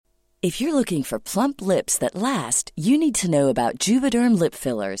If you're looking for plump lips that last, you need to know about Juvederm lip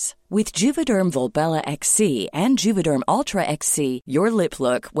fillers. With Juvederm Volbella XC and Juvederm Ultra XC, your lip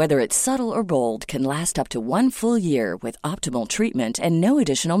look, whether it's subtle or bold, can last up to 1 full year with optimal treatment and no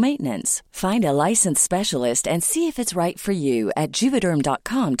additional maintenance. Find a licensed specialist and see if it's right for you at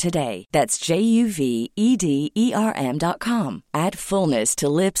Juvederm.com today. That's JUVEDERM.com. Add fullness to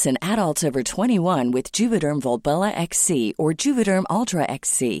lips in adults over 21 with Juvederm Volbella XC or Juvederm Ultra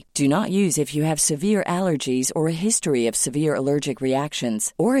XC. Do not use if you have severe allergies or a history of severe allergic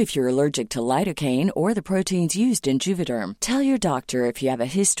reactions, or if you're allergic to lidocaine or the proteins used in Juvederm. Tell your doctor if you have a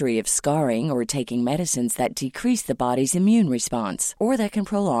history of scarring or taking medicines that decrease the body's immune response or that can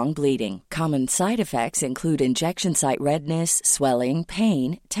prolong bleeding. Common side effects include injection site redness, swelling,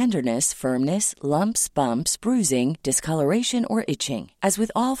 pain, tenderness, firmness, lumps, bumps, bruising, discoloration, or itching. As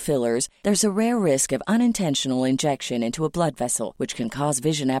with all fillers, there's a rare risk of unintentional injection into a blood vessel, which can cause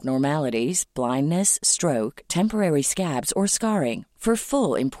vision abnormalities, blindness, stroke, temporary scabs, or scarring. For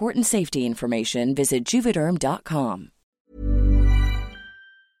full, important safety information, visit Juvederm.com.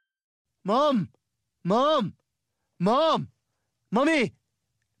 Mom! Mom! Mom! Mommy!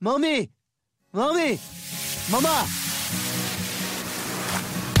 Mommy! Mommy! Mama!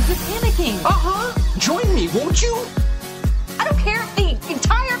 You're panicking. Join me, won't you? I don't care if the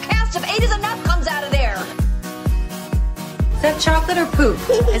entire cast of 8 is enough comes out of there. Is that chocolate or poop?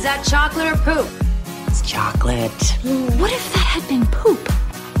 Is that chocolate or poop? It's chocolate. What if that had been poop?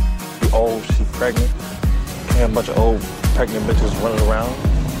 Old, she pregnant. And a bunch of old pregnant bitches running around.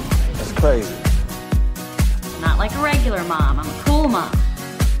 That's crazy. Not like a regular mom. I'm a cool mom.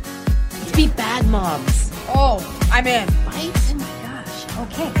 Let's be bad moms. Oh, I'm in. Right? Oh my gosh.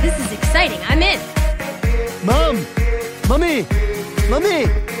 Okay, this is exciting. I'm in. Mom! Mommy! Mommy!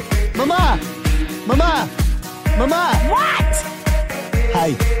 Mama! Mama! Mama! What?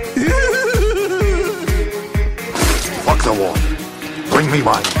 Hi. Fuck the war. Bring me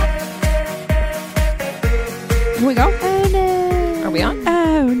mine. Here we go. Oh no. Are we on?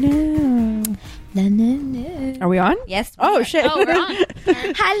 Oh no. No, no, no. Are we on? Yes. Oh, shit. Oh, we're on.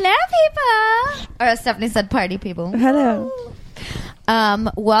 Hello, people. Or as Stephanie said, party people. Hello.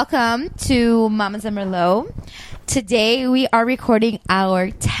 Welcome to Mamas and Merlot. Today we are recording our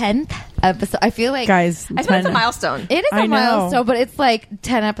 10th episode. I feel like Guys, I feel it's a milestone. it is I a know. milestone, but it's like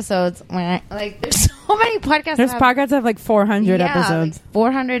 10 episodes. Like there's so many podcasts. There's that have- podcasts that have like 400 episodes. like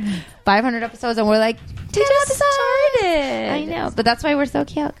 400, 500 episodes, and we're like, We just started. I know, but that's why we're so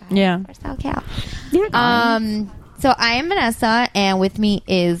cute, guys. Yeah. We're so cute. Yeah. So I am Vanessa, and with me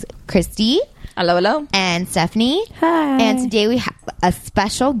is Christy. Hello, hello. And Stephanie. Hi. And today we have a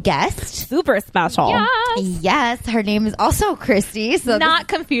special guest. Super special. Yes, her name is also Christy. So Not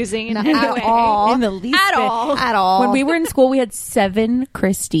confusing in Not any at way. all. In the least At bit. all. at all. When we were in school, we had 7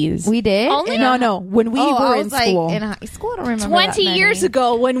 Christies. we did Only- No. When we I were in was like school. in high school. I don't remember 20 that years many.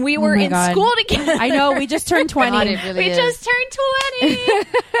 ago when we were my in God. school together. I know. We just turned 20 God, it really We is. just turned 20.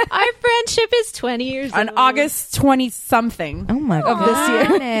 Our friendship is 20 years on old. August 20-something. Oh my Of this year.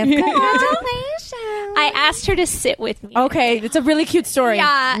 Congratulations. I asked her to sit with me. Okay, it's a really cute story.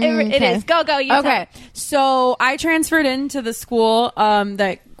 Yeah, it Okay. is. Go. You Okay, so I transferred into the school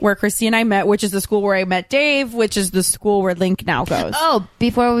where Christy and I met, which is the school where I met Dave, which is the school where Link now goes. Oh,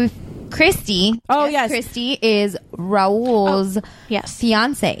 before we... Christy. Oh, yes. Christy is Raul's Yes.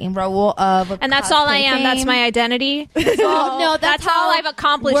 fiance. Raul of And that's all I cosplay am. That's fame. my identity. Oh, no, that's all I've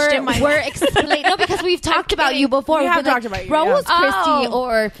accomplished we're, in my We're explaining. No, because we've talked about you before. We We've have been talked about you, Raul's yeah. Christy Oh.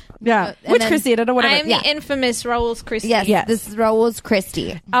 or... Yeah. and Which then- Christy? I don't know, whatever. I am the infamous Raul's Christy. Yes, this is Raul's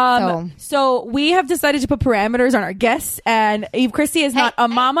Christy. So we have decided to put parameters on our guests, and Christy is not a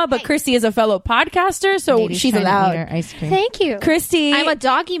mama, but Christy is a fellow podcaster, so Lady's she's trying to eat allowed. her ice cream. Thank you. Christy, I'm a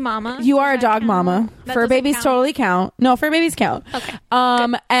doggy mama. you are a Does that dog count? mama. That Fur doesn't babies count. totally count. No, fur babies count. Okay.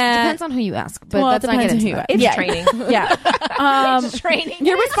 And Depends on who you ask, but well, that's it not depends on getting who into you that. ask. It's training. Yeah. Training.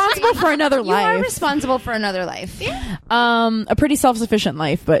 You're responsible for another You are life. responsible for another life. A pretty self-sufficient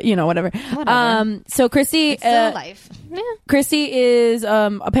life, but whatever. So Christy, It's still a life. Christy is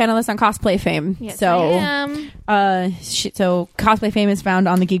a panelist on Cosplay Fame. Yes, so, I am. So Cosplay Fame is found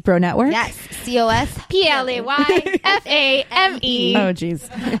on the Geek Bro Network. Yes, COS. PLAYFAME. Oh, jeez.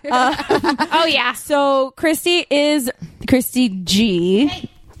 Oh, yeah. So Christy is Christy G,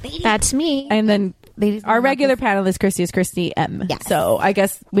 That's me. and then Ladies, our regular panelist Christy is Christy M. Yes. So I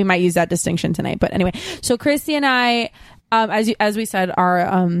guess we might use that distinction tonight. But anyway, so Christy and I, as we said,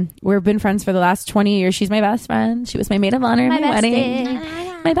 are we've been friends for the last 20 years. She's my best friend. She was my maid of honor at my wedding.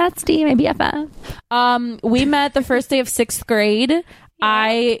 My bestie, my BFF. We met the first day of 6th grade.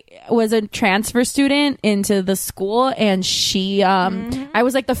 I was a transfer student into the school, and she, I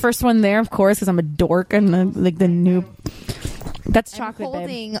was like the first one there, of course, because I'm a dork and the new. That's chocolate. I'm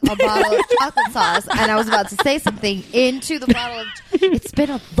holding a bottle of chocolate sauce, and I was about to say something into the bottle. It's been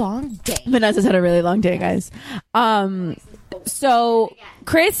a long day. Vanessa's had a really long day, guys. So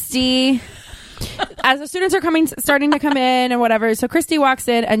Christy, as the students are starting to come in and whatever, so Christy walks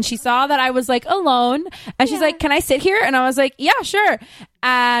in and she saw that I was like alone, and she's like, "Can I sit here?" And I was like, "Yeah, sure."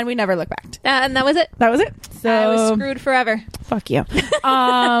 And we never looked back. And that was it. That was it. So I was screwed forever. Fuck you.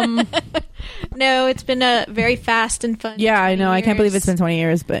 No, it's been a very fast and fun. Yeah, I know. I can't believe it's been 20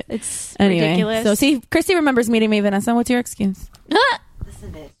 years, but it's anyway. ridiculous. So see, Christy remembers meeting me. Vanessa, what's your excuse?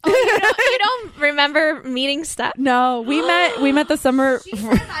 You don't remember meeting stuff? No, we met the summer. She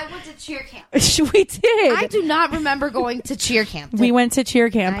said I went to cheer camp. We did. I do not remember going to cheer camp. We went to cheer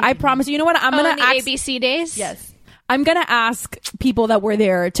camp. I promise you. You know what? I'm gonna the ask, ABC days. Yes. I'm gonna ask people that were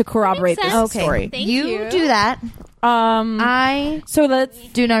there to corroborate this sense. story. Thank you you. do that. I So let's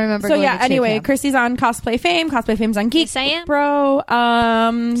do not remember. So going yeah. to cheer Anyway, camp. Christy's on Cosplay Fame. Cosplay Fame's on Geek Yes, I am. Bro.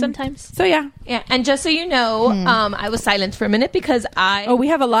 Sometimes. So yeah. Yeah, and just so you know, I was silent for a minute because Oh, we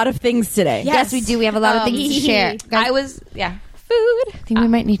have a lot of things today. Yes, we do. We have a lot of things to share. Guys, I was food. I think we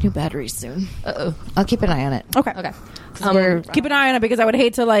might need new batteries soon. Uh-oh. I'll keep an eye on it. Okay. Keep an eye on it because I would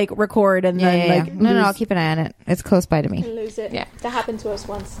hate to like record and then like no, lose- I'll keep an eye on it. It's close by to me. Lose it. Yeah. That happened to us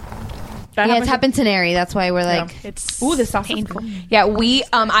once. Yeah, it's happened to Neri. That's why we're like, It's Ooh, this sauce is painful. Yeah, we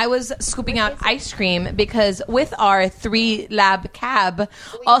I was scooping out ice cream because with our 3 lab cab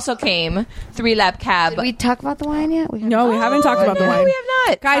also came 3 lab cab. did we talk about the wine yet? No, we haven't talked about the wine. we have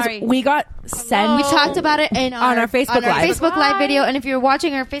not. Guys, Sorry. we got sent. We talked about it in On our Facebook Live. Facebook Live video. And if you're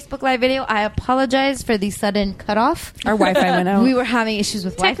watching our Facebook Live video, I apologize for the sudden cutoff. Our Wi-Fi went out. We were having issues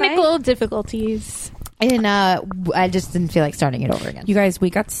with Wi-Fi. Technical difficulties. And I just didn't feel like starting it over again. You guys, we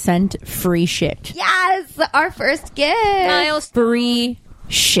got sent free shit. Yes, our first gift. Miles. Free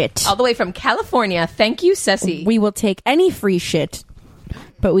shit. all the way from California. Thank you, Ceci. We will take any free shit,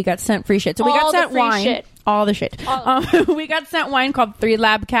 but we got sent free shit. So we got All the sent free wine. shit. All the shit. We got sent wine called 3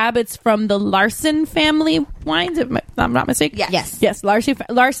 Lab Cab. It's from the Larson family wines, if I'm not mistaken. Yes. Larson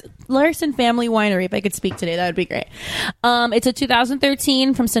family winery. If I could speak today, that would be great. It's a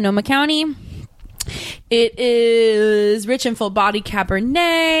 2013 from Sonoma County. It is rich and full body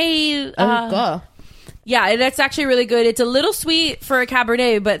Cabernet. Yeah, it's actually really good. It's a little sweet for a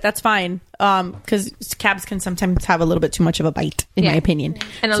Cabernet, but that's fine. Because cabs can sometimes have a little bit too much of a bite, in my opinion.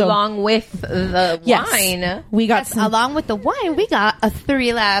 And So, along with the wine, we got some. Along with the wine, we got a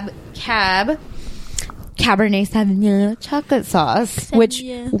 3 Lab Cab Cabernet Sauvignon chocolate sauce. which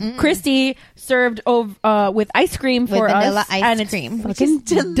Christy served with ice cream for With vanilla us, ice and it's cream. fucking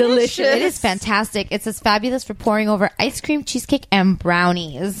delicious. It is fantastic. It's as fabulous for pouring over ice cream, cheesecake, and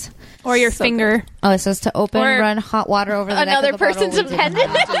brownies. Or your finger. Oh, it says to open, Or run hot water over the another neck of the bottle. person's We did not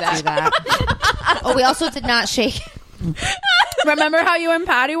appendage. do that. Oh, we also did not shake. Remember how you and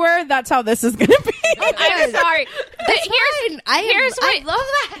Patty were? That's how this is going to be. I'm sorry. I love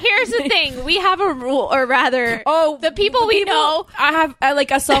that. Here's the thing. We have a rule, or rather, Oh, the people we know I have like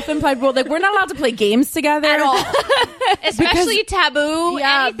a self-implied rule. Like we're not allowed to play games together at all, especially taboo.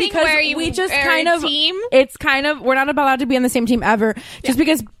 Yeah, anything because where you we just are kind a of team. It's kind of we're not allowed to be on the same team ever. Just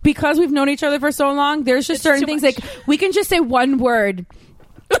because we've known each other for so long. There's just certain too things much. like we can just say one word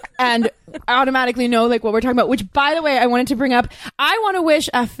and automatically know like what we're talking about. Which, by the way, I wanted to bring up. I want to wish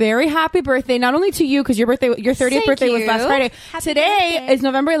a very happy birthday not only to you because your 30th Thank birthday was you. last Friday. Today is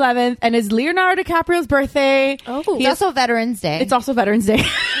November 11th and is Leonardo DiCaprio's birthday. Oh, It's also Veterans Day. It's also Veterans Day.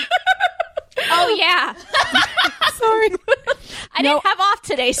 oh yeah. Sorry. I didn't have off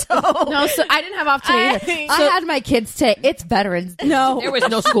today, so No, so I didn't have off today either. I had my kids today. It's Veterans Day. No, there was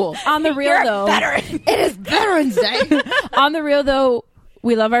no school. on the real though. It is Veterans Day. On the real though,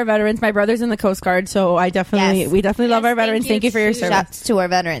 we love our veterans. My brother's in the Coast Guard, so we definitely love our veterans. Thank you for your service. Shouts to our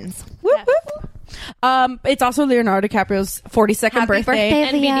veterans. Whoop, whoop. It's also Leonardo DiCaprio's 42nd Happy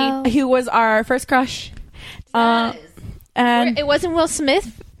birthday, Leo. NBD. He was our first crush. And it wasn't Will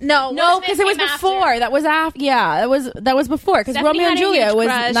Smith. No, no, Will Smith because it was came before. after. That was after. Yeah, that was before. Because Stephanie Romeo and had a Juliet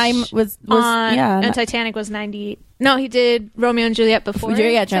huge was crush yeah. and Titanic was 98. No, he did Romeo and Juliet before.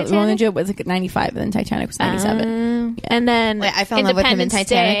 Romeo Titanic? and Juliet was like 95, and then Titanic was 97. and then Wait, I fell in love with him in Independence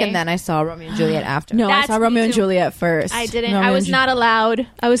Titanic, Day. and then I saw Romeo and Juliet after. No, I That's saw me Romeo and too. Juliet first. I didn't. Romeo I was and not allowed.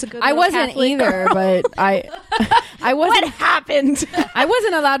 I was a good. I little wasn't Catholic either, girl. but I wasn't. What happened? I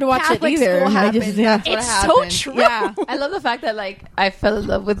wasn't allowed to watch Catholic it either. school I just, happened. yeah. That's what It's happened. so true. Yeah. I love the fact that like I fell in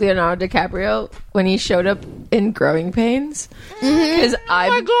love with Leonardo DiCaprio when he showed up in Growing Pains because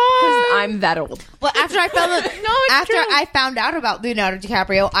I'm that old. Well, after I I found out about Leonardo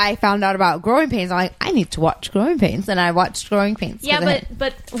DiCaprio, I found out about Growing Pains. I'm like, I need to watch Growing Pains, and I watched Growing Pains. Yeah, 'cause of him.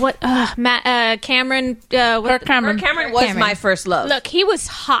 but what? Cameron. Cameron was my first love. Look, he was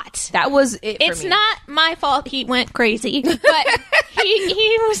hot. That was it. For It's me. not my fault he went crazy, but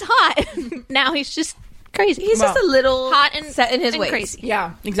he was hot. Now he's just crazy. He's just a little hot and set in his and ways. crazy.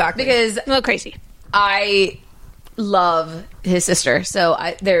 Yeah, exactly. Because A little crazy. I love his sister, so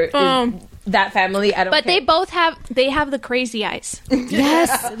there is that family. I don't. But care. they have the crazy eyes.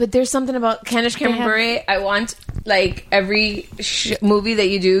 Yes, but there's something about Candice Cameron Bure. I want like every movie that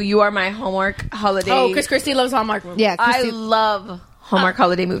you do. You are my Hallmark holiday. Oh, because Christy loves Hallmark movies. yeah, I Christy- love Hallmark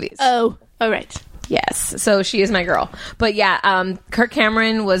holiday movies. Oh, all right. Yes, so she is my girl. But yeah, Kirk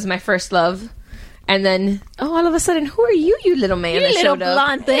Cameron was my first love, and then all of a sudden, who are you, you little man? You that little showed up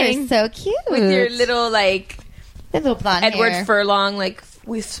blonde they're thing. so cute with your little like little blonde Edward hair. Furlong like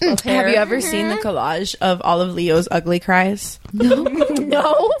wisp of hair. Have you ever seen the collage of all of Leo's ugly cries?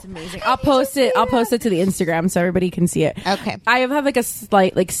 No. It's amazing. I'll post it. I'll post it to the Instagram so everybody can see it. Okay. I have like a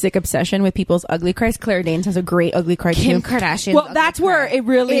slight like sick obsession with people's ugly cries. Claire Danes has a great ugly cry Kim too. Kardashian's Well, ugly that's where cry it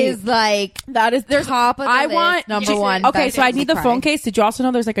really is like That is there's top of the I list, want number one. Okay, That's so I ugly need the cry. phone case. Did you also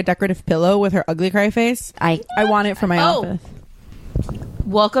know there's like a decorative pillow with her ugly cry face? I want it for my Oh. office.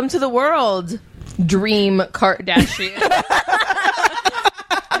 Welcome to the world, Dream Kardashian.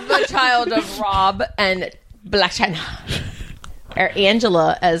 The child of Rob and Blac Chyna. Or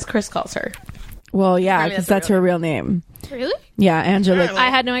Angela, as Chris calls her. Well, yeah, Apparently because that's that's her real name. Really? Yeah, Angela. I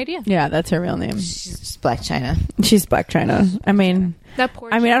had no idea. Yeah, that's her real name. she's just Black China. She's Black China. I mean, That poor.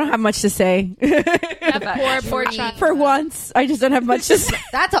 I don't have much to say. that poor child. For once, I just don't have much to say.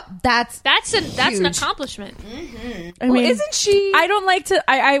 That's That's an Huge. accomplishment. I mean, Isn't she? I don't like to.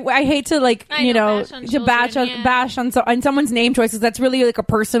 I hate to like I you know, know bash on to bash children, on, yeah. bash on someone's name choices. That's really like a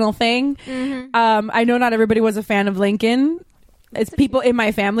personal thing. I know not everybody was a fan of Lincoln. It's people in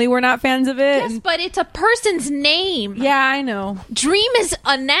my family were not fans of it. Yes, but it's a person's name. Yeah, I know. Dream is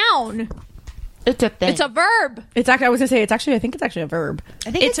a noun. it's a thing. It's a verb. It's actually. I was gonna say it's actually. I think it's actually a verb.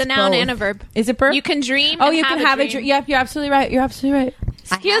 I think It's a noun both. and a verb. Is it verb? You can dream. Oh, and you can have a dream. Yep, you're absolutely right. You're absolutely right.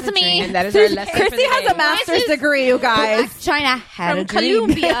 Excuse me. And that is our lesson for Christy the has day. a master's degree, you guys. Black China had From a dream.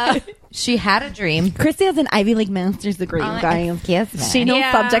 Columbia. She had a dream. Christy has an Ivy League master's degree, you guys. Yes, She knows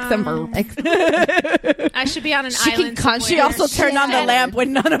Yeah. subjects and verbs. I should be on an She island. can She somewhere. also turned on the lamp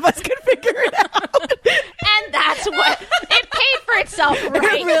when none of us could figure it out. And that's what it paid for itself,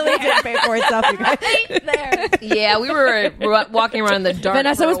 right? It really did pay for itself, you guys. Right there. Yeah, we were walking around in the dark.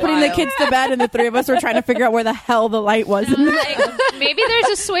 Vanessa for a was putting the while. kids to bed, and the three of us were trying to figure out where the hell the light was. Like, maybe there's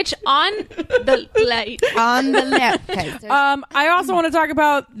a switch on the light. on the left. Okay, so I also want to talk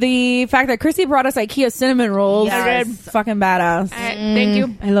about the fact that Christy brought us IKEA cinnamon rolls. Yes. Fucking badass. All right, thank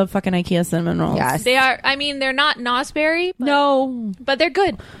you. I love fucking IKEA cinnamon rolls. Yes. They are. I mean, they're not Nosberry, No, but they're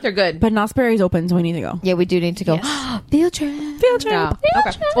good. They're good. but Nosberry's open, so we need to go. yeah, we do need to go. Field trip. Field trip. Yeah.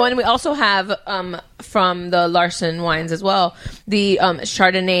 Okay. Well, and we also have from the Larson wines as well the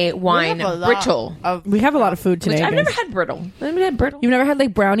Chardonnay wine have a lot brittle. We have a lot of food today. Which I've guys. never had brittle. I've never had brittle. You've never had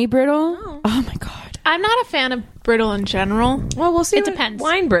like brownie brittle? Oh my god. I'm not a fan of brittle in general. Well, we'll see. It what depends.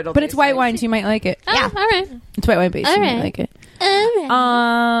 Wine brittle, But it's tastes white like. wine, so you might like it. Oh, Yeah. all right. It's white wine based. So you might Alright. like it.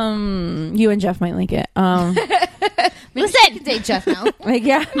 You and Jeff might like it. Listen, date Jeff now. Like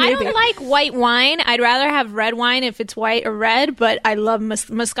yeah, I maybe. don't like white wine. I'd rather have red wine if it's white or red, but I love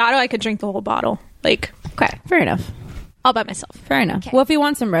Moscato. I could drink the whole bottle. Like, okay, Fair enough. all by myself. Fair enough. Well, if you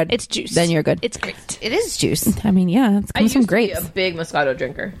want some red, It's juice. Then you're good. It's great. It is juice. I mean, yeah, it I comes used from to be grapes. a big Moscato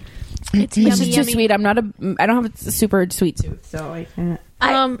drinker. It's It's yummy, just too yummy. sweet. I don't have a super sweet tooth, so I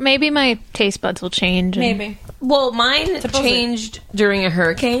can't. Maybe my taste buds will change. and- Well, mine changed during a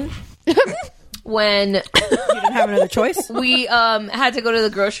hurricane when You didn't have another choice. we had to go to the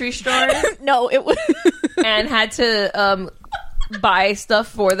grocery store No, it was. and had to buy stuff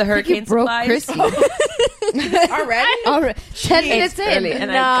for the hurricane Broke supplies. Chrissy. Already? All right, 10 minutes in. Early, and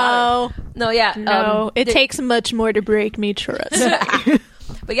I got No, it. No, yeah, no. It takes much more to break me, trust.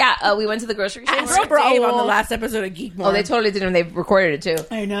 But yeah, we went to the grocery store. I broke Dave on the last episode of Geek More. Oh, they totally did, and they recorded it too.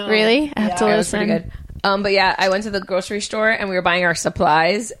 I know. Really? I have to Yeah, it was pretty listen. good. But yeah, I went to the grocery store and we were buying our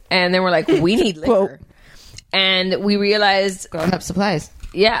supplies, and then we're like, we need liquor, and we realized Growing up supplies.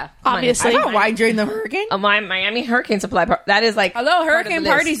 Yeah, Obviously. I got wine during the hurricane. My Miami Hurricane Supply. That is like Hello, part of hurricane the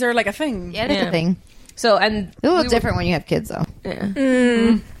list. parties are like a thing. Yeah, it's a thing. So and It's a little different when you have kids, though.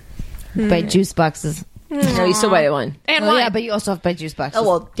 Yeah. Buy juice boxes. No, you still buy one. And Well, wine. yeah, but you also have to buy juice boxes. Oh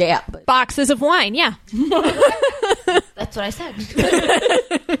well, yeah. But, Boxes of wine, yeah. That's what I said.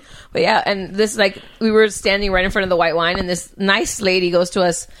 but yeah, and this like we were standing right in front of the white wine, and this nice lady goes to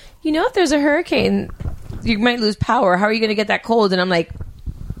us. You know, if there's a hurricane, you might lose power. How are you going to get that cold? And I'm like,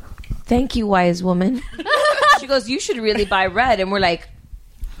 thank you, wise woman. She goes, you should really buy red, and we're like,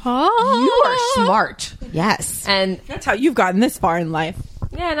 Oh. you are smart. Yes. And That's how you've gotten this far in life.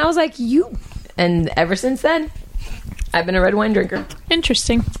 yeah, and I was like, you. And ever since then, I've been a red wine drinker.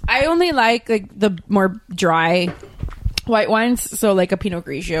 Interesting. I only like the more dry white wines, so like a Pinot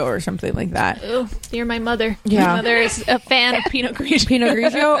Grigio or something like that. Oh, you're my mother. Yeah. My mother is a fan of Pinot Grigio. Pinot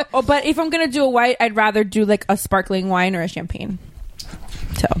Grigio. Oh, but if I'm gonna do a white, I'd rather do like a sparkling wine or a champagne.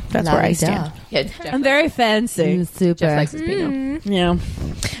 So that's where I stand. Yeah, Jeff, I'm very fancy. Super. Jeff likes his Pinot. Yeah.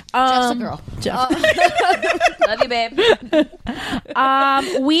 Jeff's a girl. Love you, babe.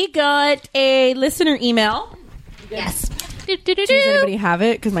 We got a listener email. Yes. Does anybody have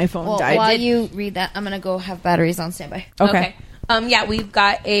it? Because my phone Well, died. while you read that, I'm going to go have batteries on standby. Okay. Yeah, we've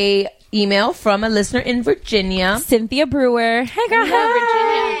got a email from a listener in Virginia. Cynthia Brewer. Hey,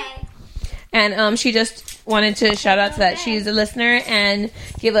 guys. And she just wanted to shout out to that she's a listener and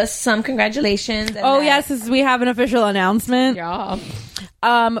give us some congratulations. And Oh, that- yes, we have an official announcement. Yeah.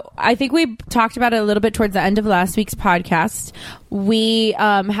 I think we talked about it a little bit towards the end of last week's podcast. We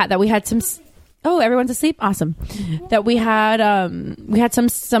had some. Oh, everyone's asleep. Awesome. That we had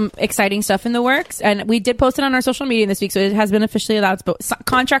some exciting stuff in the works, and we did post it on our social media this week, so it has been officially allowed. But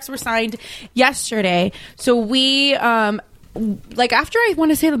contracts were signed yesterday, so we like after I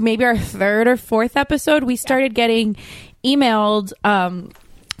want to say maybe our third or fourth episode, we started getting emailed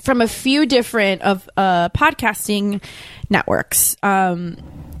from a few different of podcasting networks, and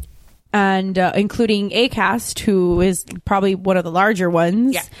including Acast, who is probably one of the larger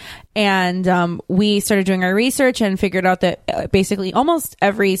ones. Yeah. And we started doing our research and figured out that basically almost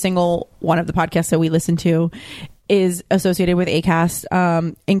every single one of the podcasts that we listen to is associated with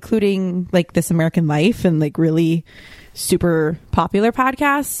Acast, including like This American Life and like really super popular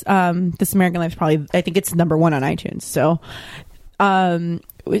podcasts. This American Life is probably, I think it's number one on iTunes. So,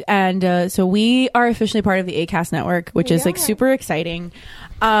 so we are officially part of the Acast network, which is like super exciting.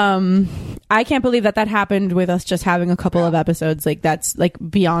 I can't believe that happened with us just having a couple of episodes. Like that's like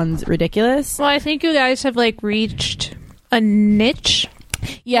beyond ridiculous. Well, I think you guys have like reached a niche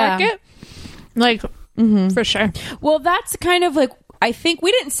market. Like, for sure. Well, that's kind of like, I think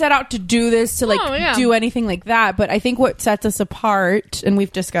we didn't set out to do this to like do anything like that, but I think what sets us apart, and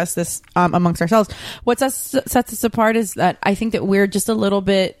we've discussed this amongst ourselves, what sets us apart is that I think that we're just a little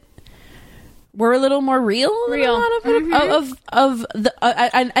more real than a lot of the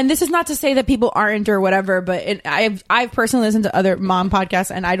and this is not to say that people aren't or whatever, but I've personally listened to other mom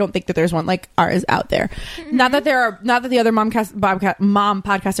podcasts, and I don't think that there's one like ours out there. Not that the other mom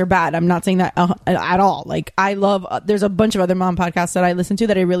podcasts are bad. I'm not saying that at all. Like I love there's a bunch of other mom podcasts that I listen to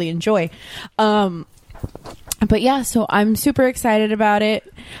that I really enjoy. But yeah, so I'm super excited about it.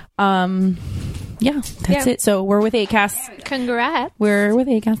 That's it. So we're with Acast. Congrats. We're with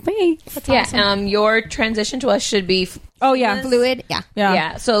Acast. Thanks. That's Yeah. awesome. Your transition to us should be. Fluid. Yeah.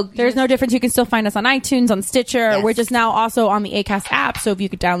 Yeah. So There's no difference. You can still find us on iTunes, on Stitcher. Yes. We're just now also on the Acast app. So if you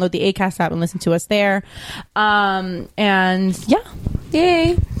could download the Acast app and listen to us there. And yeah,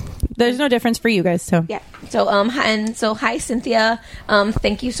 yay. there's no difference for you guys. So Yeah. So hi Cynthia.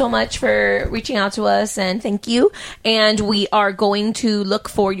 Thank you so much for reaching out to us, and thank you. And we are going to look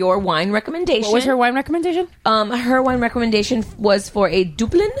for your wine recommendation. what was her wine recommendation? Her wine recommendation was for a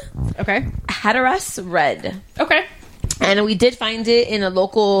Dublin Okay. Hatteras Red. Okay. And we did find it in a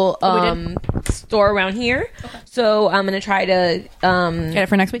local store around here. Okay. So I'm going to try to Get it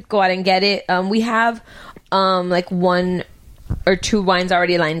for next week. go out and get it. We have like one or two wines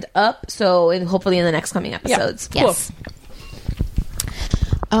already lined up, so hopefully in the next coming episodes. Yes.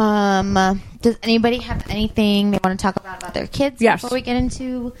 Does anybody have anything they want to talk about their kids Yes. before we get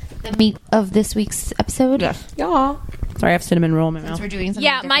into the meat of this week's episode? Yes. Yeah. Sorry, I have cinnamon roll in my Since mouth. we're doing something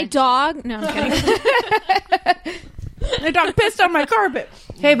Yeah, my different. dog. No, I'm kidding. The dog pissed on my carpet.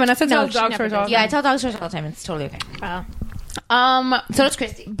 Hey, Vanessa No, tells she dogs never first. does. Yeah, I tell dog stories all the time. It's totally okay. Wow. So does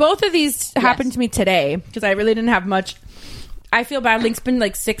Christy. Both of these happened to me today because I really didn't have much. I feel bad. Link's been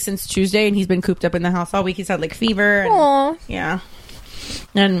like sick since Tuesday, and he's been cooped up in the house all week. He's had like fever. And, Aw. yeah.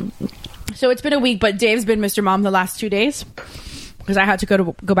 And so it's been a week, but Dave's been Mr. Mom the last 2 days because I had to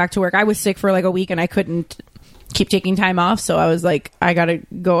go back to work. I was sick for like a week, and I couldn't keep taking time off. So I was like, I gotta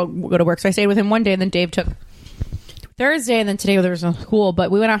go to work. So I stayed with him one day, and then Dave took Thursday, and then today there was no school.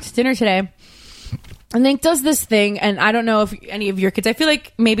 But we went out to dinner today. And Link does this thing, and I don't know if any of your kids, I feel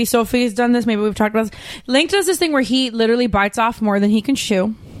like maybe Sophie's done this, maybe we've talked about this. Link does this thing where he literally bites off more than he can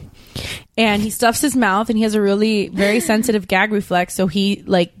chew. And he stuffs his mouth, and he has a really very sensitive gag reflex, so he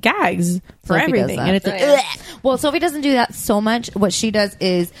like gags for Sophie everything. does that. And it's like, ugh. Well, Sophie doesn't do that so much. What she does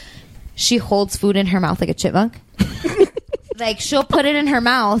is she holds food in her mouth like a chipmunk. Like she'll put it in her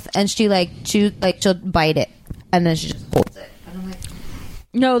mouth, and she she'll bite it, and then she just holds it.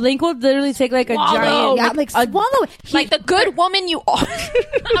 No, Link will literally take like a giant, swallow it. Like the good woman you are.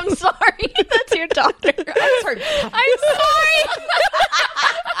 I'm sorry. That's your daughter. I'm sorry. I'm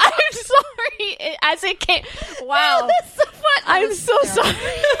sorry. As it came. Wow. That's so fun. I'm so sorry.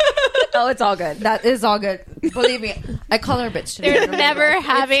 Oh, it's all good. That is all good. Believe me, I call her a bitch today. They're never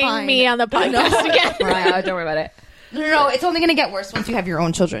having me on the podcast again. Right, don't worry about it. No, it's only going to get worse once you have your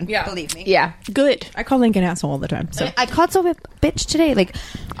own children. Yeah. Believe me. Yeah. Good. I call Link an asshole all the time. So I called Sophie a bitch today. Like,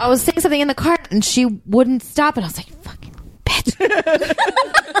 I was saying something in the car, and she wouldn't stop, and I was like, fucking bitch.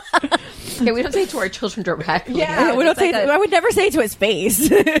 Okay, we don't say it to our children directly. yeah, we don't say. I would never say it to his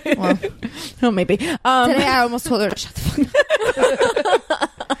face. Well, oh, maybe. today I almost told her to shut the fuck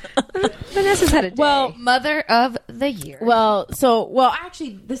up. Vanessa's had a day. Well, Mother of the year.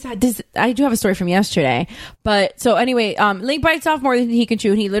 Actually, this I do have a story from yesterday. But so anyway, Link bites off more than he can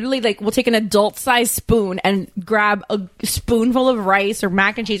chew, and he literally like will take an adult-sized spoon and grab a spoonful of rice or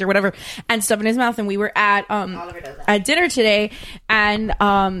mac and cheese or whatever and stuff in his mouth. And we were at dinner today,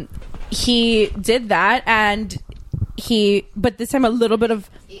 and he did that, and but this time a little bit of.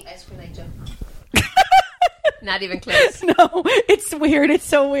 Eat ice cream like Joe. Not even close. No, it's weird. It's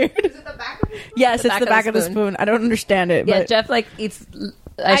so weird. Is it the back of the spoon? Yes, it's the back of the spoon. I don't understand it. Yeah, but Jeff like eats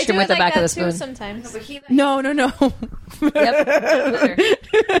ice cream with the back of the spoon. Sometimes. No. Yep.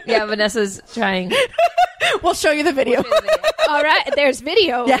 Yeah, Vanessa's trying. We'll show you the video. All right, there's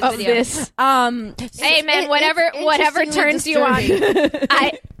video Yes. of this. Hey man, whatever turns you on.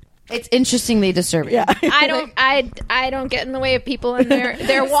 It's interestingly disturbing. Yeah. I don't get in the way of people and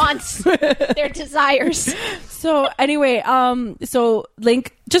their wants, their desires. So anyway, so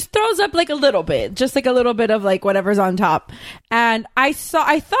Link just throws up like a little bit, just like a little bit of like whatever's on top. And I thought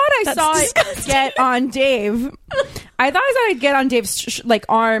I saw it get on Dave. I thought I saw it get on Dave's like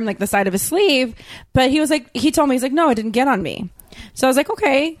arm, like the side of his sleeve. But he told me, he's like, no, it didn't get on me. So I was like,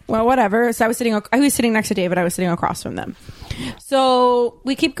 okay, well, whatever. So I was sitting next to Dave, and I was sitting across from them. So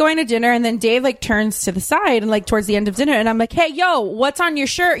we keep going to dinner, and then Dave like turns to the side and like towards the end of dinner, and I'm like, hey, yo, what's on your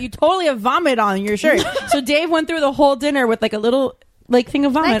shirt? You totally have vomit on your shirt. So Dave went through the whole dinner with like a little like thing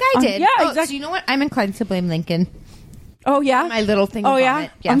of vomit. Like I did. Yeah, exactly. So you know what? I'm inclined to blame Lincoln. Oh yeah, my little thing. Oh of yeah?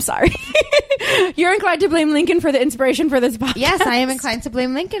 vomit. Yeah, I'm sorry. You're inclined to blame Lincoln for the inspiration for this podcast. Yes, I am inclined to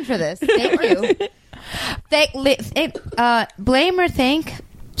blame Lincoln for this. Thank you. Blame or thank,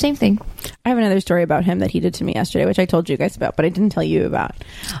 same thing. I have another story about him that he did to me yesterday, which I told you guys about, but I didn't tell you about.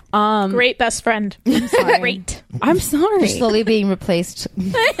 Great best friend. I'm sorry. Great. I'm sorry. You're slowly being replaced.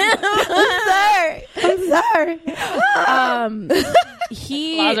 I'm sorry.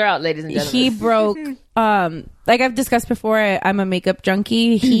 Laws are out, ladies and gentlemen. He broke. Like I've discussed before, I'm a makeup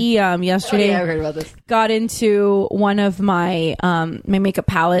junkie. He yesterday I heard about this. got into one of my my makeup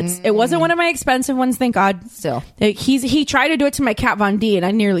palettes. It wasn't one of my expensive ones, thank God. Still, he tried to do it to my Kat Von D, and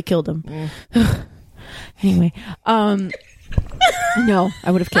I nearly killed him. Anyway, no,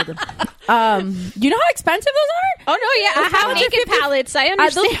 I would have killed him. You know how expensive those are? Oh no, yeah, I have naked palettes. I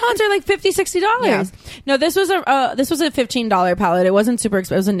understand. Those palettes are like $50-$60. Yeah. No, this was a $15 palette. It wasn't super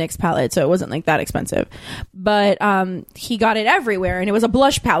expensive. It was a NYX palette, so it wasn't like that expensive. But he got it everywhere, and it was a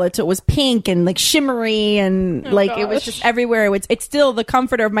blush palette, so it was pink and like shimmery and it was just everywhere. It's still the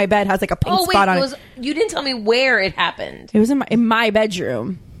comforter of my bed has like a pink spot on it. You didn't tell me where it happened. It was in my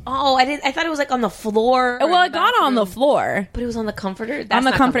bedroom. Oh, I thought it was like on the floor. Well, it got on the floor, but it was on the comforter. That's on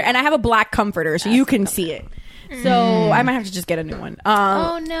the comforter, and I have a black comforter, so you can see it. So I might have to just get a new one.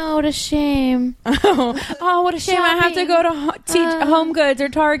 Oh no, what a shame! Oh, what a shame! I have to go to Home Goods or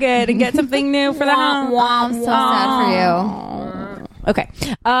Target and get something new for the home. I'm so sad for you. Okay,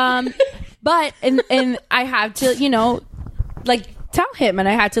 but and I have to, tell him, and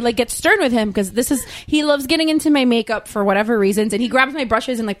I had to get stern with him because he loves getting into my makeup for whatever reasons, and he grabs my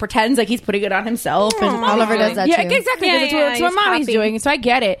brushes and pretends like he's putting it on himself. And Oliver does that too. Exactly. It's what mommy's doing, so I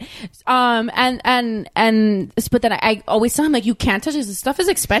get it. But then I always tell him you can't touch this. This stuff is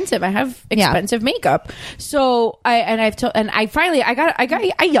expensive. I have expensive makeup, so I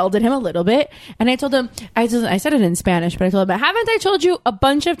yelled at him a little bit, and I told him I said it in Spanish, but I told him, haven't I told you a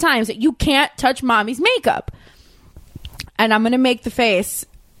bunch of times that you can't touch mommy's makeup? and I'm gonna make the face,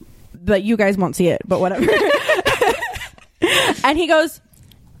 but you guys won't see it, but whatever. And he goes,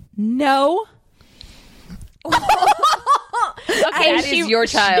 no. Okay, that is your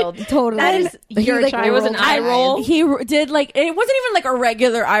child. Totally. That is your child. It was an eye roll. He did like, it wasn't even like a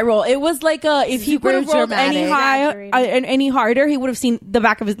regular eye roll. It was like if he would have rolled any harder, he would have seen the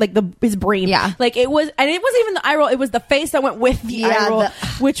back of his his brain. Yeah, like it wasn't even the eye roll. It was the face that went with the eye roll,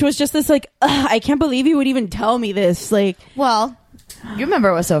 which was just this like, I can't believe he would even tell me this. Like, well, you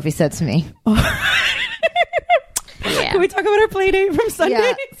remember what Sophie said to me? Yeah. Can we talk about our play date from Sunday?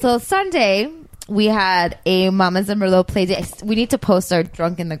 Yeah. So Sunday, we had a Mamas and Merlot play date. We need to post our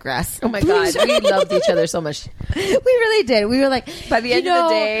drunk in the grass. Oh my God. We loved each other so much. We really did. We were like, by the end of the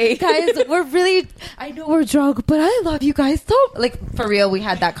day, guys, we're really, I know we're drunk, but I love you guys so, like, for real, we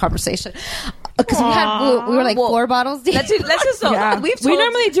had that conversation. Because we were like 4 bottles deep. Let's just we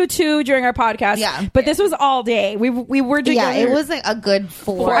normally do 2 during our podcast. Yeah. But this was all day. We were together. Yeah, it was like a good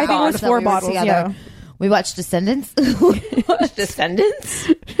 4. I think it was 4 bottles. Yeah. We watched Descendants. Descendants?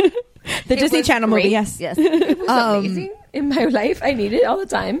 The Disney Channel movie, yes. Yes. It was amazing in my life. I need it all the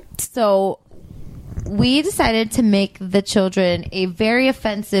time. So we decided to make the children a very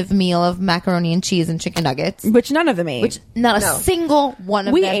offensive meal of macaroni and cheese and chicken nuggets. Which none of them ate. Which not a single one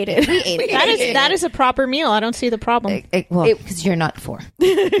of them. ate it. We ate it. That is a proper meal. I don't see the problem. Well, because you're not 4.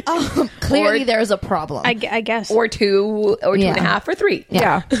 Clearly there is a problem. I guess. Or 2 or 2.5 or 3.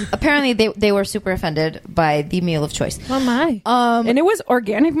 Yeah. Apparently they were super offended by the meal of choice. Oh my. And it was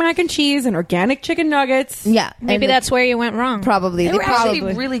organic mac and cheese and organic chicken nuggets. Yeah. Maybe that's where you went wrong. Probably. They were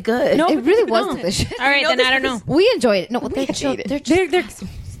actually really good. No, it really was delicious. All right, then I don't know. We enjoyed it. No, they're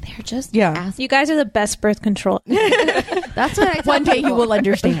just You guys are the best birth control. That's what I tell One day you will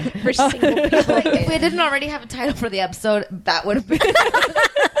understand. For single people. Like, if we didn't already have a title for the episode, that would have been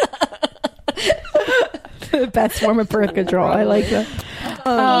the best form of birth control. I like that.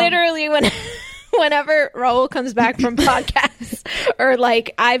 Literally, whenever Raul comes back from podcasts, or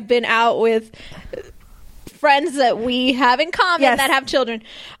like I've been out with friends that we have in common that have children.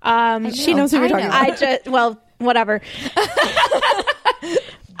 She knows who we're talking about. Whatever.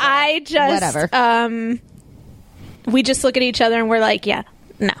 We just look at each other and we're like, no.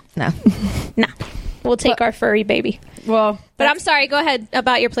 We'll take our furry baby. Well, but I'm sorry. Go ahead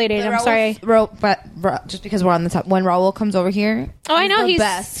about your play date. I'm sorry. But just because we're on the top, when Raul comes over here, I know he's the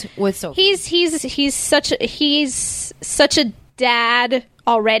best with Sophie. He's such a dad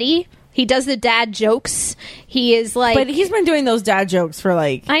already. He does the dad jokes. He is like, but he's been doing those dad jokes for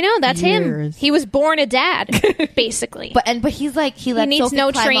like, I know that's years. him. He was born a dad, basically. But he's like, he lets needs Sophie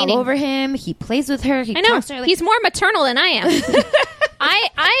no climb training all over him. He plays with her. He I know talks to her, like, he's more maternal than I am. I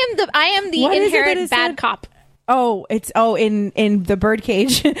am the inherent bad cop. Oh, it's in the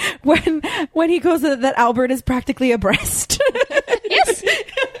birdcage when he goes that Albert is practically a breast. Yes,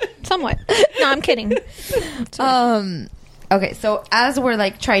 somewhat. No, I'm kidding. Okay, so as we're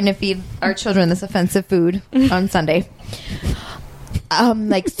like trying to feed our children this offensive food on Sunday,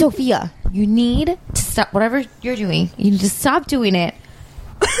 like, Sophia, you need to stop whatever you're doing. You need to stop doing it.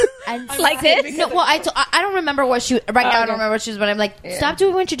 And like this? No, well, I don't remember what she. Right now, I don't remember what she was. But I'm like, stop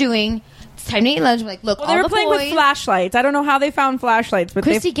doing what you're doing. It's time to eat lunch. I'm like, look, they were playing with flashlights. I don't know how they found flashlights, but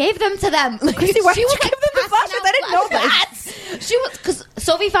Christy gave them to them. Like, Christy, why did you give them the flashlights? I didn't know that. She was because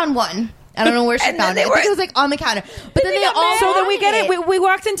Sophie found one. I don't know where she found it. I think it was like on the counter. But then they all. So then we get it. We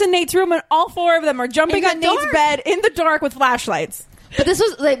walked into Nate's room and all 4 of them are jumping on Nate's bed in the dark with flashlights. But this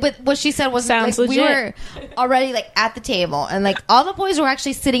was like, but what she said was Sounds like, legit. we were already like at the table, and like all the boys were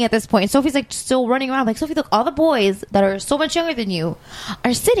actually sitting at this point. And Sophie's like still running around. Like, Sophie, look, all the boys that are so much younger than you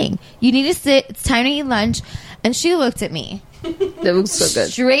are sitting. You need to sit. It's time to eat lunch. And she looked at me. That looks so good.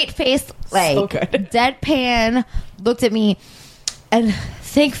 Straight face, like so good. Deadpan. Looked at me, and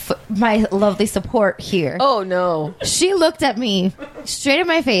thank my lovely support here. Oh no! She looked at me straight in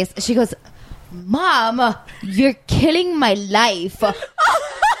my face. She goes, "Mom, you're killing my life."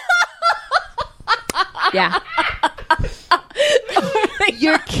 Yeah.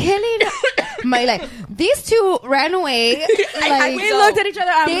 You're killing my life. These 2 ran away. Like, we looked at each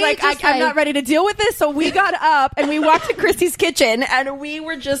other. I was like, I'm not ready to deal with this. So we got up and we walked to Christy's kitchen, and we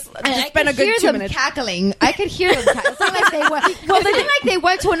were just spent a good 2 minutes cackling. I could hear them. It's not like they went. Well, they didn't like they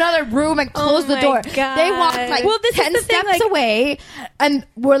went to another room and closed the door. God. They walked like 10 steps away, and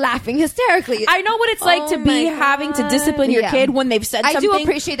we're laughing hysterically. I know what it's like to be having to discipline your kid when they've said I something. do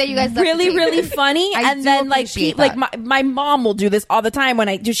appreciate that you guys love really, to really funny, I and do then like appreciate like that. my mom will do this all the time when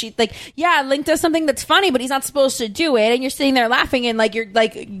I do. She like, yeah, Link does something that's funny, but he's not supposed to do it, and you're sitting there laughing, and like you're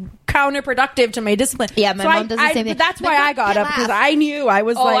like counterproductive to my discipline. Yeah, my mom does the same thing. But that's why Like, I got up, because I knew I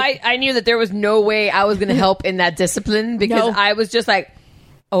was I knew that there was no way I was going to help in that discipline, because I was just like,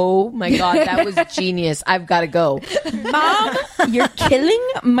 oh my God, that was genius. I've got to go. Mom, you're killing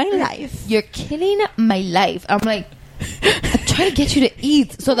my life. You're killing my life. I'm like, I'm trying to get you to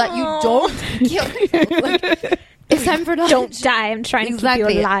eat so that you don't kill yourself. Like, it's time for lunch. Don't die. I'm trying to keep you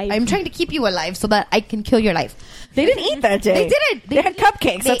alive. I'm trying to keep you alive so that I can kill your life. They didn't eat that day. They didn't. They had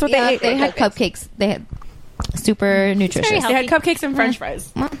cupcakes. That's what they ate. They had cupcakes. They had super nutritious. They had cupcakes and French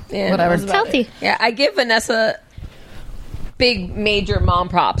fries. Yeah, Whatever. that's about Healthy. it. Yeah, I give Vanessa big major mom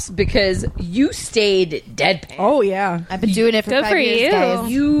props because you stayed deadpan. Oh yeah, I've been doing it for Good 5 for years, you.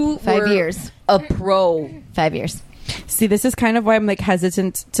 guys. You 5 were years. a pro. 5 years. See, this is kind of why I'm like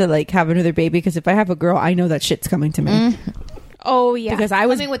hesitant to like have another baby, because if I have a girl, I know that shit's coming to me. Oh yeah. Because I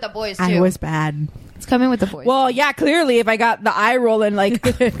was Coming with the boys too. I was bad. It's coming with the boys. Well, yeah, clearly if I got the eye roll and like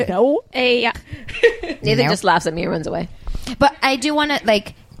no. Yeah. Nathan just laughs at me and runs away. But I do want to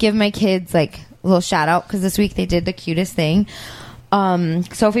like give my kids like a little shout out because this week they did the cutest thing.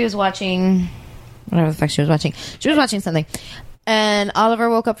 Sophie was watching whatever the fuck she was watching. She was watching something, and Oliver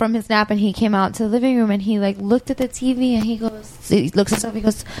woke up from his nap and he came out to the living room and he like looked at the TV and he looks at Sophie, he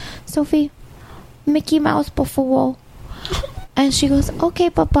goes, Sophie, Mickey Mouse before. And she goes, okay,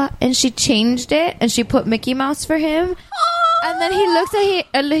 Papa. And she changed it and she put Mickey Mouse for him. And then he looked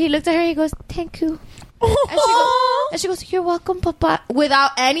at her. He goes, thank you. And she goes, you're welcome, Papa.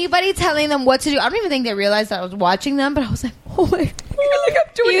 Without anybody telling them what to do. I don't even think they realized that I was watching them. But I was like, oh my God.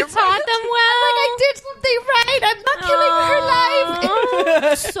 You taught them well. I'm like, I did something right. I'm not killing her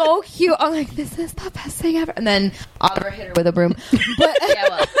life. So cute. I'm like, this is the best thing ever. And then Oliver hit her with a broom. But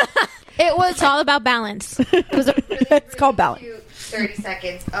it was It's all about balance. It was a really, It's called balance. cute 30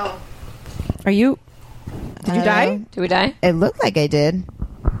 seconds. Oh. Are you? Did you die? Did we die? It looked like I did.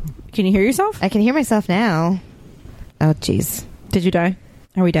 Can you hear yourself? I can hear myself now. Oh, jeez. Did you die?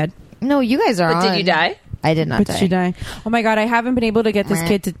 Are we dead? No, you guys are But on. did you die? I did not But die. did you die? Oh my God, I haven't been able to get this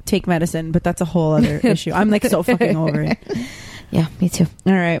kid to take medicine, but that's a whole other issue. I'm like so fucking over it. Yeah, me too.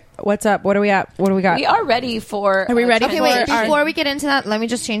 All right, what's up? What are we at? What do we got? We are ready for. Are we ready Okay, for wait. our- Before we get into that, let me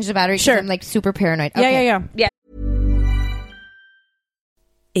just change the battery because Sure. I'm like super paranoid. Yeah, Okay. yeah.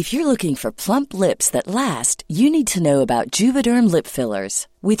 If you're looking for plump lips that last, you need to know about Juvederm lip fillers.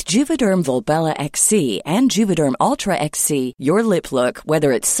 With Juvederm Volbella XC and Juvederm Ultra XC, your lip look,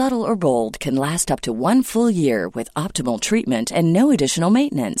 whether it's subtle or bold, can last up to 1 full year with optimal treatment and no additional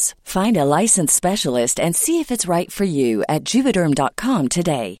maintenance. Find a licensed specialist and see if it's right for you at Juvederm.com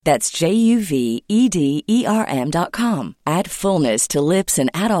today. That's JUVEDERM.com. Add fullness to lips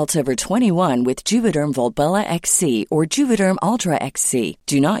in adults over 21 with Juvederm Volbella XC or Juvederm Ultra XC.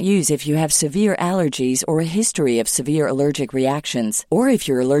 Do not use if you have severe allergies or a history of severe allergic reactions, or if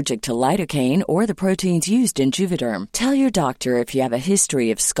you're allergic to lidocaine or the proteins used in Juvederm. Tell your doctor if you have a history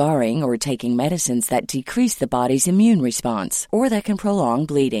of scarring or taking medicines that decrease the body's immune response or that can prolong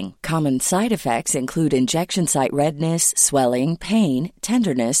bleeding. Common side effects include injection site redness, swelling, pain,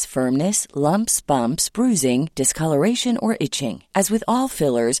 tenderness, firmness, lumps, bumps, bruising, discoloration, or itching. As with all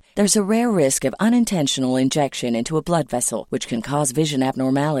fillers, there's a rare risk of unintentional injection into a blood vessel, which can cause vision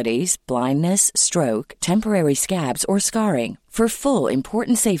abnormalities, blindness, stroke, temporary scabs, or scarring. For full,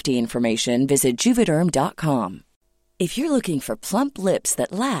 important safety information, visit Juvederm.com. If you're looking for plump lips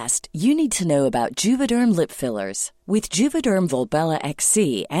that last, you need to know about Juvederm lip fillers. With Juvederm Volbella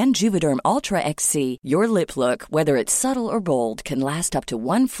XC and Juvederm Ultra XC, your lip look, whether it's subtle or bold, can last up to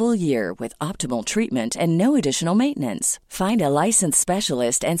 1 full year with optimal treatment and no additional maintenance. Find a licensed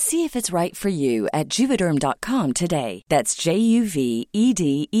specialist and see if it's right for you at Juvederm.com today. That's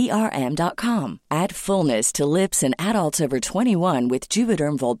JUVEDERM.com. Add fullness to lips in adults over 21 with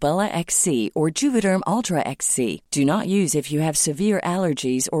Juvederm Volbella XC or Juvederm Ultra XC. Do not use if you have severe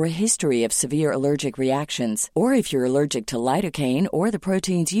allergies or a history of severe allergic reactions, or if you're allergic to lidocaine or the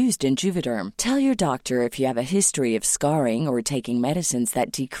proteins used in Juvederm. Tell your doctor if you have a history of scarring or taking medicines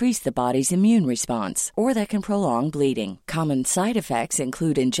that decrease the body's immune response or that can prolong bleeding. Common side effects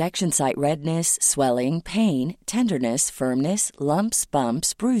include injection site redness, swelling, pain, tenderness, firmness, lumps,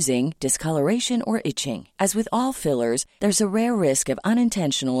 bumps, bruising, discoloration, or itching. As with all fillers, there's a rare risk of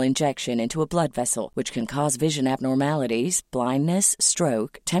unintentional injection into a blood vessel, which can cause vision abnormalities, blindness,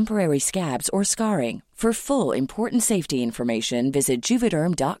 stroke, temporary scabs, or scarring. For full, important safety information, visit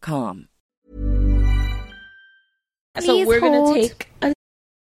Juvederm.com. So Please we're going hold. to take a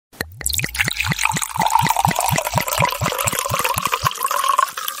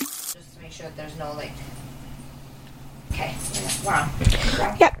Just to make sure that there's no like. Okay. Wow.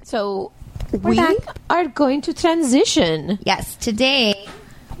 Yeah. So we back. are going to transition. Yes. Today.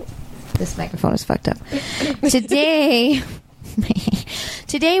 This microphone is fucked up. Today.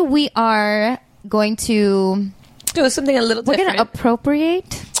 Today we are going to. Do something a little We're different. going to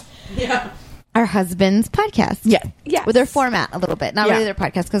appropriate. Yeah. Our husband's podcast. Yeah. Yes. With their format a little bit. Not Yeah. really their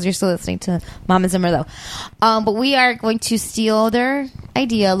podcast because you're still listening to Mama Zimmer though. But we are going to steal their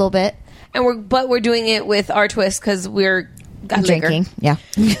idea a little bit. And we're doing it with our twist because we're got Drinking. liquor. Yeah.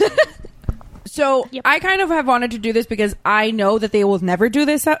 So I kind of have wanted to do this because I know that they will never do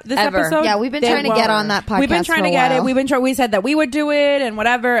this Ever. episode. Yeah, we've been They trying to won't. get on that podcast We've been trying for to a get while. it. We said that we would do it and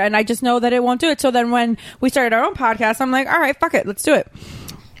whatever, and I just know that it won't do it. So then when we started our own podcast, I'm like, all right, fuck it, let's do it.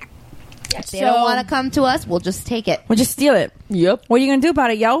 If they don't want to come to us, we'll just take it. We'll just steal it. Yep. What are you gonna do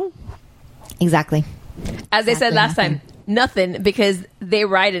about it, yo? Exactly. As they said last time, nothing because they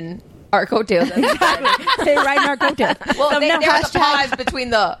ride in our coattails. They ride in our coattail. Well, there was a hashtag- pause between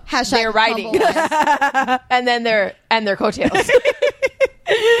the Hashtag they're riding humble and then their coattails.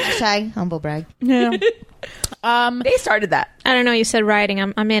 Hashtag humble brag. Yeah. They started that. I don't know. You said riding.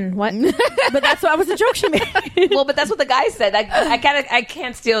 I'm in. What? But that's what was the joke she made. Well, but that's what the guy said. I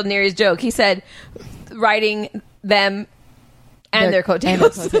can't steal Neri's joke. He said riding them and their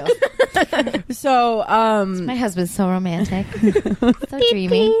coattails. So, My husband's so romantic. So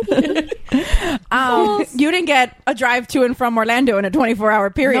dreamy. you didn't get a drive to and from Orlando in a 24-hour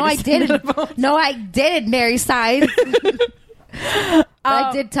period. No, I didn't. No, I didn't, Mary Side. But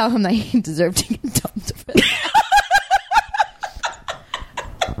I did tell him that he deserved to get dumped.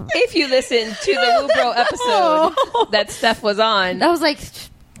 If you listen to the Lubro episode that Steph was on, I was like,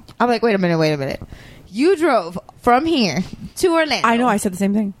 wait a minute. You drove from here to Orlando. I know. I said the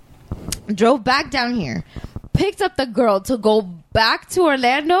same thing. Drove back down here, picked up the girl to go back to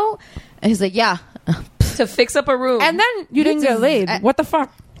Orlando, and he's like, yeah, to fix up a room. And then you didn't get laid. What the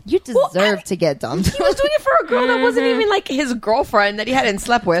fuck? you deserve to get dumped. he was doing it for a girl that wasn't even like his girlfriend that he hadn't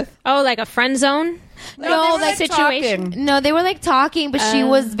slept with. Oh, like a friend zone? No, like situation. talking. No, they were like talking, but she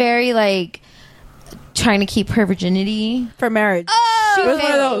was very like trying to keep her virginity. For marriage. She It was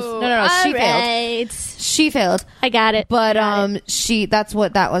one of failed. those. No, she failed. Right. She failed. I got it. But that's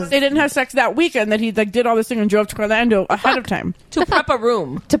what that was. They didn't have sex that weekend that he like did all this thing and drove to Orlando ahead of time To prep a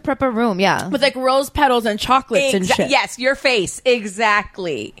room. To prep a room, yeah. with like rose petals and chocolates and shit. Yes, your face.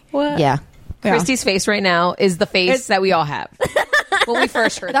 Exactly. What? Yeah. Yeah. Christy's face right now is the face that we all have. When we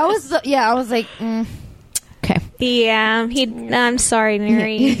first heard That this. was I was like, okay. Yeah. I'm sorry,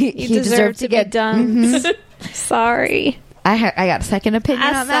 Mary. He You deserve to get dumped. Sorry. I got a second opinion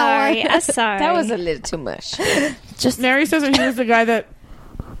I'm on that sorry. one. I'm sorry. That was a little too much. Just Mary says that he was the guy that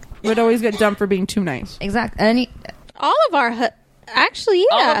would always get dumped for being too nice. exactly. And all of our. Actually,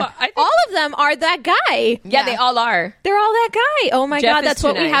 All yeah. of our- I think- all of them are that guy. Yeah, they all are. They're all that guy. Oh my Jeff god, is that's too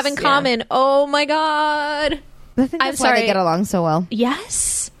what we nice, have in yeah. common. Oh my god. I think I'm that's why sorry. they get along so well.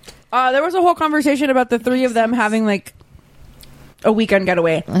 Yes. There was a whole conversation about the three of them having like a weekend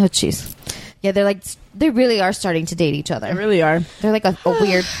getaway. Oh, jeez. Yeah, they really are starting to date each They other. really are. They're like a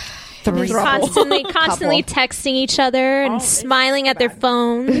weird three. Constantly Couple. texting each other and smiling at their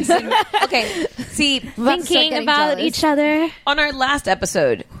phones, and Okay, see, thinking about each other. on our last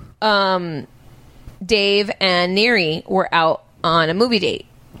episode, Dave and Neri were out on a movie date.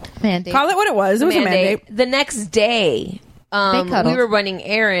 Mandate. Call it what it was. It was a mandate. The next day, They cuddled. we were running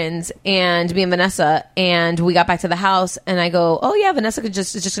errands, and me and Vanessa, and we got back to the house, and I go, "Oh yeah, Vanessa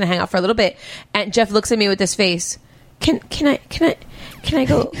is just gonna hang out for a little bit." And Jeff looks at me with this face. Can I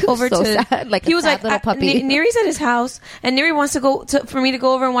go over so to? sad, like he a was sad like, little puppy. Neri's at his house, and Neri wants for me to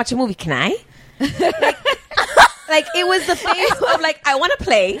go over and watch a movie. Can I? Like it was the face of like I want to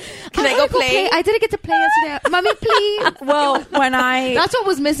play. Can I go play? I didn't get to play yesterday. Mommy, please. Well, when I That's what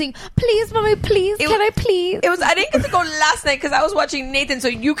was missing. Please, mommy, please. Can I please? It was. I didn't get to go last night because I was watching Nathan, so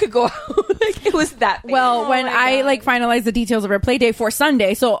you could go out. Like it was that. Face. when I like finalized the details of our play day for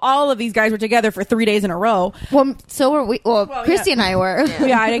Sunday, so all of these guys were together for 3 days in a row. Well, so were we. Well, Christy and I were.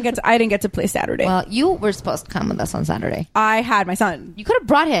 Yeah, I didn't get to play Saturday. Well, you were supposed to come with us on Saturday. I had my son. You could have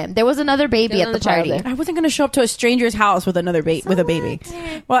brought him. There was another baby There's at the another child party. there. I wasn't going to show up to a stranger's house with another with a baby.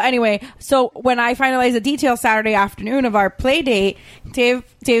 Well, anyway, so when I finalized the details Saturday afternoon of our play date,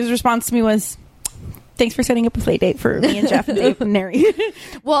 Dave's response to me was, "Thanks for setting up a play date for me and Jeff and Dave and Neri."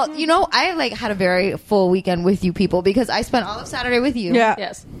 Well, I had a very full weekend with you people because I spent all of Saturday with you. Yeah.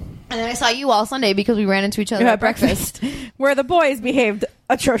 yes. And then I saw you all Sunday because we ran into each other at breakfast. where the boys behaved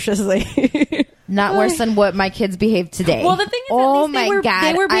atrociously. Not worse than what my kids behave today. Well, the thing is, oh at least my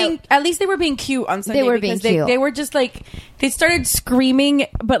God. at least they were being cute on Sunday. They were because being cute. They were just like, they started screaming,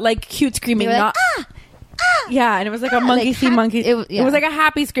 but like cute screaming, They were not. like, Yeah, and it was like a monkey like see ha- monkey. it- yeah. It was like a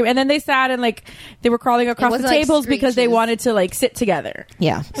happy scream, and then they sat and like they were crawling across the wasn't like tables because they screeches. wanted to like sit together.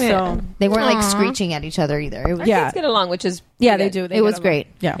 Yeah. So They weren't like screeching at each other either. It was, Yeah. Kids get along, which is yeah, pretty they good. do. They it get was along. great.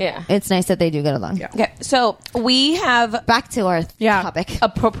 Yeah, Yeah. It's nice that they do get along. Yeah. Okay, so we have Back to our Yeah. topic.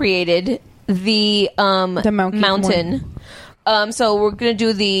 appropriated the Mount Geek mountain. So we're gonna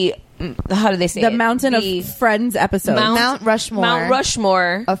do the how do they say The it? Mountain The of Friends episode. Mount Rushmore. Mount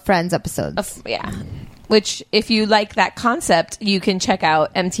Rushmore Of Friends episodes. of yeah. Which, if you like that concept, you can check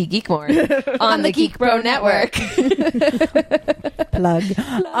out MT Geekmore on the Geek Bro Network. Plug.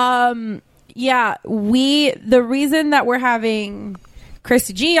 Yeah, the reason that we're having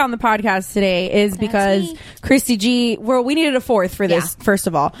Christy G on the podcast today is because Christy G, we needed a fourth for this, first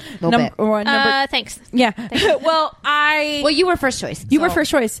of all. Little bit. Thanks. Yeah. Well, Well, you were first choice. you were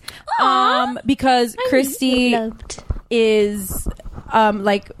first choice. Because Christy is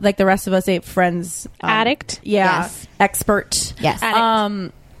like the rest of us, a Friends Addict? Yeah. Yes. Expert. Yes.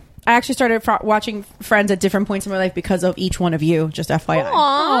 Addict. I actually started watching Friends at different points in my life because of each one of you, just FYI.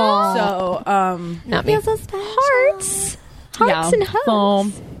 Aww. So, Not me. Hearts. Hearts and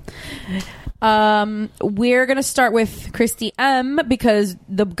hugs. We're gonna start with Christy M because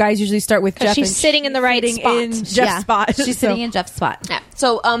the guys usually start with Jeff. She's and sitting in the right sitting spot. in Jeff's spot. She's sitting in Jeff's spot. Yeah.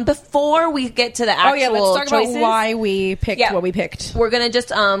 So before we get to the actual Oh yeah, let's talk choices, about why we picked Yeah. what we picked. we're gonna just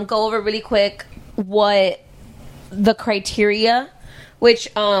go over really quick what the criteria, which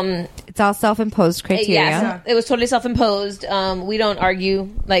It's all self-imposed criteria. yeah, it was totally self-imposed. We don't argue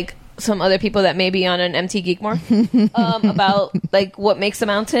like some other people that may be on an MT Geekmore about like what makes a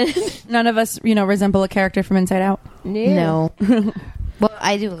mountain. None of us, resemble a character from Inside Out. No. Well,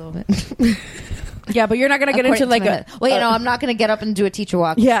 I do a little bit. Yeah, but you're not gonna get into like a. I'm not going to get up and do a teacher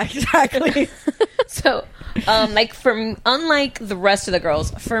walk. Yeah, exactly. So, unlike the rest of the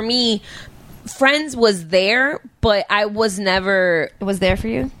girls, for me, Friends was there, but I was never. It was there for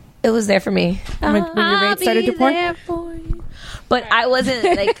you? It was there for me. when your rate started to pour. But I wasn't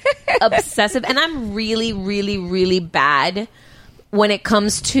like obsessive, and I'm really, really, really bad when it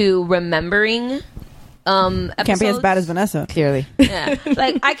comes to remembering. Can't be as episodes. bad as Vanessa. Clearly. Yeah.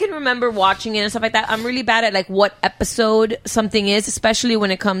 Like I can remember watching it and stuff like that. I'm really bad at like what episode something is, especially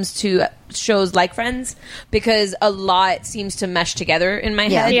when it comes to shows like Friends, because a lot seems to mesh together in my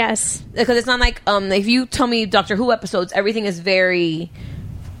head. Yes. Because it's not like if you tell me Doctor Who episodes, everything is very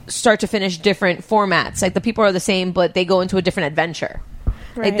start to finish different formats. Like the people are the same, but they go into a different adventure.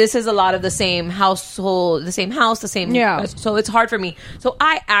 Like this is a lot of the same household, the same house, the same. Yeah. So it's hard for me. So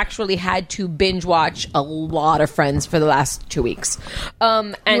I actually had to binge watch a lot of Friends for the last 2 weeks.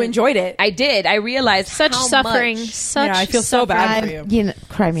 And You enjoyed it. I did. I realized Such how suffering. much- Such Yeah, I feel so bad for you.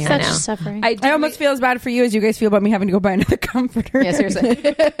 Cry me right Such now. suffering. I, did I almost feel as bad for you as you guys feel about me having to go buy another comforter. Yeah, seriously.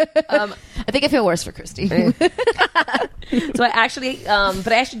 I think I feel worse for Christy. So I actually, but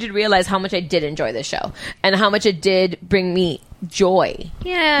I actually did realize how much I did enjoy this show and how much it did bring me joy.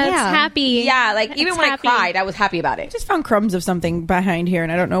 Yeah, it's happy. Yeah, like even It's when happy. I cried, I was happy about it. Just found crumbs of something behind here,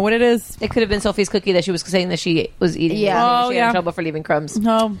 and I don't know what it is. It could have been Sophie's cookie that she was saying that she was eating. Yeah. And Oh, she got yeah. in trouble for leaving crumbs.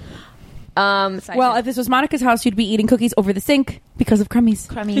 No. Well, if this was Monica's house, you'd be eating cookies over the sink because of crummies.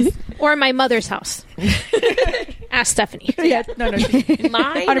 Crummies. Or my mother's house. Ask Stephanie. Yeah, no, Mine,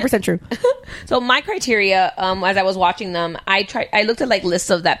 100% true. So my criteria, as I was watching them, I looked at like lists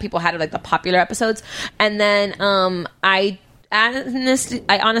of that people had of like the popular episodes, and then I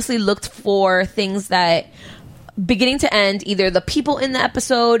honestly looked for things that beginning to end, either the people in the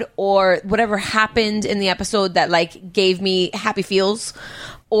episode or whatever happened in the episode that like gave me happy feels,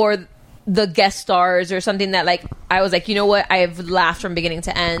 or the guest stars or something that like I was like, you know what, I have laughed from beginning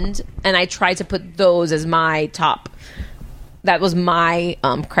to end, and I tried to put those as my top. That was my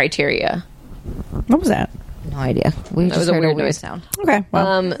criteria. What was that? No idea. We That just was a heard weird a weird noise. sound. Okay.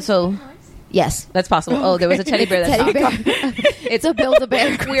 Well, So Yes. that's possible. Oh, there was a teddy bear. That's Teddy bear. It's a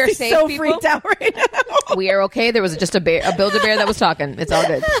Build-A-Bear. We are safe, so people. freaked out right now. We are okay. There was just a Build-A-Bear that was talking. It's all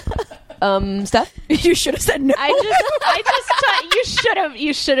good. Steph? You should have said no. I just thought you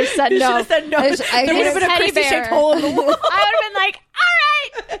should have said You no. should have said no. I There would have been a teddy Christy-shaped bear. hole in the wall. I would have been like,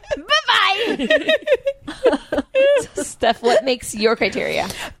 all right, bye-bye. Steph, what makes your criteria?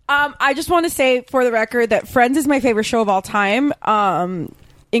 I just want to say for the record that Friends is my favorite show of all time.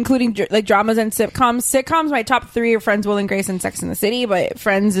 Including like dramas and sitcoms. Sitcoms, my top 3 are Friends, Will and Grace, and Sex and the City. But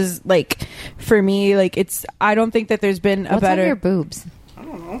Friends is like, for me, like it's. I don't think that there's been a What's better on your boobs?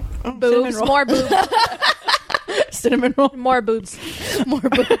 cinnamon Boobs, roll. more boobs. Cinnamon roll. More boobs. More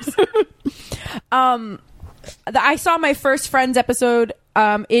boobs. I saw my first Friends episode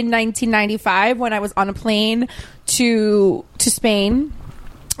in 1995 when I was on a plane to Spain.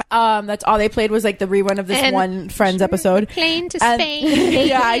 That's all they played was like the rerun of this one Friends episode. Plane to Spain.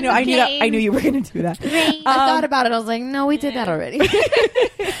 Yeah, I know. I knew you were going to do that. I thought about it. I was like, no, we did that already.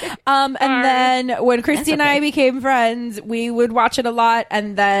 And then when Christy and I became friends, we would watch it a lot,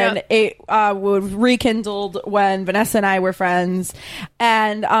 and then it would rekindled when Vanessa and I were friends.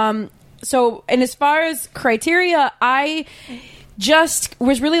 And and as far as criteria, I just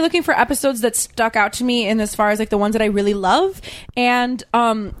was really looking for episodes that stuck out to me, and as far as like the ones that I really love. And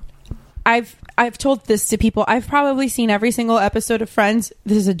I've told this to people. I've probably seen every single episode of Friends.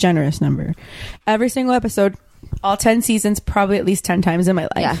 This is a generous number. Every single episode, all 10 seasons, probably at least 10 times in my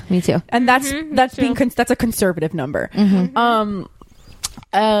life. Yeah, me too. And that's a conservative number.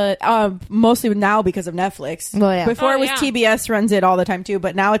 Mostly now because of Netflix. Well, yeah. Before it was TBS runs it all the time too,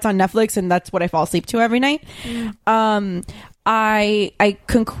 but now it's on Netflix, and that's what I fall asleep to every night. I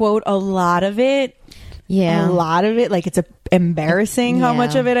can quote a lot of it. Yeah, a lot of it. Like, it's embarrassing how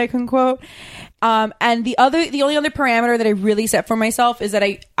much of it I can quote. And the only other parameter that I really set for myself is that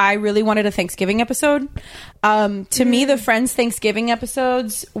I really wanted a Thanksgiving episode. To me, the Friends Thanksgiving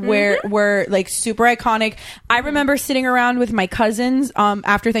episodes were like super iconic. I remember sitting around with my cousins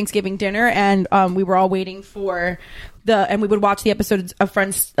after Thanksgiving dinner, and we were all waiting for and we would watch the episodes of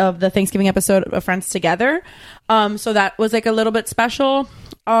Friends, of the Thanksgiving episode of Friends together. So that was like a little bit special.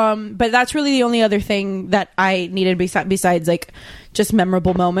 But that's really the only other thing that I needed besides like just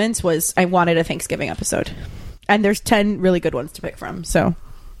memorable moments was I wanted a Thanksgiving episode. And there's 10 really good ones to pick from. So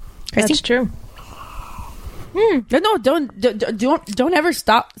Christy? That's true. No, don't ever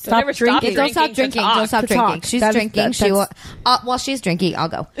stop drinking. Don't stop drinking. Don't stop drinking. She's drinking. While she's drinking, I'll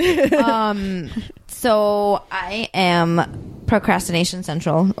go. So I am procrastination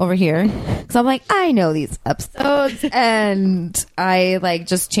central over here. So I'm like, I know these episodes, and I like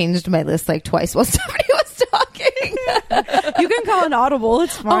just changed my list like twice while somebody was talking. You can call an audible.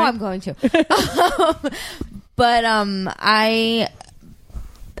 It's fine. Oh, I'm going to. But I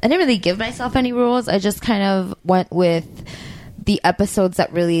didn't really give myself any rules. I just kind of went with the episodes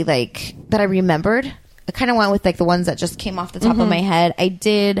that really like that I remembered. I kind of went with like the ones that just came off the top of my head. I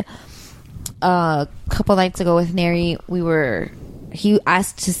did a couple nights ago with Neri. He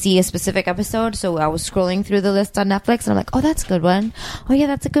asked to see a specific episode, so I was scrolling through the list on Netflix, and I'm like, oh, that's a good one. Oh yeah,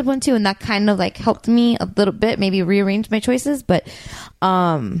 that's a good one too. And that kind of like helped me a little bit, maybe rearrange my choices. But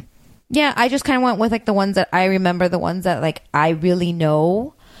yeah, I just kind of went with like the ones that I remember, the ones that like I really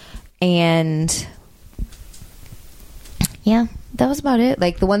know. And yeah, that was about it.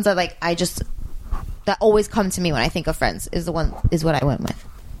 Like the ones that like that always come to me when I think of Friends is what I went with.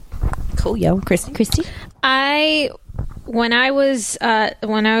 Cool, yo, Christy. When I was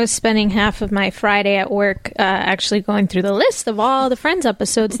spending half of my Friday at work actually going through the list of all the Friends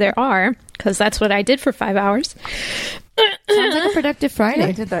episodes there are, because that's what I did for 5 hours. Sounds like a productive Friday.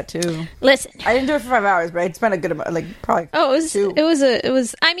 I did that too. Listen, I didn't do it for 5 hours, but I spent a good amount, like probably. Oh, it was 2. It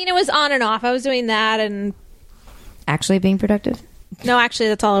was. I mean, it was on and off. I was doing that and actually being productive. No, actually,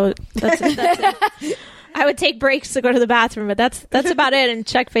 that's all. That's it. I would take breaks to go to the bathroom, but that's about it, and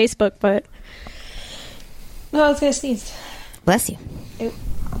check Facebook. But no, I was gonna sneeze. Bless you.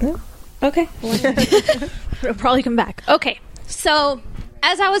 Okay, it'll probably come back. Okay, so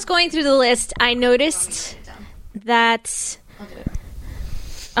as I was going through the list, I noticed that.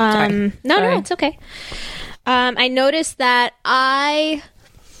 No, it's okay. I noticed that I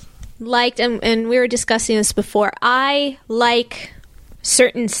liked, and we were discussing this before. I like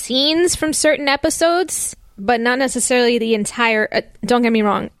certain scenes from certain episodes, but not necessarily the entire. Don't get me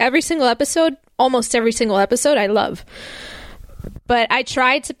wrong. Almost every single episode, I love. But I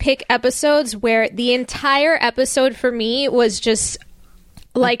tried to pick episodes where the entire episode for me was just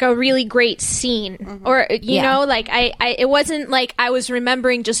like a really great scene, or you know, like I it wasn't like I was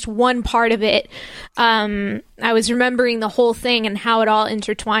remembering just one part of it. I was remembering the whole thing and how it all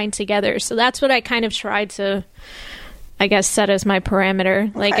intertwined together. So that's what I kind of tried to, I guess, set as my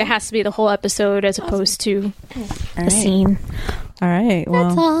parameter. Like it has to be the whole episode as opposed to a scene. All right. Well,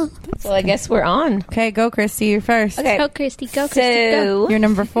 that's all. So I guess we're on. Okay, go, Christy. You're first. Okay. Go, Christy. Go, Christy. So, go. You're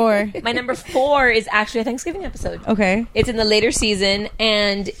number 4. My number 4 is actually a Thanksgiving episode. Okay. It's in the later season,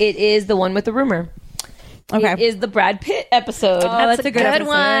 and it is the one with the rumor. Okay. It is the Brad Pitt episode. Oh, that's a good episode.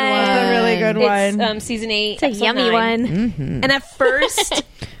 one. That's a really good one. It's season 8. It's a yummy 9. one. Mm-hmm. And at first,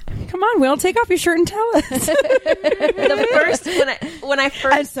 Come on, Will, take off your shirt and tell us. The first when I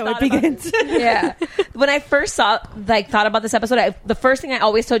first And so it thought about begins. yeah, when I first thought about this episode, the first thing I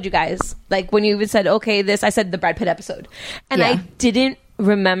always told you guys, like when you even said okay, I said the Brad Pitt episode, and I didn't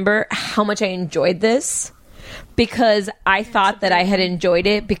remember how much I enjoyed this because I thought that I had enjoyed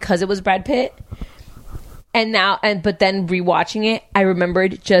it because it was Brad Pitt. But then rewatching it, I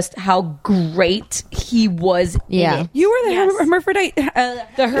remembered just how great he was in it. You were the hermaphrodite,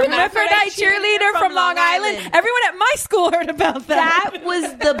 the hermaphrodite cheerleader from Long Island. Everyone at my school heard about that. That was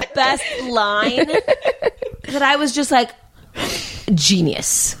the best line that I was just like,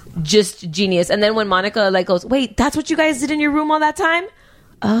 genius. Just genius. And then when Monica like goes, wait, that's what you guys did in your room all that time?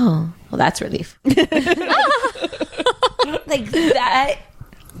 Oh, well, that's relief. Like that.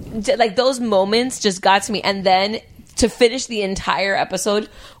 Like those moments just got to me, and then to finish the entire episode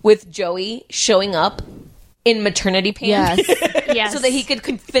with Joey showing up in maternity pants, Yes. so that he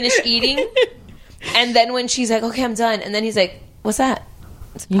could finish eating, and then when she's like, "Okay, I'm done," and then he's like, "What's that?"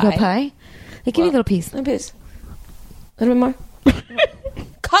 It's You got pie? Hey, give me a little piece. A little bit more.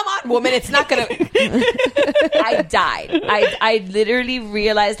 Come on, woman! It's not gonna. I died. I literally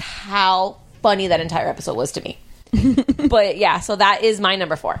realized how funny that entire episode was to me. But yeah, so that is my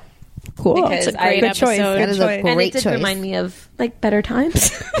number 4. Cool. Because It's a great good choice. That is a and it great did choice. remind me of like better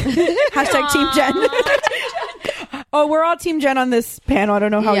times. Hashtag Team Jen. Oh, we're all Team Jen on this panel. I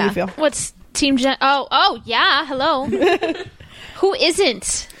don't know how Yeah. you feel. What's Team Jen? Oh, yeah. Hello. Who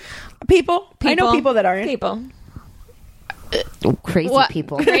isn't? People. I know people that aren't. People. Crazy What?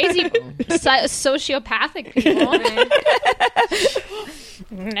 people. Crazy sociopathic people.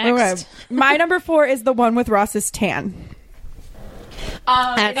 Next. Okay. My number 4 is the one with Ross's tan.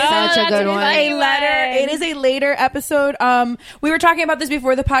 That's such a good one. A letter. It is a later episode. We were talking about this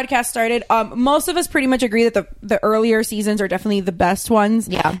before the podcast started. Most of us pretty much agree that the earlier seasons are definitely the best ones.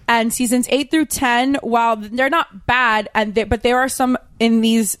 Yeah. And seasons 8 through 10, while they're not bad, but there are some in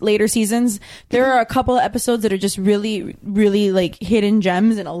these later seasons. There are a couple of episodes that are just really, really like hidden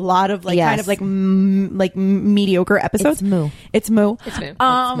gems, and a lot of like kind of like mediocre episodes. It's moo.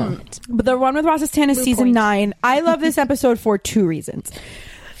 But the one with Ross's tan is season 9. I love this episode for 2 reasons.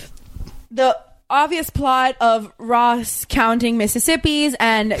 The obvious plot of Ross counting Mississippis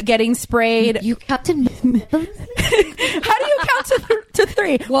and getting sprayed. You counted. How do you count to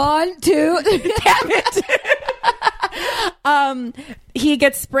 3? 1, 2. Damn it. He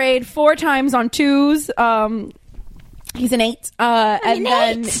gets sprayed 4 times on 2s. He's an 8. And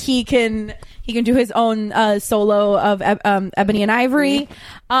then he can do his own solo of Ebony and Ivory.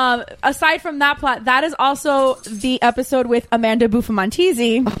 Aside from that plot, that is also the episode with Amanda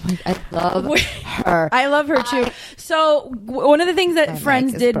Buffamontesi. Oh my, I love her. I love her too. So one of the things that My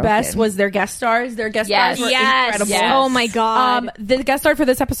Friends mic is did broken. best was their guest stars. Their guest stars were incredible. Yes. Oh my god. The guest star for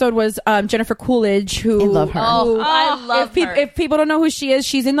this episode was Jennifer Coolidge, who I love her. I love her. If people don't know who she is,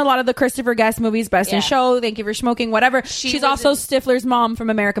 she's in a lot of the Christopher Guest movies, Best in Show, Thank You for Smoking, whatever. She's also Stifler's mom from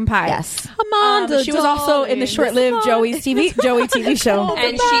American Pie. Yes. Amanda. She was also in the short-lived Joey TV show.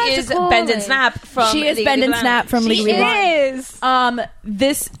 And she is Bend and Snap from She is Legally Bend and Blonde. Snap from Legally Blonde.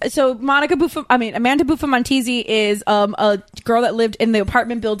 Amanda Buffamontesi is a girl that lived in the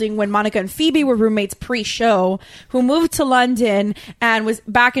apartment building when Monica and Phoebe were roommates pre-show, who moved to London and was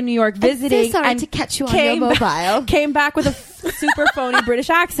back in New York visiting. so sorry and to catch you on your mobile. Came back with a super phony British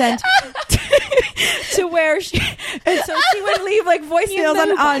accent to where she would leave like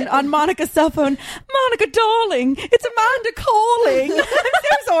voicemails on Monica's cell phone. Monica, darling, it's Amanda calling. I'm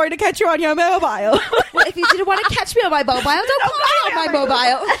so sorry to catch you on your mobile. Well, if you didn't want to catch me on my mobile, don't call me on my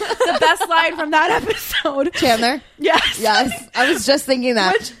mobile. The best line from that episode. Chandler? Yes. Yes. I was just thinking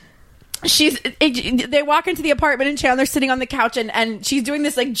that. They walk into the apartment and Chandler's sitting on the couch and she's doing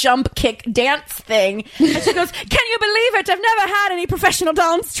this like jump kick dance thing. And she goes, "Can you believe it? I've never had any professional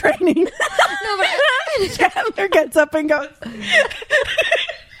dance training." No, but Chandler gets up and goes.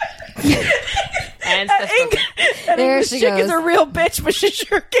 And there This she chick goes. is a real bitch, but she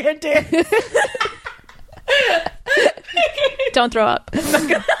sure can't dance. Don't throw up.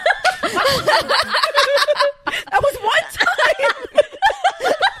 That was one time.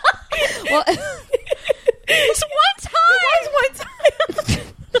 Well, It's one time. It was one time.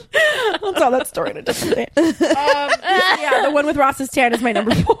 I'll tell that story in a different day. Yeah, the one with Ross's tan is my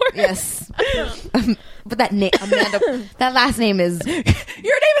number 4. yes. But that name, Amanda, that last name is. Your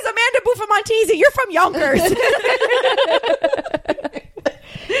name is Amanda Buffamontesi. You're from Yonkers.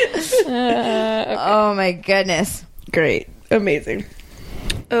 Oh my goodness. Great. Amazing.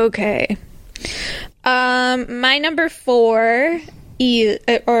 Okay. My number 4 is,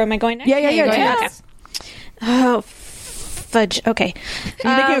 or am I going next? Yeah. Okay. Oh, fudge. Okay.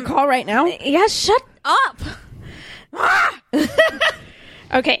 Are you making a call right now? Yeah, shut up.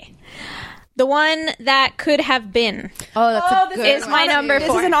 Okay. The one that could have been. Oh, that's a good is one. my number This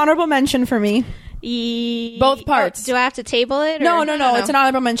 4. is an honorable mention for me. Both parts. Do I have to table it? No, or- no. It's an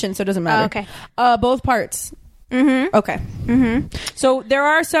honorable mention, so it doesn't matter. okay. Both parts. Mm-hmm. Okay. Mm-hmm. So there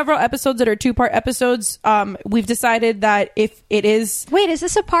are several episodes that are 2-part episodes. We've decided that if it is, Wait, is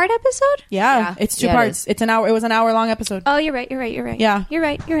this a part episode? yeah, it's 2 Yeah, it parts. It's an hour. It was an hour-long episode. Oh, you're right. Yeah. You're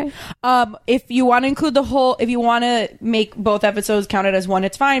right. If you want to include the whole, if you want to make both episodes counted as one,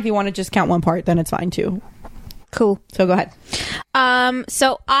 it's fine. If you want to just count one part, then it's fine too. Cool. So go ahead.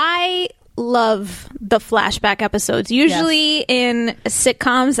 So I love the flashback episodes. Usually in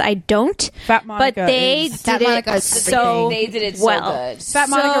sitcoms, I don't. Fat Monica but they is- did Fat Monica it is so They did it well. so good. Fat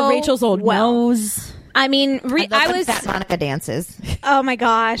Monica, So Rachel's old well. nose. I mean, I love I when was. Fat Monica dances. Oh my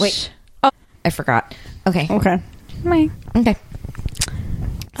gosh. Wait. I forgot. Okay. Okay. Okay.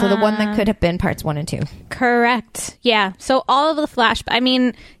 So the one that could have been parts 1 and 2. Correct. Yeah. So all of the flashback. I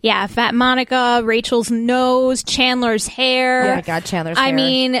mean, yeah. Fat Monica, Rachel's nose, Chandler's hair. Oh my God, Chandler's I hair.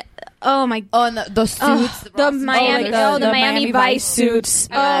 mean, oh my. Oh, and the suits. The Miami, the the Miami Vice suits.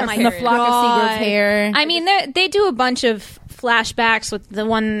 Oh my and the flock of God. seagulls hair. I mean, they do a bunch of flashbacks with the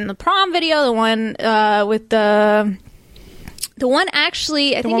one in the prom video, the one with the one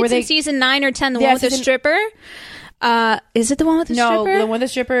actually, I think one it's where in they- season 9 or 10, the Yeah, one with the season- stripper. Is it the one with the No, stripper? the one with the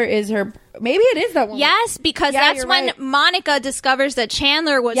stripper is her. Maybe it is that one. Yes, because Yeah, that's you're when right. Monica discovers that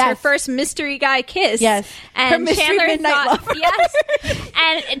Chandler was her Yes. first mystery guy kiss. Yes. Her And mystery Chandler midnight thought lover. yes.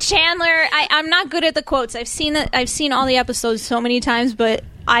 And Chandler, I'm not good at the quotes. I've seen all the episodes so many times, but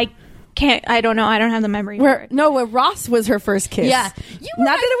I don't know. I don't have the memory for it. Where Ross was her first kiss. Yeah. You were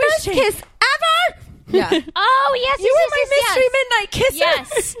Not my that it was first Chan- kiss ever. Yeah. Oh, yes, You were my mystery midnight kisser.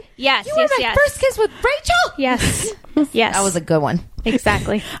 Yes. Yes, You were yes, my yes. first kiss with Rachel. Yes. Yes. That was a good one.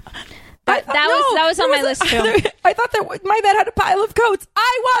 exactly. But that was on my list too. I thought that my bed had a pile of coats.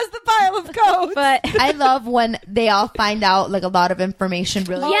 I was the pile of coats. But I love when they all find out like a lot of information.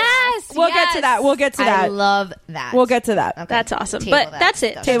 Really. yes, We'll get to that. We'll get to I that. love that. We'll get to that. Okay. That's awesome. Table But that that's it.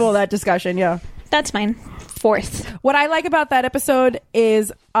 discussion. Table that discussion. Yeah. That's mine. 4th. What I like about that episode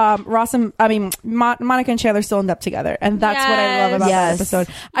is Monica and Chandler still end up together, and that's what I love about Yes. that episode.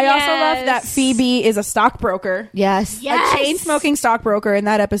 I also love that Yes. Phoebe is a stockbroker, Yes. Yes. a chain smoking stockbroker in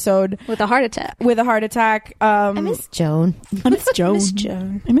that episode With a heart attack. with a heart attack. I miss Joan. I miss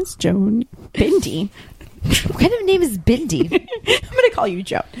Joan. I miss Joan. Bindi. What kind of name is Bindi? I'm gonna call you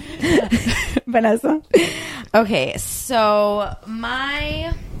Joan. Vanessa. Okay,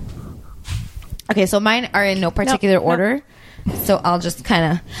 so mine are in no particular order. So I'll just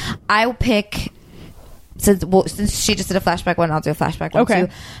kind of, I'll pick, since she just did a flashback one, I'll do a flashback one Okay.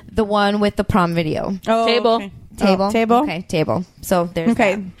 too. The one with the prom video. Oh, Table. okay. Table. Oh, table. Okay, table. So there's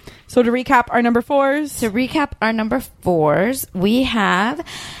Okay. that. So to recap our number 4s. To recap our number 4s, we have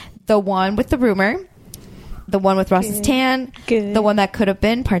the one with the rumor, the one with Ross's tan, Good. the one that could have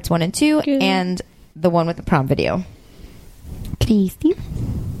been parts 1 and 2, Good. and the one with the prom video. Christy?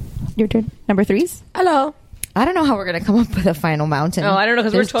 Your turn. Number 3s. Hello. I don't know how we're going to come up with a final mountain. No, I don't know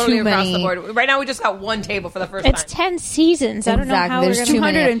because we're There's totally too across many- the board. Right now, we just got one table for the first It's time. 10 seasons. I don't know Exactly. how There's we're too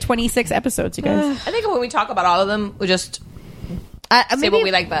going to... many. 226 episodes, you guys. I think when we talk about all of them, we just say Maybe- what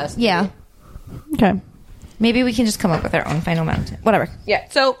we like best. Yeah. Okay. Maybe we can just come up with our own final mountain. Whatever. Yeah.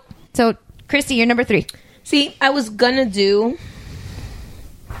 So, So, Christy, you're number 3. see, I was gonna do.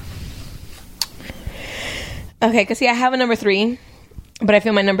 Okay, because see, I have a number 3, but I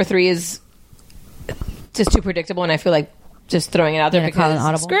feel my number 3 is just too predictable, and I feel like just throwing it out there You're gonna call because an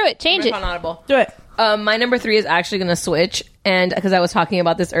audible? Screw it. Change it. on Audible. Do it. My number 3 is actually going to switch, and because I was talking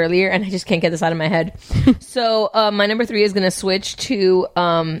about this earlier, and I just can't get this out of my head. So my number 3 is going to switch to,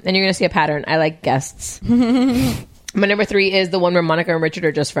 and you're going to see a pattern. I like guests. My number 3 is the one where Monica and Richard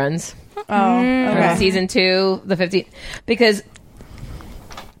are just friends. Oh, From okay. season 2, the 15th, because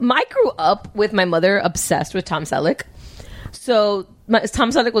I grew up with my mother obsessed with Tom Selleck. So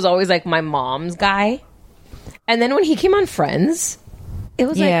Tom Selleck was always like my mom's guy, and then when he came on Friends, it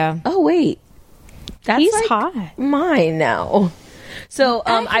was Yeah. like, oh wait, that's He's like hot. mine now. So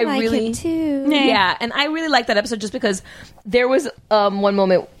I like really, him too. yeah, and I really liked that episode just because there was one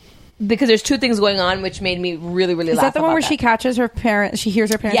moment. Because there's 2 things going on, which made me really, really Is laugh. that the one about where that. she catches her parents? She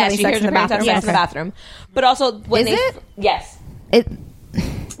hears her parents Yes, having she sex hears in her the parents bathroom. having sex in the Okay. bathroom. But also when Is they it? yes. It,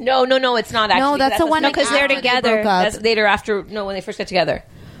 No, it's not actually. no, that's the one No, 'cause they're after they together. broke up. That's later after. No, when they first get together.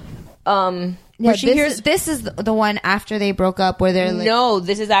 Yeah, Where she hears- this is the one after they broke up where they're like, No,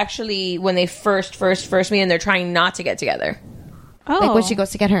 this is actually when they first meet and they're trying not to get together. Oh. Like when she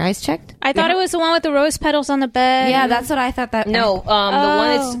goes to get her eyes checked? I thought it was the one with the rose petals on the bed. Yeah, that's what I thought that No, meant.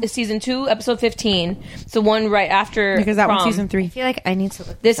 the one is season 2, episode 15. It's the one right after Because that prom. one's season I 3. feel like I need to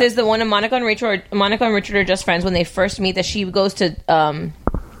look This is the one of Monica and Richard are just friends when they first meet. That she goes to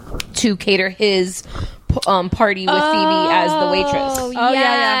cater his party with Phoebe as the waitress. Oh,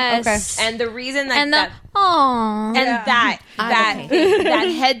 yeah. yes. Okay. And the reason that And the that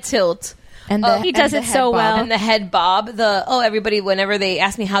head tilt. and he does and it the so head well. bob. And the head bob, everybody, whenever they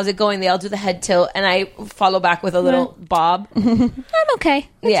ask me how's it going, they all do the head tilt, and I follow back with a little bob. I'm okay.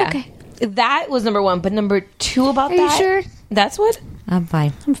 It's okay. That was number 1, but number 2 about Are that. you sure? That's what? I'm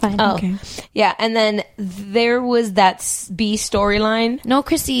fine. I'm fine. Oh, Okay. yeah. And then there was that B storyline. No,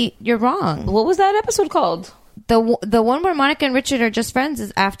 Chrissy, you're wrong. What was that episode called? The one where Monica and Richard are just friends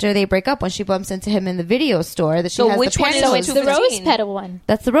is after they break up when she bumps into him in the video store. That she So has which the one is pencils. which The 215? rose petal one.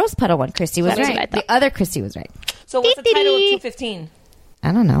 That's the rose petal one. Chrissy was That's right. what I thought. The other Chrissy was right. So what's the title of 215?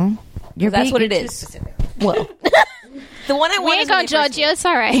 I don't know. That's what it is. Well, the one I We want ain't is when gonna they judge first- you. It's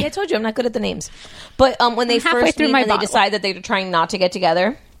all right. Yeah, I told you I'm not good at the names. But when they I'm halfway first through meet my and they bottle. decide decide that they're trying not to get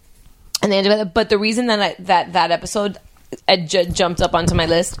together, and they end up. But the reason that that episode jumped up onto my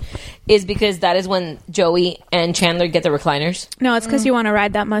list is because that is when Joey and Chandler get the recliners. No, it's because you want to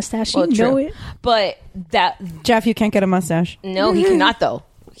ride that mustache. Well, you know true. it. But that Jeff, you can't get a mustache. no, he cannot though.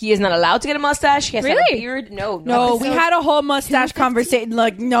 He is not allowed to get a mustache. He has to have a Really? beard. No, No, we had a whole mustache conversation.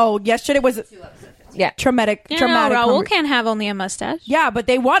 Like, no, yesterday was yeah. traumatic. No, Traumatic. Raul can't have only a mustache. Yeah, but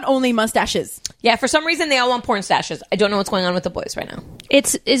they want only mustaches. Yeah, for some reason they all want porn stashes. I don't know what's going on with the boys right now.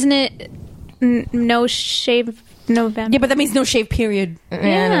 Isn't it no shave November? Yeah, but that means no shave period. I don't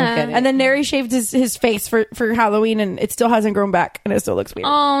get it. And then Neri shaved his face for Halloween, and it still hasn't grown back, and it still looks weird.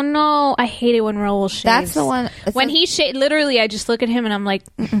 Oh no, I hate it when Raul shaves. That's the one. When he literally, I just look at him and I'm like,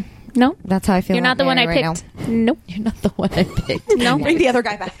 no, That's how I feel. you're not the one I right picked. now. Nope, You're not the one I picked. no, Bring the other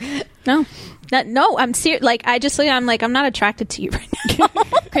guy back. no, no. I'm serious. Like I just look. I'm like, I'm not attracted to you right now.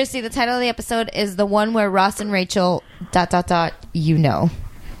 Christy, the title of the episode is the one where Ross and Rachel ...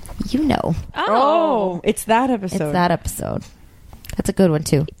 You know. Oh, it's that episode. It's that episode. That's a good one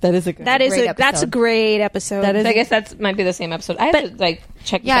too. That is a good. That is great that's a episode. great episode. That is. I guess that might be the same episode. I have to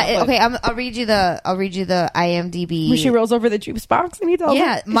check. Yeah. this out, but- Okay. I'll read you the IMDb. when she rolls over the juice box and he tells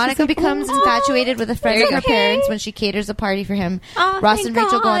Yeah, her. Monica becomes infatuated with a friend of her Okay. parents when she caters a party for him. Oh, Ross thank and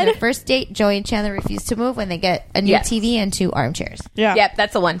Rachel go on God. their first date. Joey and Chandler refuse to move when they get a new Yes. TV and 2 armchairs. Yeah. Yep,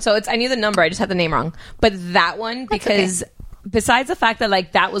 that's the one. So I knew the number. I just had the name wrong. But that one, because besides the fact that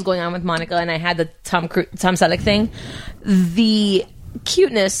like that was going on with Monica, and I had the Tom Selleck thing, the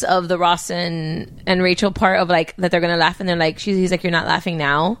cuteness of the Ross and Rachel part of like that they're gonna laugh, and they're like, he's like, you're not laughing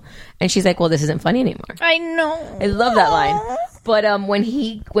now, and she's like, well, this isn't funny anymore. I know. I love that line. But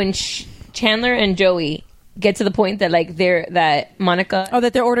when Chandler and Joey get to the point that like that Monica Oh,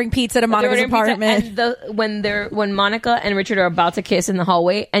 that they're ordering pizza at Monica's they're ordering apartment. pizza, and when Monica and Richard are about to kiss in the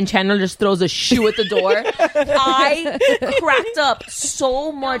hallway, and Chandler just throws a shoe at the door, I cracked up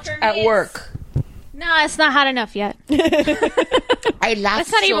so much at work. No, it's not hot enough yet. I laughed.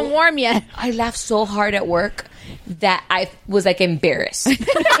 It's not even warm yet. I laughed so hard at work that I was like embarrassed.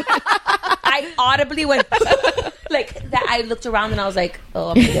 I audibly went like that. I looked around and I was like, "Oh,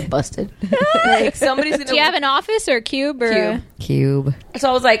 I'm gonna get busted." Like somebody's gonna. Do you have an office or a cube or? Cube. So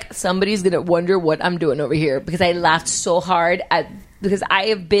I was like, somebody's gonna wonder what I'm doing over here because I laughed so hard because I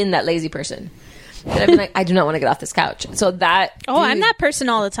have been that lazy person. And I've been like, I do not want to get off this couch. So that. Oh, I'm that person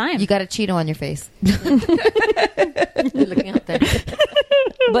all the time. You got a Cheeto on your face. You're looking out there.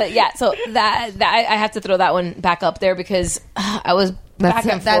 But yeah, so that I have to throw that one back up there because I was back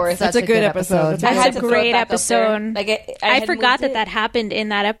and forth. That's a good episode. I had That's to a throw it great back up there. episode. Like I had forgot moved that it. happened in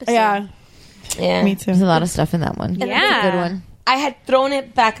that episode. Yeah. Yeah, Me too. There's a lot of stuff in that one. Yeah. That's a good one. I had thrown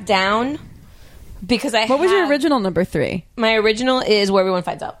it back down because What was your original number 3? My original is Where Everyone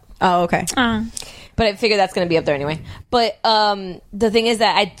Finds Out. Oh, okay. But I figured that's going to be up there anyway. But the thing is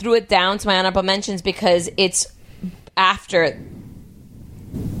that I threw it down to my honorable mentions because it's after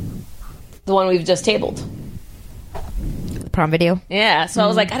the one we've just tabled. Prom video. Yeah, so I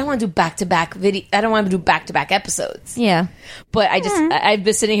was like, I don't want to do back-to-back video. I don't want to do back-to-back episodes. Yeah. But I just, I've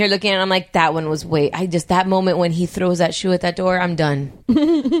been sitting here looking and I'm like, that one was that moment when he throws that shoe at that door, I'm done.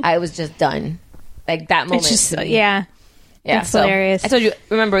 I was just done. Like that moment. It's just, to me. yeah. Yeah, It's hilarious. I told you,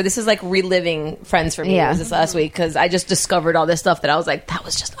 remember, this is like reliving Friends for me. Yeah. It was this last week because I just discovered all this stuff that I was like, that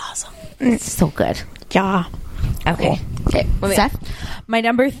was just awesome. It's so good. Yeah. Okay. Okay. Seth? My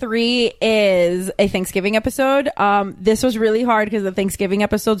number 3 is a Thanksgiving episode. This was really hard because the Thanksgiving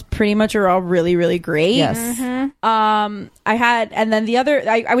episodes pretty much are all really, really great. Yes. And then the other,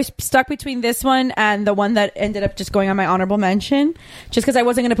 I was stuck between this one and the one that ended up just going on my honorable mention, just because I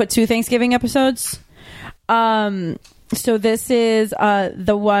wasn't going to put 2 Thanksgiving episodes. So this is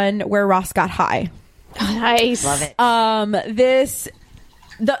the one where Ross got high. Nice. Love it.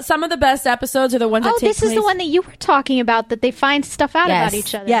 Some of the best episodes are the ones that take this is place. the one that you were talking about, that they find stuff out Yes. about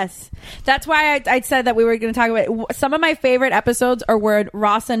each other. Yes. That's why I said that we were going to talk about it. Some of my favorite episodes are where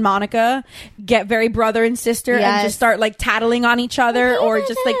Ross and Monica get very brother and sister and Yes. just start like tattling on each other, or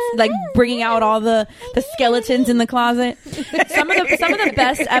just like bringing out all the skeletons in the closet. Some of the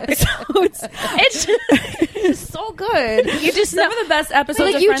best episodes. It's so good. You just Some of the best episodes.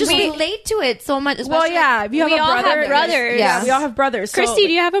 Like, of you Friends just are- relate to it so much. Well, yeah. If you have we a all have brother, brothers. Yeah. we all have brothers. Christy,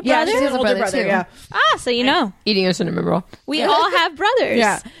 do you have a Yeah, brother? she has an older brother. too. Yeah. So you know. Eating a cinnamon roll. We all have brothers.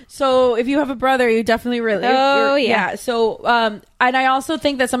 Yeah. So if you have a brother, you definitely relate. Oh, yeah. So, and I also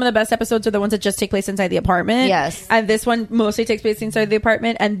think that some of the best episodes are the ones that just take place inside the apartment. Yes. And this one mostly takes place inside the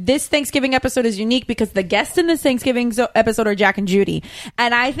apartment. And this Thanksgiving episode is unique because the guests in this Thanksgiving episode are Jack and Judy.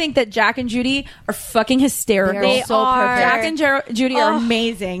 And I think that Jack and Judy are fucking hysterical. They're so are. perfect. Jack and Judy are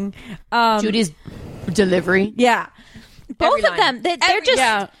amazing. Judy's delivery. Yeah. Both of them. They're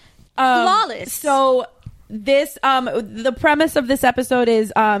just flawless. So this the premise of this episode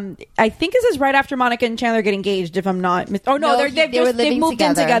is I think this is right after Monica and Chandler get engaged, if I'm not No, they've moved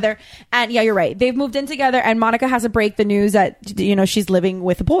in together. And yeah, you're right, they've moved in together, and Monica has to break the news that she's living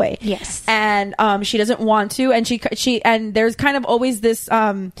with a boy. Yes. And she doesn't want to, and she and there's kind of always this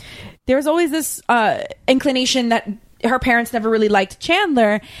inclination that her parents never really liked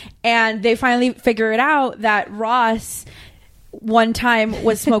Chandler, and they finally figure it out that Ross one time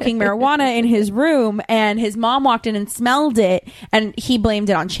was smoking marijuana in his room, and his mom walked in and smelled it, and he blamed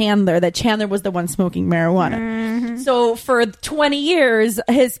it on Chandler, that Chandler was the one smoking marijuana. Mm-hmm. So for 20 years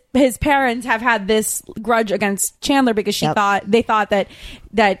his parents have had this grudge against Chandler because they thought that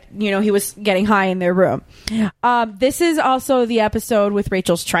he was getting high in their room. This is also the episode with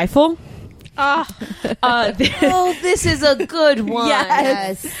Rachel's trifle. This is a good one.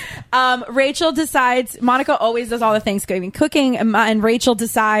 Yes. Rachel decides, Monica always does all the Thanksgiving cooking, and Rachel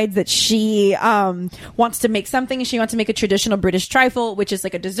decides that she wants to make something. She wants to make a traditional British trifle, which is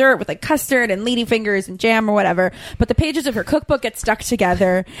like a dessert with like custard and ladyfingers and jam or whatever. But the pages of her cookbook get stuck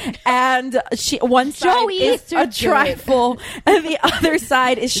together, and one side is a trifle and the other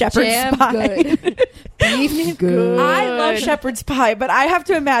side is shepherd's Jam pie. good. Beef good. I love shepherd's pie, but I have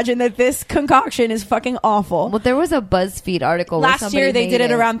to imagine that this concoction is fucking awful. Well, there was a BuzzFeed article where Last somebody year they made did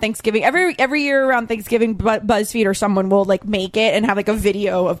it around Thanksgiving. Every year around Thanksgiving, BuzzFeed or someone will like make it and have like a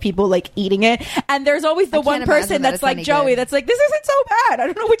video of people like eating it. And there's always the I one can't imagine person that that's it's like any Joey, good. that's like, this isn't so bad. I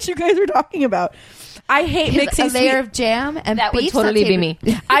don't know what you guys are talking about. I hate mixing a layer sweet. of jam and That would beef totally be sauteed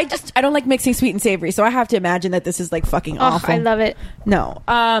me. I don't like mixing sweet and savory, so I have to imagine that this is like fucking awful. I love it. No,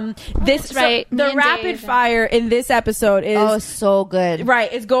 this That's right. So Me the and rapid Dave. fire in this episode is Oh, so good.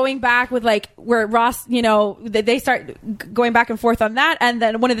 right. It's going back with like where Ross, they start going back and forth on that, and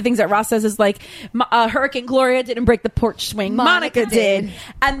then one of the things that Ross says is like, Hurricane Gloria didn't break the porch swing, Monica did.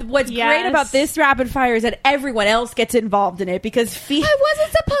 And what's great Yes. about this rapid fire is that everyone else gets involved in it because I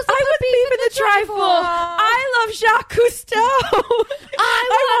wasn't supposed to I put was beef beef in the trifle. I love Jacques Cousteau.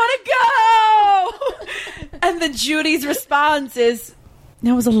 I want to go. And then Judy's response is,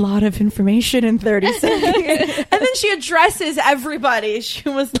 that was a lot of information in 30 seconds. And then she addresses everybody. She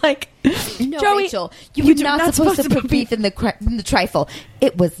was like, No, Joey, Rachel, you were do not supposed to put beef in the trifle.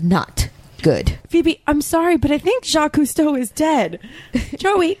 It was not good. Phoebe, I'm sorry, but I think Jacques Cousteau is dead.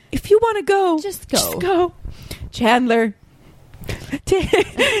 Joey, if you want to go, Just go. Just go. Chandler,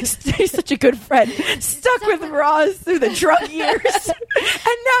 he's such a good friend. Stuck with Ross through the drug years,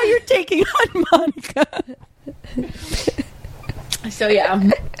 and now you're taking on Monica. So yeah,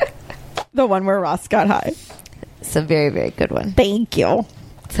 the one where Ross got high. It's a very, very good one. Thank you.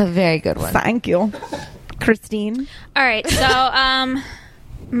 It's a very good one. Thank you, Christine. All right, so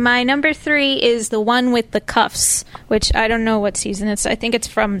my number 3 is the one with the cuffs, which I don't know what season it's. I think it's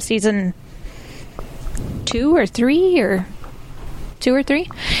from season 2 or 3 or 2 or 3.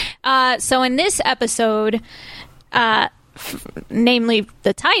 So in this episode, namely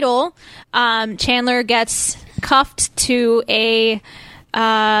the title, Chandler gets cuffed to a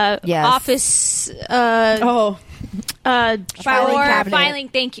Yes. office Oh, filing cabinet. filing.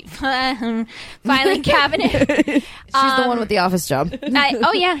 Thank you. Filing cabinet. She's the one with the office job.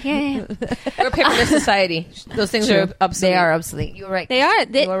 Oh yeah. We're a paperless society. Those things are obsolete. They are obsolete. You're right. They are.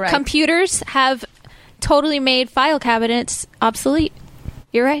 You were right. Computers have totally made file cabinets obsolete.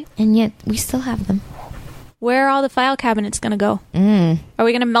 You're right. And yet we still have them. Where are all the file cabinets going to go? Are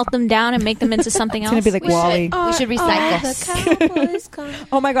we going to melt them down and make them into something else? It's going to be like Wally. We should recycle.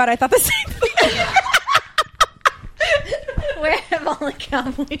 Oh my god, I thought the same thing. Where have all the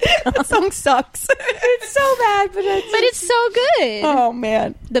cowboys That song sucks. It's so bad, but it's so good. Oh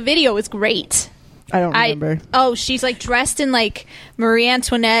man, the video is great. I don't remember. She's like dressed in like Marie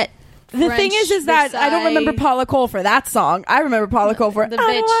Antoinette. The thing is that I don't remember Paula Cole for that song. I remember Paula Cole for the I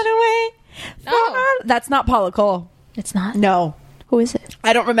don't want to wait. That's not Paula Cole. It's not. No. Who is it?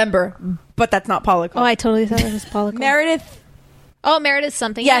 I don't remember, but that's not Paula Cole. Oh, I totally thought it was Paula Cole. Meredith. Oh, Meredith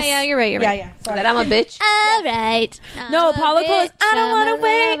something. Yes. Yeah, you're right. Yeah. Sorry. That I'm a bitch. All right. No, Paula Cole is I don't want to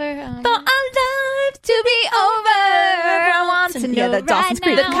wait for our life to be over. I want to know that Dawson's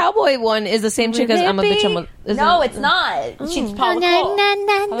Creek. The cowboy one is the same chick as I'm a bitch. No, it's not. She's Paula Cole.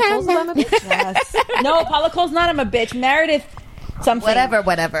 Paula Cole's I'm a bitch. Yes. No, Paula Cole's not I'm a bitch. Meredith something.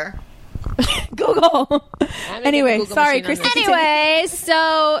 Whatever. Google. Anyway, Google sorry, machine on Christy. Anyway,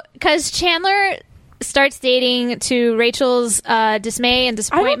 so because Chandler starts dating to Rachel's dismay and I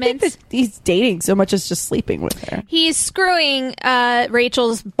disappointment. don't think that he's dating so much as just sleeping with her. He's screwing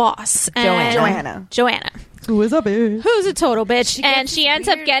Rachel's boss, Joanna. Who is a bitch? Who's a total bitch? And she ends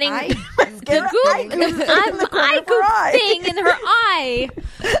up getting the eye goop thing in her eye.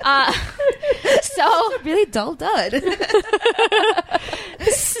 So really dull dud.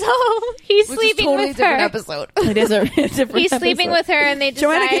 So he's sleeping totally with different her. episode. It is a different He's sleeping episode. with her, and they decide.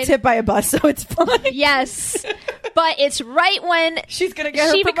 Joanna gets hit by a bus, so it's fine. Yes, but it's right when she's gonna get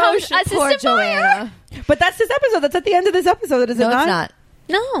her she becomes promotion. assistant buyer. But that's this episode. That's at the end of this episode, is it No, not? it's not.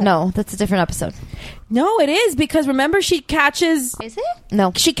 No, that's a different episode. No, it is because remember she catches. Is it?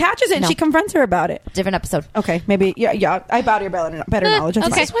 No, She catches it and No. she confronts her about it. different episode. Okay, maybe yeah. I bow to your better knowledge. That's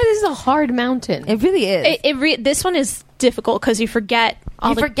okay. fine. That's why this is a hard mountain. It really is. This one is difficult because you forget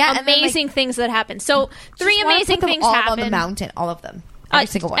all the and then, amazing things that happen. So three Just wanna amazing put them things all happen. on the mountain. All of them. Every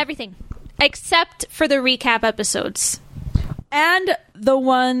single one. Everything, except for the recap episodes And the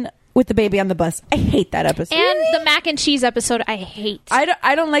one with the baby on the bus. I hate that episode. and the mac and cheese episode. I hate.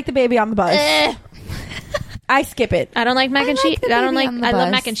 I don't like the baby on the bus. I skip it. I don't like mac and cheese. the I don't baby like. on the I love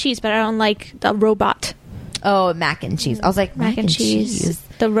bus. mac and cheese, but I don't like the robot. Oh, mac and cheese. I was like, Mac and cheese.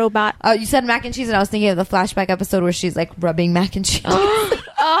 The robot. Oh, you said mac and cheese, and I was thinking of the flashback episode where she's like rubbing mac and cheese.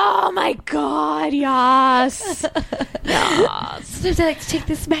 Oh my god! Yes. Sometimes I like to take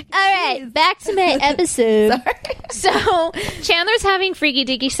this mac. All right, back to my episode. So Chandler's having freaky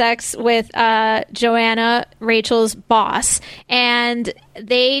deaky sex with Joanna, Rachel's boss, and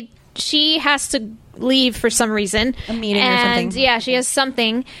she has to leave for some reason. A meeting or and something. yeah, she has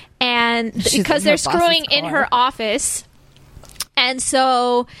something, and She's because in they're her boss's screwing in car. her office. And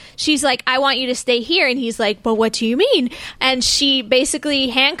so she's like, I want you to stay here. And he's like, but what do you mean? And she basically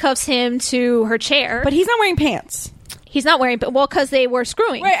handcuffs him to her chair. But he's not wearing pants. He's not wearing, well, because they were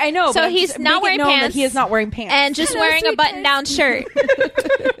screwing. Right, I know. So but he's just not make it wearing known pants. That he is not wearing pants. And just wearing a button-down shirt.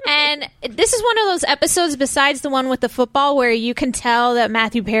 And this is one of those episodes, besides the one with the football, where you can tell that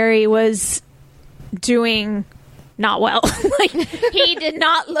Matthew Perry was doing not well. Like, he did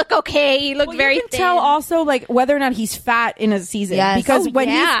not look okay. He looked very you can thin. tell also like whether or not he's fat in a season. Yes. Because Oh, when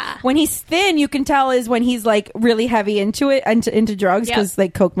yeah. he's thin, you can tell is when he's like really heavy into it into drugs Yep. because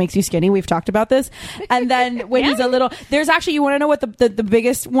like Coke makes you skinny. We've talked about this. And then when he's a little, there's actually, you want to know what the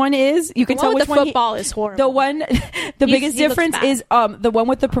biggest one is? You can The tell one which with the one football is horrible. The one, the biggest he looks difference fat. is the one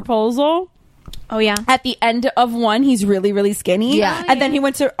with the proposal. Oh, yeah. At the end of one, he's really, really skinny. Yeah. And then he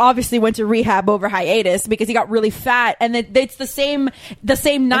obviously went to rehab over hiatus because he got really fat. And then it's the same night. It's the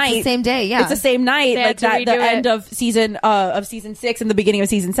same day, yeah. It's the same night. They had Like to that, the redo it. end of season 6 and the beginning of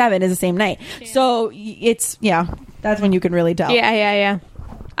season 7 is the same night. So it's, that's when you can really tell. Yeah.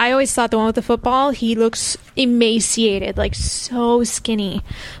 I always thought the one with the football, he looks emaciated, like so skinny.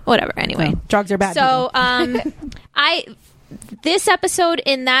 Whatever, anyway. Drugs are bad. So, people. this episode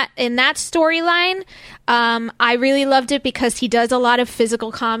in that storyline, I really loved it because he does a lot of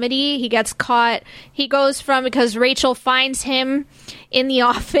physical comedy. He gets caught. He goes from, because Rachel finds him in the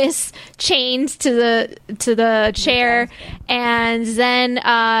office chained to the chair, and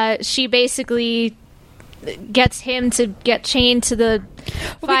then she basically gets him to get chained to the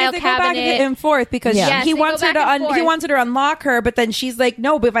file because they go back cabinet. and forth because Yes, he they wants go her back and to he forth. wants her to unlock her, but then she's like,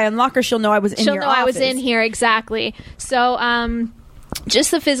 no, but if I unlock her, she'll know I was in She'll your know I was office. in here, exactly. So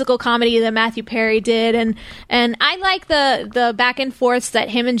just the physical comedy that Matthew Perry did, and I like the back and forths that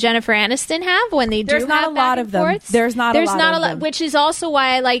him and Jennifer Aniston have when they There's do not have a lot back of and them. forths. There's not a lot of them. which is also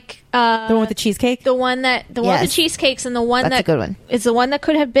why I like The one with the cheesecake? the one with the cheesecakes, and the one That's a good one. is the one that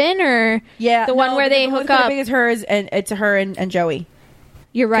could have been, or the one where they hook up. The is hers, and it's her and Joey.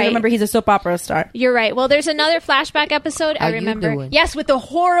 You're right. Remember, he's a soap opera star. You're right. Well, there's another flashback episode. I How you remember. doing? Yes, with the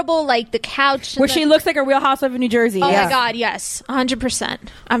horrible, like the couch, Where she looks like a Real Housewife of New Jersey. Oh Yeah. my God, yes, 100%.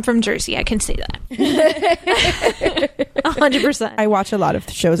 I'm from Jersey. I can say that. 100%. I watch a lot of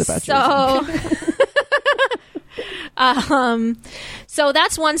shows about Jersey. So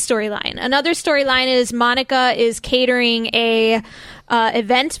that's one storyline. Another storyline is Monica is catering a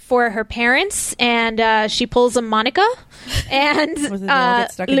event for her parents, and she pulls a Monica and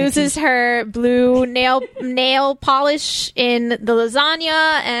loses her blue nail polish in the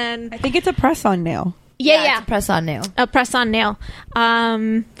lasagna, and I think it's a press-on nail. Yeah. It's a press-on nail. A press-on nail.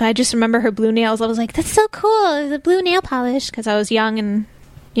 I just remember her blue nails. I was like, that's so cool, the blue nail polish, because I was young and,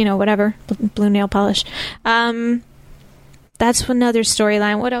 whatever, blue nail polish. That's another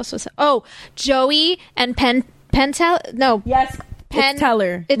storyline. What else was that? Oh, Joey and Penn Teller. Yes. Penn It's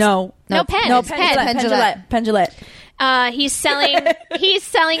Teller. It's, no, Penn. It's Penn. Penn Jillette. He's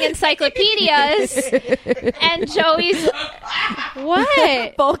selling encyclopedias, and Joey's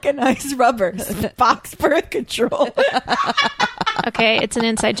what? Vulcanized rubber. Fox birth control. Okay, it's an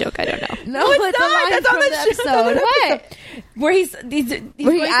inside joke. I don't know. No, it's not. That's on the episode. What? Where he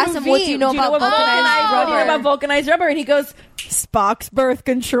asked him, what do you know about vulcanized rubber? What do you know about vulcanized rubber? And he goes, Spock's birth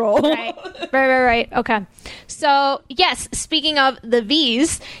control. Right. Okay. So, yes, speaking of the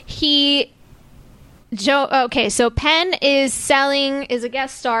V's, so Penn is a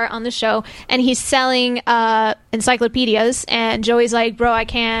guest star on the show, and he's selling encyclopedias, and Joey's like, bro, I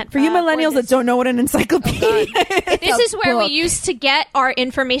can't. For you millennials that don't know what an encyclopedia is. This is where we used to get our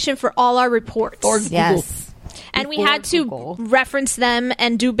information for all our reports. Yes. And we had to reference them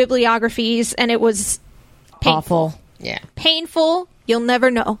and do bibliographies, and it was painful. Awful. Yeah. Painful. You'll never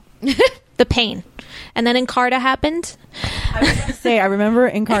know. The pain. And then Encarta happened. I was going to say, I remember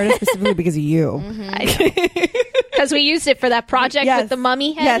Encarta specifically because of you. Because we used it for that project with the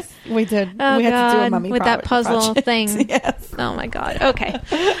mummy head. Yes, we did. Oh, we had God, to do a mummy with that puzzle project. thing. Yes. Oh, my God. Okay.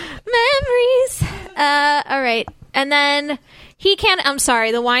 Memories. All right. And then he can't. I'm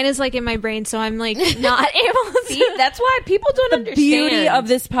sorry. The wine is like in my brain, so I'm like not able to. See, that's why people don't understand. Beauty of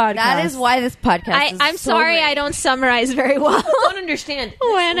this podcast. That is why this podcast is I'm so sorry great. I don't summarize very well. People don't understand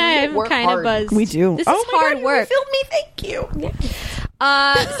when I'm work kind of hard. buzzed. We do. This is hard God, work. You refilled me. Thank you.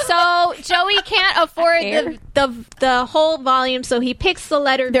 So Joey can't afford the whole volume, so he picks the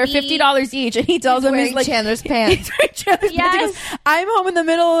letter They're B. $50 each, and he tells them wearing Chandler's pants. He's wearing Chandler's pants. He goes, I'm home in the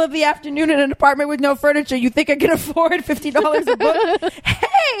middle of the afternoon in an apartment with no furniture. You think I can afford $50 a book?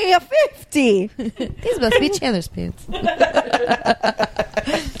 Hey, a 50. These must be Chandler's pants.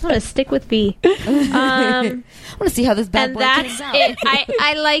 I'm gonna stick with B. I want to see how this bad And boy that's turns out. it.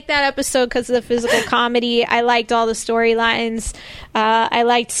 I like that episode because of the physical comedy. I liked all the storylines. I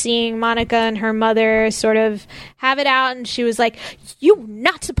liked seeing Monica and her mother sort of have it out, and she was like, "You're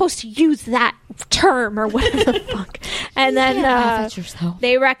not supposed to use that term or whatever the fuck." And then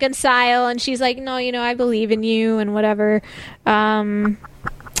they reconcile, and she's like, "No, I believe in you and whatever."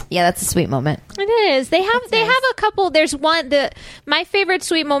 Yeah, that's a sweet moment. It is. They have a couple. There's one. My favorite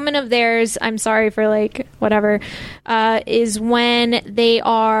sweet moment of theirs. I'm sorry for like whatever. Is when they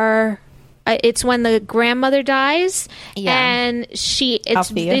are. It's when the grandmother dies, and Althea.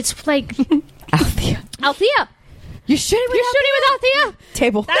 it's like Althea. You're shooting with Althea.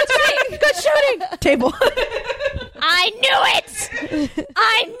 Table. That's right. Good shooting. Table. I knew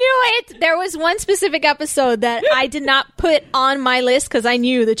it. There was one specific episode that I did not put on my list because I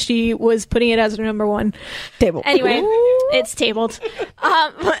knew that she was putting it as her number one. Table. Anyway, it's tabled.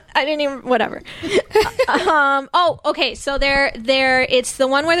 I didn't even whatever. Okay. So there. It's the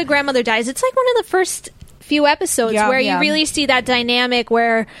one where the grandmother dies. It's like one of the first few episodes where you really see that dynamic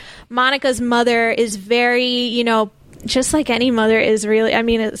where Monica's mother is very, just like any mother is really. I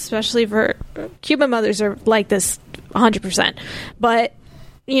mean, especially for Cuban mothers are like this 100%. But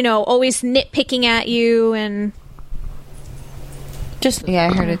always nitpicking at you and just I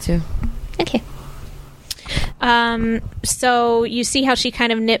heard it too. Okay. So you see how she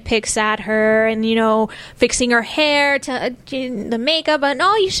kind of nitpicks at her and, fixing her hair to the makeup, and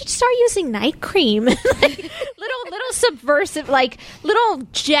you should start using night cream. little subversive, like little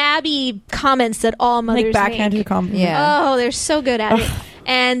jabby comments that all mothers like backhanded make. comments. Yeah. Oh, they're so good at it.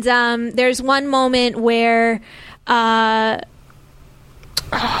 And there's one moment where I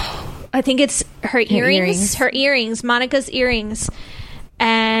think it's her earrings. Her earrings, Monica's earrings.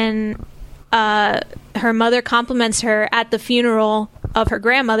 and her mother compliments her at the funeral of her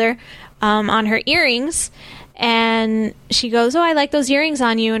grandmother on her earrings. And she goes, "Oh, I like those earrings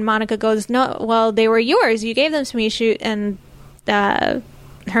on you." And Monica goes, "No, well, they were yours. You gave them to me." And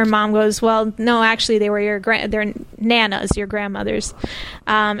her mom goes, "Well, no, actually, they were they're Nana's, your grandmother's."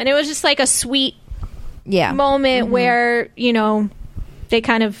 And it was just like a sweet moment where, you know, they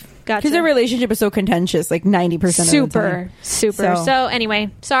kind of got because their relationship is so contentious, like 90% of the time. Super. So anyway,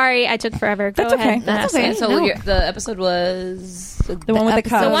 sorry, I took forever. Go That's okay. ahead. That's okay. So the episode was the one with the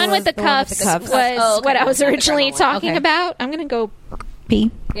cuffs. The one with the cuffs was what I was originally talking about. I'm gonna go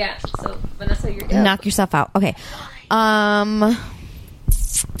pee. Yeah. So Vanessa, you're Knock yourself out. Okay.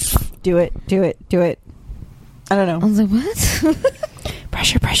 Do it. I don't know. I was like, what?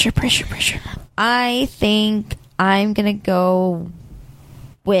 Pressure. I think I'm gonna go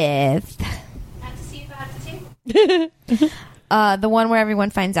with the one where everyone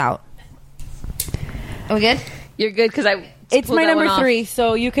finds out. Are we good? You're good because it's my number 3,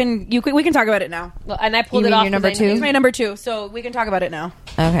 so we can talk about it now. Well, and I pulled You it mean off. your number 2? It's my number 2, so we can talk about it now.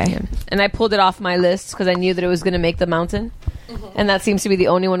 Okay. And I pulled it off my list because I knew that it was going to make the mountain, and that seems to be the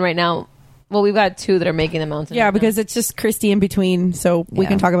only one right now. Well, we've got 2 that are making the mountain. Yeah, right because it's just Christy in between, so we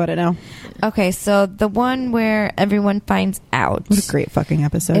can talk about it now. Okay, so the one where everyone finds out. What a great fucking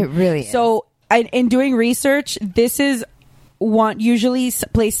episode. It really is. So, in doing research, this is one usually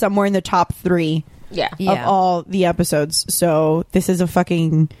placed somewhere in the top 3 of all the episodes. So, this is a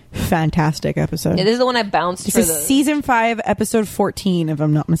fucking fantastic episode. Yeah, this is the one I bounced This for is season 5, episode 14, if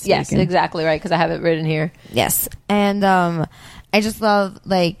I'm not mistaken. Yes, exactly right, because I have it written here. Yes. And I just love,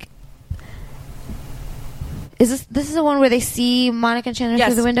 like... This is the one where they see Monica and Chandler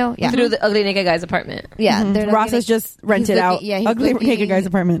through the window? Yeah. Through the ugly naked guy's apartment. Yeah. Ross has just rented out ugly naked guy's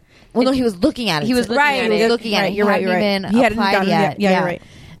apartment. Well, no, he was looking at it. He was looking at it. He was looking at it. You're right. He hadn't gotten applied yet. Yeah, you're right.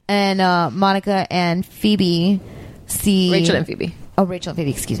 And Monica and Phoebe see... Rachel and Phoebe. Oh, Rachel and Phoebe,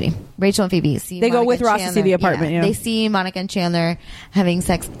 excuse me. Rachel and Phoebe see They go Monica with and Ross to Chandler. see the apartment, yeah. They see Monica and Chandler having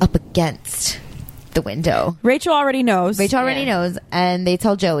sex up against the window. Rachel already knows. knows, and they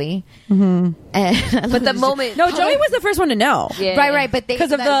tell Joey. Mm-hmm. But the moment... No, Joey was the first one to know. Yeah. Right, but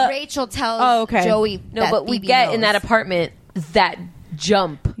because of the Rachel tells Joey. No, but we Phoebe get knows. in that apartment that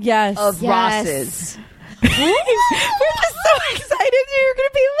jump of Ross's. We're just so excited you're going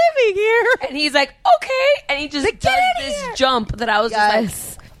to be living here. And he's like, okay. And he just does this jump that I was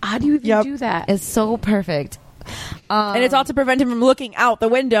just like, how do you even do that? It's so perfect. And it's all to prevent him from looking out the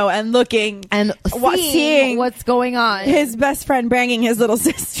window and looking and seeing what's going on. His best friend banging his little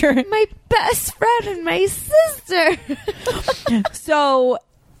sister. My best friend and my sister. So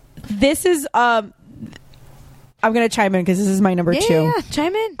this is I'm going to chime in because this is my number 2. Yeah,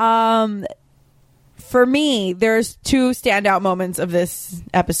 chime in. For me, there's 2 standout moments of this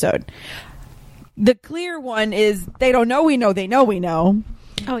episode. The clear one is they don't know we know they know we know.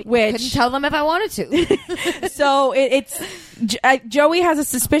 Oh, which couldn't tell them if I wanted to. So it's Joey has a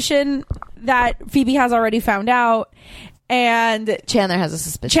suspicion that Phoebe has already found out, and Chandler has a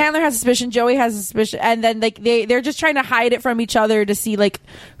suspicion. Joey has a suspicion, and then like they're just trying to hide it from each other to see like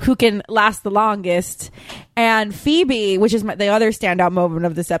who can last the longest. And Phoebe, which is the other standout moment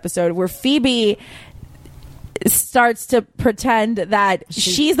of this episode, where Phoebe starts to pretend that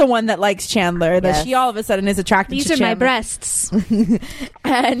she's the one that likes Chandler, that she all of a sudden is attracted to Chandler. These are my breasts.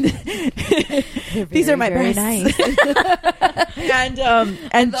 And these are my breasts. Nice. and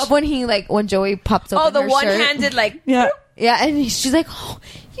I love when Joey pops open the her one-handed shirt. like yeah, and she's like, "Oh,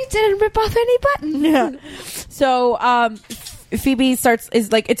 you didn't rip off any buttons." Yeah. So Phoebe is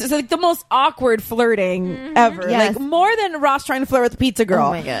like, it's like the most awkward flirting ever. Yes. Like more than Ross trying to flirt with the pizza girl.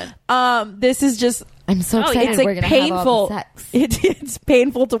 Oh my god. This is just, I'm so excited. it's like we're gonna painful. have all the sex. It's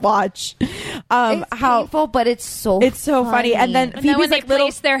painful to watch. It's painful, but it's so funny. And then Phoebe's when like they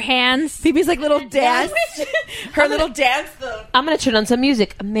place their hands. Phoebe's like little dance. Her little dance. I'm gonna turn on some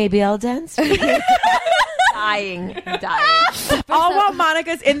music. Maybe I'll dance. dying. All while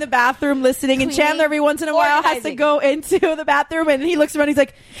Monica's in the bathroom listening, and Chandler every once in a while has to go into the bathroom, and he looks around. He's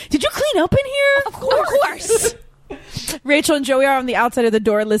like, "Did you clean up in here?" Of course. Rachel and Joey are on the outside of the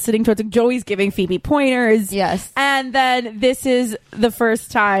door listening to it. Joey's giving Phoebe pointers. Yes. And then this is the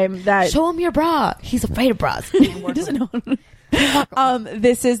first time that... Show him your bra. He's afraid of bras. He doesn't know.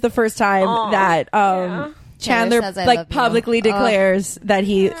 This is the first time that Chandler says, "I like love you." publicly declares that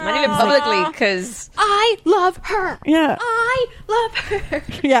he Not even publicly, because I love her. yeah I love her.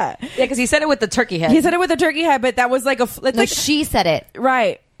 yeah because he said it with the turkey head. he said it with a turkey head, but that was like it's No, like she said it.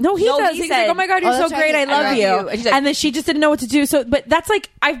 right. No, he No, does. he He's said- like, "Oh my god, you're Oh, so that's great! right. I love you." And she's like- And then she just didn't know what to do. So, but that's like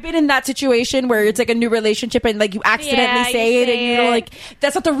I've been in that situation where it's like a new relationship and like you accidentally Yeah, you say it, and say you know, it. like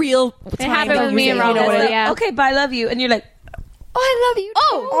that's not the real time. happened that with you me say and it, Rob. you know what I mean? Yeah. Okay, but I love you, and you're like, Oh, I love you.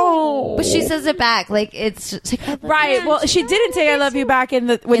 Oh, But she says it back. Like, it's just like, I love right. you. Well, she didn't say "I love you" back in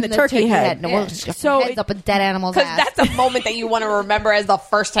the In the turkey head. No, well, so So heads up a dead animal's because ass. that's a moment that you want to remember as the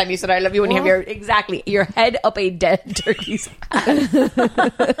first time you said "I love you" when you have your your head up a dead turkey's ass.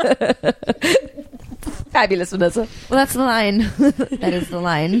 Fabulous, Vanessa. Well, that's the line. That is the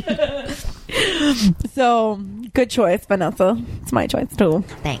line. So good choice, Vanessa. It's my choice too.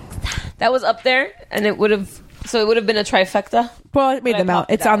 Thanks. That was up there, and it would have been a trifecta. Well, it made But the I mountain.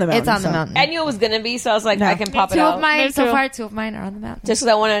 popped it It's on the out. mountain. It's on the so. mountain. I knew it was gonna be, so I was like, No. I can pop it Two out. of mine, Me so too. far, two of mine are on the mountain. Just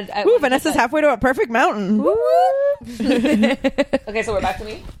because I wanted. Ooh, Vanessa's halfway to a perfect mountain. Okay, so we're back to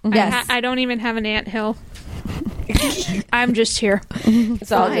me. Yes. I don't even have an anthill. I'm just here.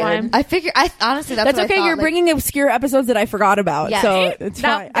 It's all Fine. good. I figure, honestly, that's That's what I okay. thought, You're like- bringing obscure episodes that I forgot about. Yeah. So it's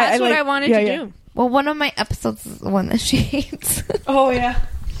fine. That's what like- I wanted yeah, to yeah. do. Well, one of my episodes is the one that she hates. Oh yeah.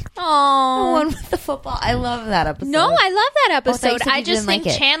 The Oh one with the football. I love that episode. no, I love that Oh, episode. thanks, if I you just didn't like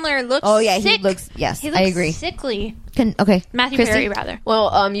think it. Chandler looks. Oh, yeah, sick. he looks, yes, He looks I agree. sickly. Okay. Matthew Christy? Perry, rather.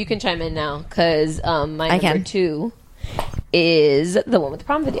 Well, you can chime in now because my I number can. 2 is the one with the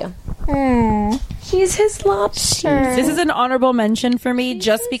prom video. She's his lobster. This is an honorable mention for me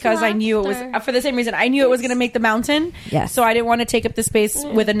just because I knew it was for the same reason. I knew it was going to make the mountain. Yes. So I didn't want to take up the space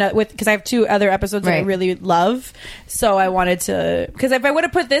with because I have 2 other episodes that I Right. really love. So I wanted to because if I would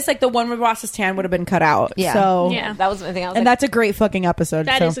have put this, like the one with Ross's tan would have been cut out. Yeah. So Yeah. That was my thing. I was and like, that's a great fucking episode.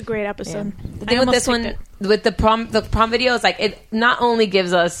 That so. is a great episode. the thing with this one, with the prom video is like it not only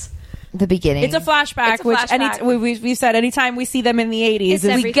gives us The beginning. It's a flashback, It's a which flashback. we've said anytime we see them in the 80s,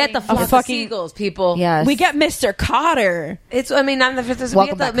 It's we get the everything. flock of fucking- seagulls, people. Yes. we get Mr. Cotter. It's not the we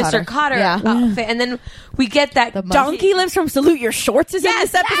Welcome get back, the Mr. Cotter. Cotter Yeah. outfit, and then we get that The monkey. Donkey Lives from Salute Your Shorts is in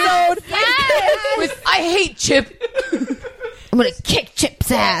this episode. with I hate Chip. I'm going to kick Chip's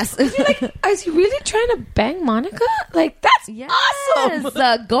ass. Is he really trying to bang Monica? Like that's awesome.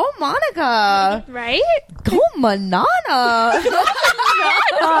 Yes, go Monica. Right? Go Manana.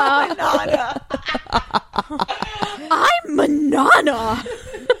 I'm Manana.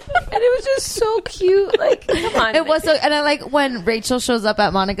 And it was just so cute. Like, come on. It was so, and I like when Rachel shows up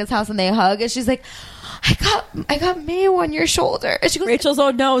at Monica's house and they hug, and she's like, I got Mayo on your shoulder. And she goes, Rachel's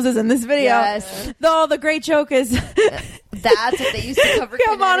old nose is in this video. Yes. Though the great joke is that's what they used to cover.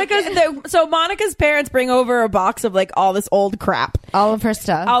 yeah, Monica's parents bring over a box of like all this old crap. all of her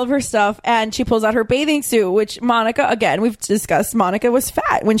stuff. All of her stuff, and she pulls out her bathing suit, which Monica, again, we've discussed, Monica was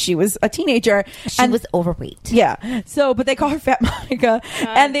fat when she was a teenager. She was overweight. Yeah. So, but they call her Fat Monica,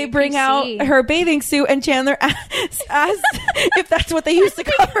 and they bring out her bathing suit, and Chandler asks if that's what they used to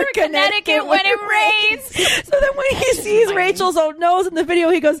cover Connecticut when it rains. So then when he sees Rachel's old nose in the video,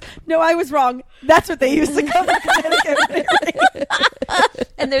 he goes, "No, I was wrong. That's what they used to cover Connecticut when it rains."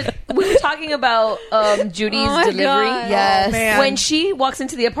 And we were talking about Judy's delivery. God. Yes. Oh, man. When she walks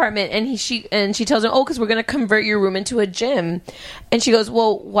into the apartment and she tells him, "Oh, because we're going to convert your room into a gym," and she goes,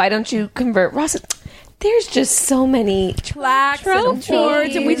 "Well, why don't you convert Ross?" There's just so many Plaques and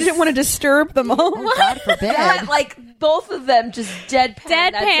awards, and we didn't want to disturb them all. God forbid. That, like both of them just deadpan.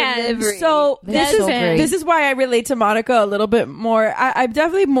 that delivery. So That's this so great. this is why I relate to Monica a little bit more. I'm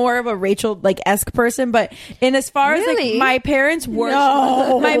definitely more of a Rachel esque person, but in as far as Really? like my parents'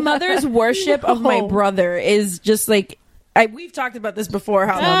 worship, my mother's worship of my brother is just like we've talked about this before.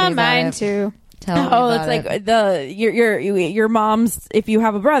 How Mine too. Tell me Oh, about it's it. like your mom's. If you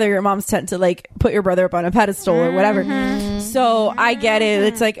have a brother, your moms tend to like put your brother up on a pedestal or whatever. So I get it.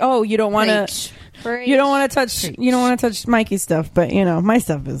 It's like, oh, you don't want to. You don't want to touch. You don't want to touch Mikey's stuff, but my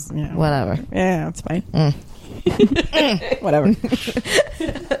stuff is Whatever. Yeah, it's fine. Whatever.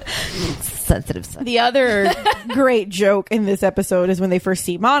 Sensitive stuff. The other great joke in this episode is when they first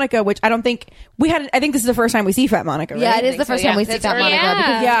see Monica, which I don't think we had. I think this is the first time we see Fat Monica. Right? Yeah, it is the first time we see That's Fat early. Monica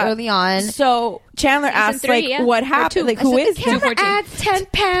because Yeah. it's early on. So Chandler asks, 3, yeah. what Or happened? 2. Like, who is the camera adds 10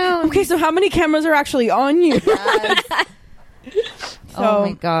 pounds. Okay, so how many cameras are actually on you? Oh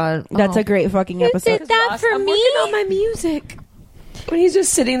my god, That's a great fucking episode. Did that for I'm me? working on my music. When he's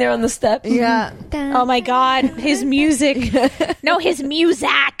just sitting there on the steps. Yeah. Oh my god, his music. No, his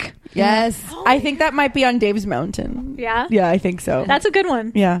music. Yes. I think that might be on Dave's Mountain. Yeah. Yeah, I think so. That's a good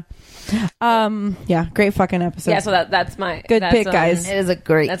one. Yeah. Yeah, great fucking episode. Yeah, so that's my Good that's, pick, guys. It is a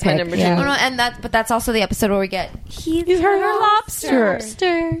great That's pick. my number two. Oh, no, and but that's also the episode where we get he's her lobster.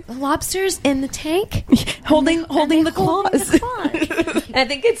 The lobster's in the tank holding the claws. And I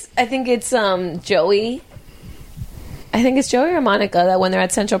think it's Joey. I think it's Joey or Monica that when they're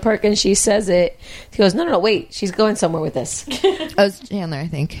at Central Park and she says it, he goes, no, wait, she's going somewhere with this. Oh, it's Chandler, I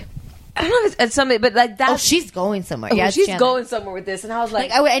think. I don't know if it's somebody, but like that. Oh, she's going somewhere. Oh, Yeah, it's she's Chandler. going somewhere with this, and I was like,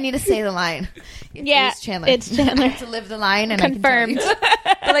 I need to say the line. Yeah, it's Chandler. it's Chandler. I have to live the line and Confirmed. I can tell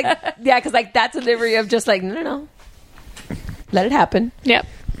you. but like, yeah, because like that delivery of just like, no, let it happen. Yep.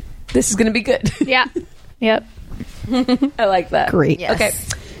 This is gonna be good. Yeah. Yep. I like that. Great. Yes. Okay.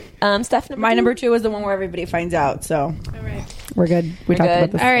 Steph, My number 2 is the one where everybody finds out. So we're good. We talked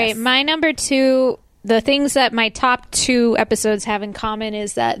about this. All right, my number 2. The things that my top 2 episodes have in common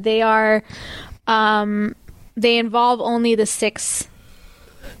is that they are, they involve only the 6,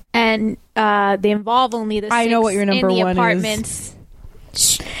 and they involve only the 6 I know what your number in the one apartments.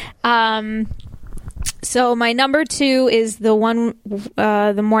 So my number 2 is the one,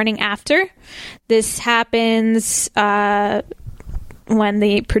 the morning after. This happens when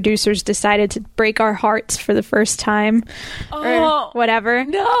the producers decided to break our hearts for the first time, or whatever.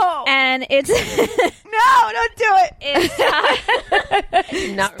 No, and it's no, don't do it. It's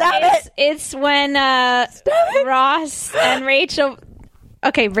Not it's when Ross and Rachel.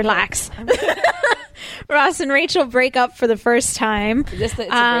 Okay, relax. Ross and Rachel break up for the first time. It's a break.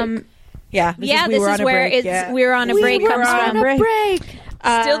 Yeah, this is where we were on a break. Comes from break.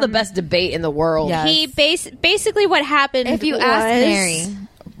 Still the best debate in the world. Yes. He basically what happened. If you ask Mary,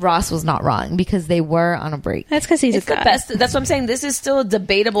 Ross was not wrong because they were on a break. That's because he's It's a the guy. best. That's what I'm saying. This is still a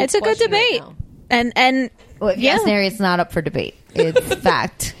debatable. It's a good question right debate, now. and Well, if you ask Mary, it's not up for debate. It's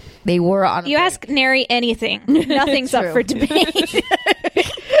fact. They were on a you break. ask Nary anything, nothing's up True. for debate.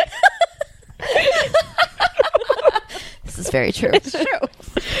 This is very true. It's true.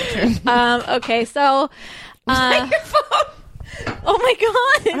 Okay, so. Oh my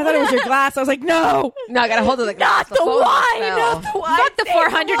god! I thought it was your glass. I was like, no, I gotta hold it like not the phone wine, fell. not the wine, Not the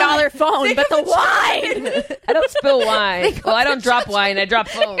 $400 phone, but the wine. I don't spill wine. Well, I don't drop wine. I drop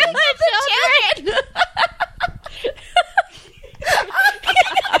phones.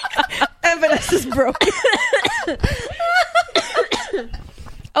 And Vanessa's broken.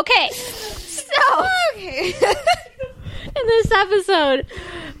 Okay, so in this episode,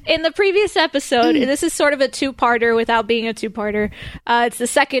 in the previous episode, this is sort of a two-parter without being a two-parter. It's the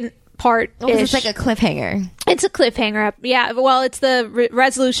second part. It's like a cliffhanger. It's a cliffhanger. Yeah, well, it's the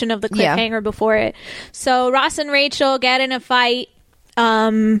resolution of the cliffhanger before it. So Ross and Rachel get in a fight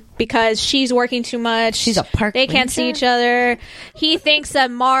because she's working too much. She's a park They can't ranger? see each other. He thinks that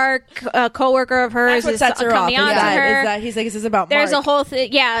Mark, a coworker of hers, That's what is sets her off. coming on to her. Is that he's like, this is about There's Mark. a whole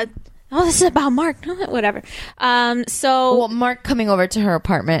thing. Yeah. Oh, this is about Mark. Whatever. So Well, Mark coming over to her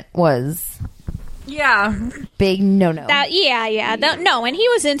apartment was big no-no. No, and he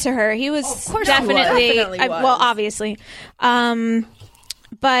was into her. He was definitely, Definitely was. well, obviously.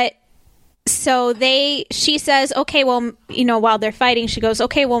 But so she says, okay, well, while they're fighting, she goes,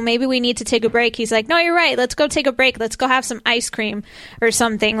 okay, well, maybe we need to take a break. He's like, no, you're right. Let's go take a break. Let's go have some ice cream or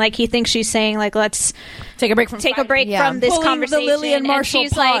something. Like he thinks she's saying, like, let's take a break from from this Pulling conversation. the Lillian and Marshall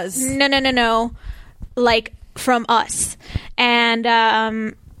she's pause. like, no, like from us. And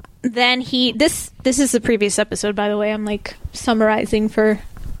then this is the previous episode, by the way. I'm like summarizing for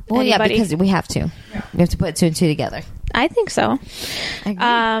well, anybody. yeah, because we have to. We have to put 2 and 2 together. I think so. I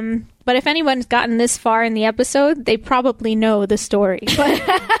agree. But if anyone's gotten this far in the episode, they probably know the story.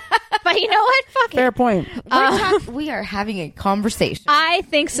 But you know what? Fuck Fair it. point. We are having a conversation. I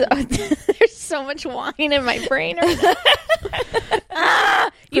think so. There's so much wine in my brain.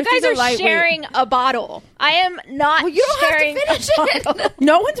 You Christy's guys a are lightweight. sharing a bottle. I am not you don't sharing have to finish it.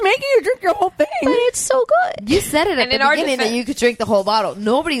 No one's making you drink your whole thing. But it's so good. You said it at And in the our beginning that defense- you could drink the whole bottle.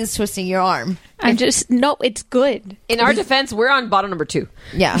 Nobody's twisting your arm. I'm just, no, it's good. In our defense, we're on bottle number 2.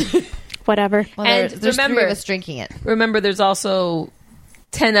 Yeah. Whatever. Well, And there's remember- 3 of us drinking it. Remember, there's also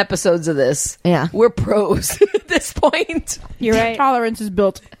 10 episodes of this. Yeah. We're pros at this point. You're right. Tolerance is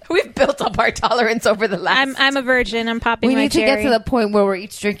built. We've built up our tolerance over the last. I'm a virgin. I'm popping We my need to cherry. get to the point where we're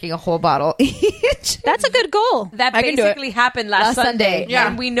each drinking a whole bottle each. That's a good goal. that I can do it. basically happened last Sunday. Yeah.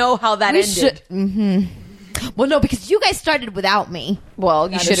 And we know how that We ended. Well, no, because you guys started without me. Well,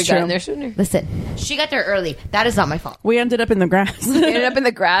 you That should is have gotten true. there sooner. Listen, she got there early. That is not my fault. We ended up in the grass. We ended up in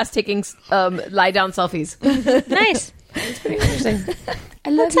the grass taking lie down selfies. Nice. It's pretty interesting.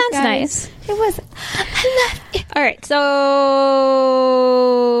 That sounds nice. It was. I love it. All right. So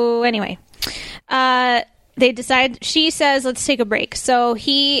anyway, they decide. She says, "Let's take a break." So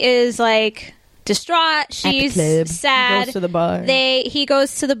he is like distraught. She's sad. He goes to the bar. He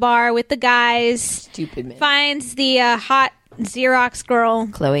goes to the bar with the guys. Stupid man. Finds the hot Xerox girl,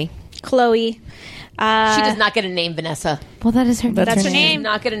 Chloe. Chloe. She does not get a name, Vanessa. Well, that is her. That's her She name.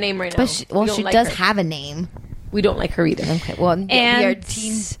 does not get a name right now. But she We don't does her. have a name. We don't like her either. Okay. Well, we are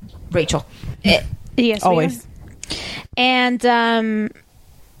team Rachel. Yes, Always. And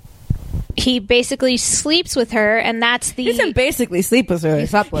he basically sleeps with her, and that's the He didn't basically sleep with her. He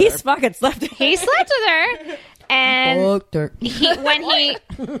slept with her. fucking slept with her. he slept with her, and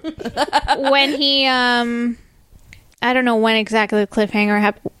when he I don't know when exactly the cliffhanger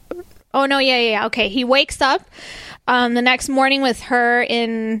happened. Oh no, yeah. Okay, he wakes up the next morning with her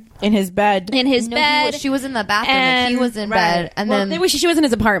in his bed. She was in the bathroom and he was in bed, and then she was in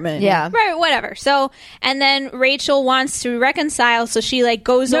his apartment. Yeah. Right, whatever. So, and then Rachel wants to reconcile, so she like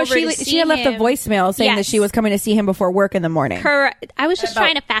goes over to see she had left a him. voicemail saying that Yes. she was coming to see him before work in the morning. Correct. I was just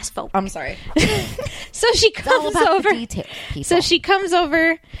trying to fast forward. I'm sorry. So she comes about over. the details, people. So she comes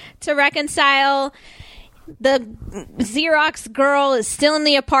over to reconcile. The Xerox girl is still in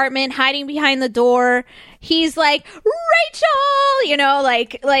the apartment, hiding behind the door. He's like, Rachel,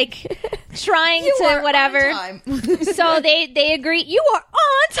 like trying to whatever. So they agree. You are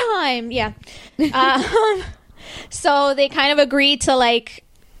on time. Yeah. So they kind of agree to like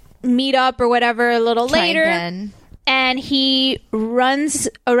meet up or whatever a little Try later. again. And he runs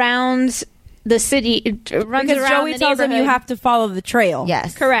around the city, runs Because around Joey the tells him you neighborhood. have to follow the trail.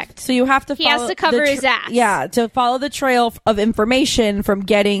 Yes. Correct. So you have to He has follow to cover the his ass. Yeah, to follow the trail of information from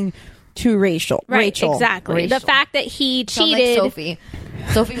getting to Rachel. Right, Rachel. exactly. Rachel. The fact that he Sound like cheated. Sophie.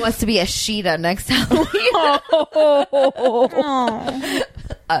 Sophie wants to be a Sheeta next Halloween.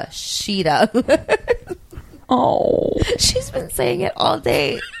 A Sheeta. Oh. She's been saying it all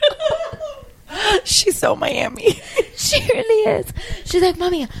day. She's so Miami. She really is. She's like,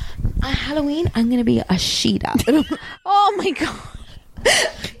 Mommy, on Halloween, I'm going to be a Sheeta. Oh my god.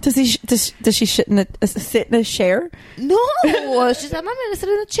 Does she sit in a chair? No. She's like, Mommy, I'm going to sit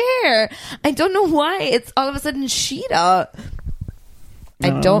in a chair. I don't know why. It's all of a sudden Sheeta.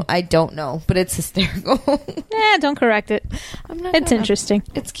 I don't know, but it's hysterical. Yeah, don't correct it. It's gonna. interesting.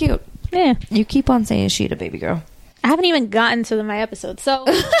 It's cute. Yeah. You keep on saying Sheeta, baby girl. I haven't even gotten to my episode. So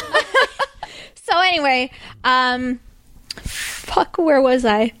so anyway, fuck, where was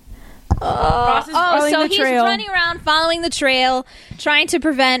I? Ross is following So the he's trail. running around following the trail, trying to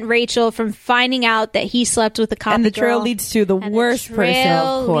prevent Rachel from finding out that he slept with the copy And the trail girl. leads to the And worst the person,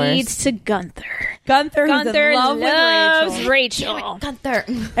 trail of course. leads to Gunther. Gunther, who's Gunther in love loves with Rachel. Rachel. Gunther.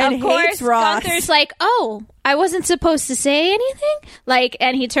 And Of course, hates Ross. Gunther's like, "Oh, I wasn't supposed to say anything." Like,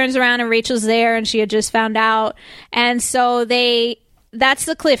 and he turns around and Rachel's there, and she had just found out, and so that's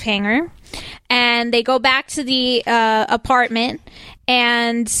the cliffhanger, and they go back to the apartment,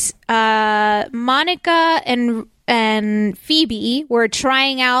 and Monica and Phoebe were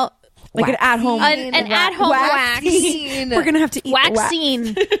trying out like an at-home an at-home wax. We're gonna have to eat the wax.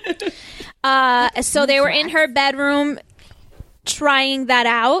 Waxine. So they were in her bedroom trying that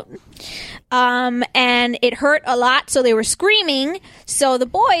out. And it hurt a lot, so they were screaming. So the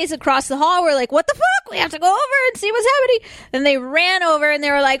boys across the hall were like, "What the fuck? We have to go over and see what's happening." And they ran over and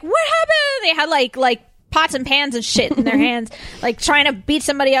they were like, "What happened?" They had like pots and pans and shit in their hands, like trying to beat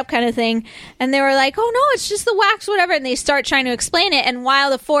somebody up kind of thing. And they were like, "Oh no, it's just the wax, whatever." And they start trying to explain it. And while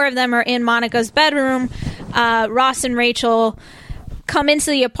the four of them are in Monica's bedroom, Ross and Rachel come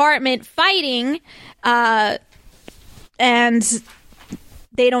into the apartment fighting, and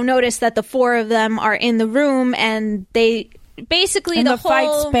they don't notice that the four of them are in the room, and they basically And the whole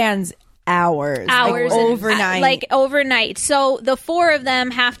fight spans hours, hours like and- overnight. like overnight. So the four of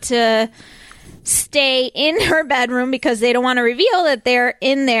them have to stay in her bedroom because they don't want to reveal that they're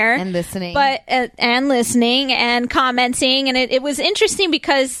in there And listening. but and listening and commenting. And it was interesting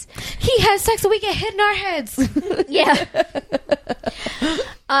because He has sex so we get hit in our heads. yeah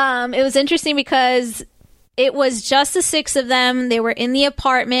it was interesting because it was just the six of them. They were in the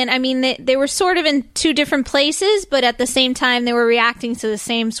apartment. I mean, they were sort of in two different places, but at the same time they were reacting to the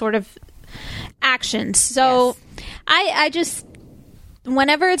same sort of actions. So I just,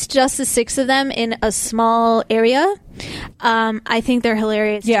 whenever it's just the six of them in a small area, I think they're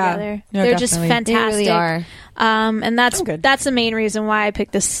hilarious Yeah. together. No, They're just definitely. fantastic. They really are. And that's good. that's the main reason why I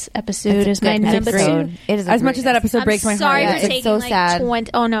picked this episode as my good number episode. two. It is a as much great as that episode I'm breaks my sorry heart. for it's taking so like sad.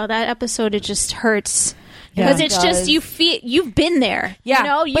 20. Oh no, that episode, it just hurts Yeah. because It it's just does. you've been there.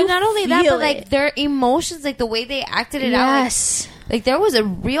 Yeah. you know, But not only that, feel but like it. their emotions, like the way they acted it out. Like, Yes. Like there was a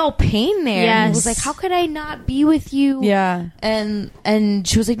real pain there. And it was like, how could I not be with you? Yeah. And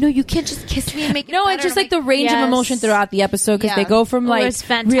she was like, no, you can't just kiss me and make it No, better. it's just I'm like the range of emotion throughout the episode because they go from like was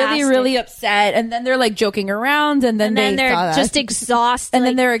fantastic. really, really upset, and then they're like joking around, and then they're just exhausted, and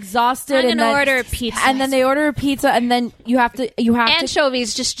then they're exhausted, I'm and gonna then order a pizza, and then they order a pizza, and then you have to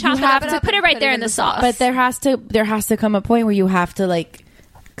anchovies, just chop it up and put it right there in the sauce. But there has to come a point where you have to like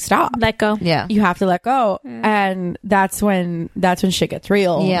stop, let go. Yeah, you have to let go, and that's when shit gets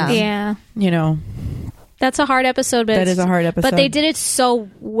real. Yeah. You know. That's a hard episode, but that is a hard episode. But they did it so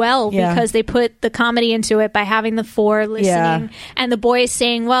well because they put the comedy into it by having the four listening and the boys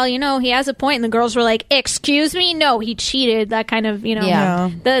saying, well, you know, he has a point, and the girls were like, excuse me, no, he cheated. That kind of, you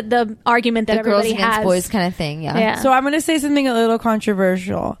know, the argument that the girls everybody against has. boys kind of thing. Yeah. So I'm going to say something a little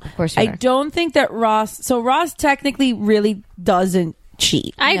controversial. Of course, I don't think that Ross technically really doesn't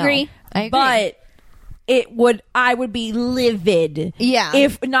cheat. I agree. But I would be livid. Yeah.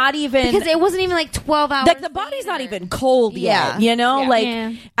 If not even. Because it wasn't even like 12 hours. Like the body's not even cold yet, you know?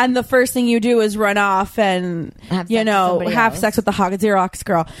 And the first thing you do is run off and, have sex with the Xerox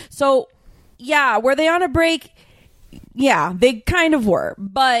girl. So, yeah, were they on a break? Yeah, they kind of were.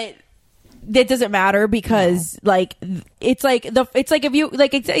 But it doesn't matter because it's like if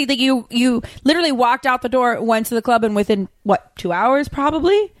you literally walked out the door, went to the club, and within 2 hours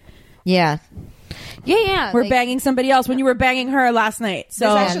probably? Yeah. We're banging somebody else when you were banging her last night.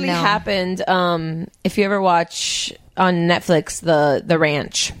 So this actually happened. If you ever watch on Netflix the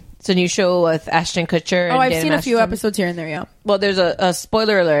Ranch, it's a new show with Ashton Kutcher. And I've Dan seen a few Masterson. episodes here and there. Yeah. Well, there's a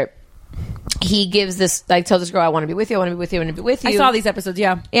spoiler alert. He gives this, tells this girl, I want to be with you, I want to be with you, I want to be with you. I saw these episodes,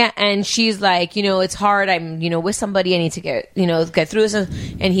 yeah. Yeah, and she's like, it's hard. I'm, with somebody. I need to get through this.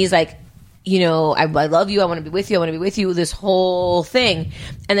 And he's like, I love you. I want to be with you. I want to be with you. This whole thing.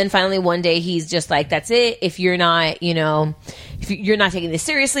 And then finally one day he's just like, that's it. If you're not, if you're not taking this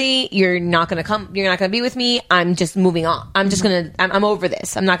seriously, you're not going to be with me. I'm just moving on. I'm just going to, I'm over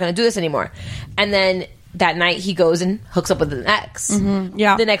this. I'm not going to do this anymore. And then that night he goes and hooks up with an ex. Mm-hmm.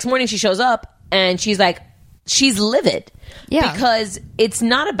 Yeah. The next morning she shows up and she's like, she's livid. Yeah. Because it's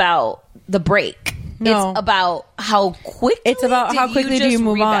not about the break. No. It's about how quickly do you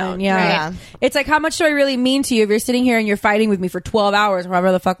move on. Yeah. Right. It's like, how much do I really mean to you if you're sitting here and you're fighting with me for 12 hours,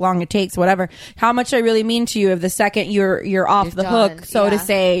 however the fuck long it takes, whatever. How much do I really mean to you if the second you're off the hook, so to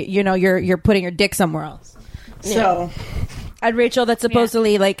say, you're putting your dick somewhere else. Yeah. So, and Rachel, that's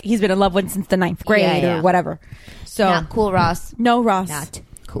supposedly he's been in love with since the 9th grade or whatever. So not cool, Ross. No, Ross. Not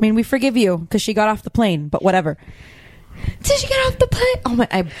cool. I mean, we forgive you because she got off the plane, but whatever. Did she get off the plane? Oh my!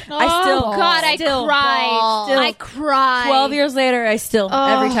 I cried. 12 years later, every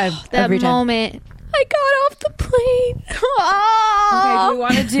time. Moment. I got off the plane. Okay, do we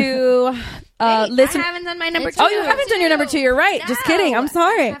want to do? Listen. I haven't done my number 2. Oh, you haven't done your number 2. You're right. No, just kidding. I'm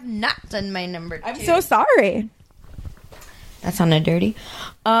sorry. I have not done my number 2. I'm so sorry. That sounded dirty.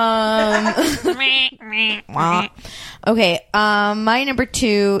 Okay. My number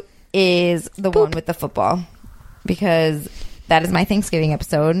 2 is the one with the football. Because that is my Thanksgiving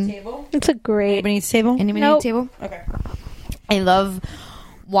episode. It's a great. Anybody needs table? Anybody need a table? Okay. I love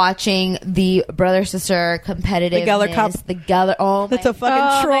watching the brother-sister competitive. The Geller Cup. The Geller. Oh, that's a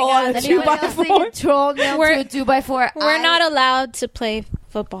fucking troll on a 2x4. Troll nailed to a 2x4. We're not allowed to play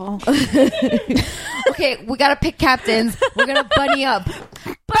football. Okay, we gotta pick captains. We're gonna bunny up.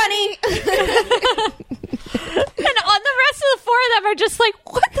 Bunny! And on the rest of the 4 of them are just like,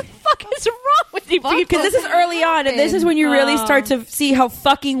 what the fuck is wrong with you people? Because this is early on, and this is when you really start to see how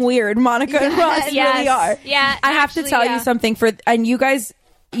fucking weird Monica and Ross really are. Yeah, I have to tell you something and you guys,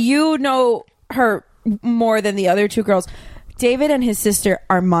 you know her more than the other 2 girls. David and his sister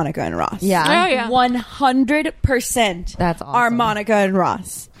are Monica and Ross. Yeah. Oh, yeah. 100%. That's awesome. Are Monica and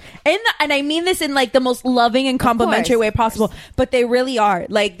Ross. And I mean this in the most loving and complimentary way possible, but they really are.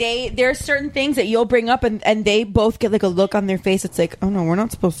 There are certain things that you'll bring up and they both get a look on their face. It's like, oh no, we're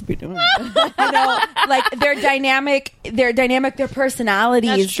not supposed to be doing that. They're dynamic, their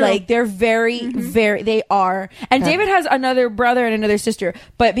personalities, they're very, very, they are. And David has another brother and another sister,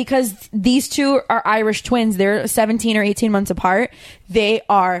 but because these 2 are Irish twins, they're 17 or 18 months apart, they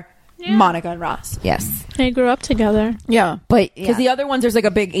are Monica and Ross. Yes. They grew up together. Yeah. But because the other ones, there's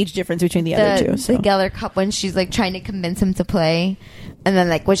a big age difference between the other 2. So. The Geller Cup, when she's trying to convince him to play, and then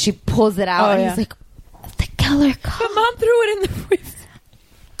when she pulls it out, and he's like, the Geller Cup. But Mom threw it in the river.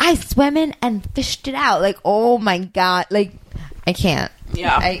 I swam in and fished it out. Oh my God. I can't.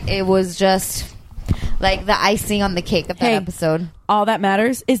 Yeah. It was just the icing on the cake of that episode. All that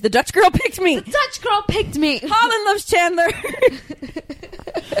matters is the Dutch girl picked me. The Dutch girl picked me. Holland loves Chandler.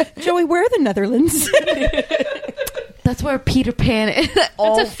 Joey, where are the Netherlands? The That's where Peter Pan is.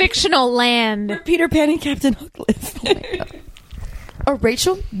 It's a fictional land. Peter Pan and Captain Hook live. Or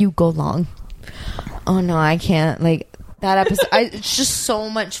Rachel, you go long. Oh no, I can't. Like that episode, it's just so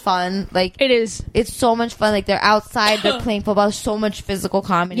much fun. Like It is. it's so much fun. Like they're outside, they're playing football. There's so much physical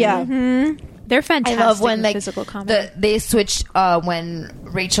comedy. Yeah. They're fantastic. I love when in like physical comedy. they switch when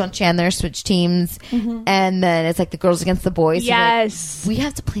Rachel and Chandler switch teams, and then it's like the girls against the boys. So, Yes. like, we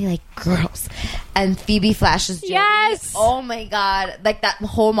have to play like girls, and Phoebe flashes. Joey. Yes. Oh my god! Like that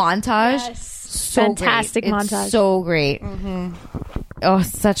whole montage. Yes. So Fantastic great. montage. It's so great. Oh,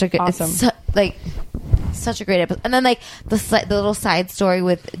 such a good. Awesome. It's such a great episode. And then like the little side story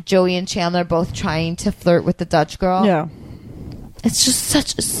with Joey and Chandler both trying to flirt with the Dutch girl. Yeah. It's just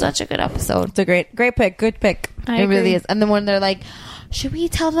such a good episode. It's a great pick. Good pick. I It really agree. is. And then when they're like, should we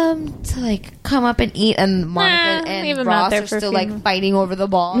tell them to like come up and eat? And Monica leave and them out Ross there are for a still few like minutes. fighting over the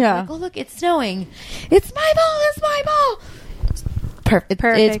ball. Yeah. Like, oh look, it's snowing. It's my ball. It's my ball. Perfect. It's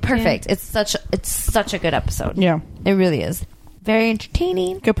Perfect, perfect. It's such a good episode. Yeah. It really is. Very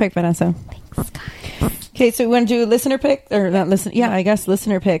entertaining. Good pick, Vanessa. Thanks, guys. Okay, so we want to do listener pick or not listen? Yeah, I guess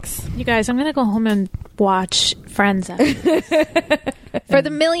listener picks. You guys, I'm gonna go home and watch Friends after this. For the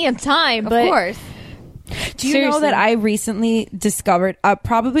millionth time. Of but course. Do you know that I recently discovered,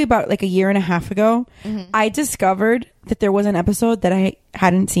 probably about like a year and a half ago, I discovered that there was an episode that I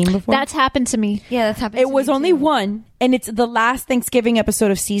hadn't seen before. That's happened to me. Yeah, that's happened. It was only one, and it's the last Thanksgiving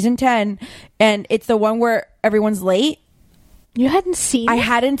episode of season 10, and it's the one where everyone's late. You hadn't seen I it?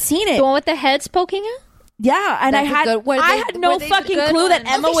 hadn't seen it. The one with the heads poking out? Yeah, and That's a I good- were had they- no were they fucking good clue that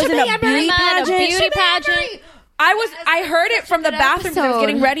ones? Emma was in a beauty pageant. beauty pageant. I heard it from the good bathroom because I was episode.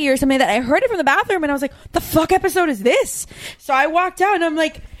 getting ready or something. That I heard it from the bathroom, and I was like, "The fuck episode is this?" So I walked out, and I'm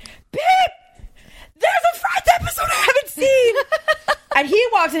like, "Babe, there's a Friends episode I haven't seen." And he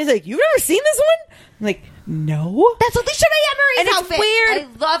walks in, and he's like, "You've never seen this one?" I'm like, "No." That's Alicia Mae Emery's And it's outfit. weird. I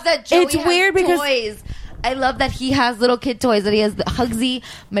love that Joey It's has weird because- toys. I love that he has little kid toys. That he has the Hugsy,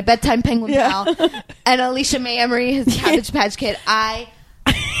 my bedtime penguin pal, and Alicia Mae Emery, his Cabbage Patch Kid. I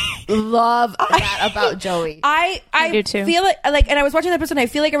love that about Joey. I do too. feel like, and I was watching the episode, and I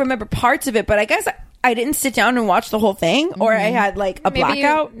feel like I remember parts of it, but I guess I didn't sit down and watch the whole thing, or I had like a Maybe you-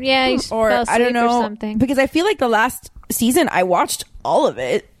 blackout. yeah, you or fell I don't asleep or know something. because I feel like the last season I watched all of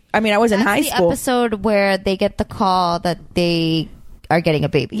it. I mean, I was in That's high the school. episode where they get the call that they are getting a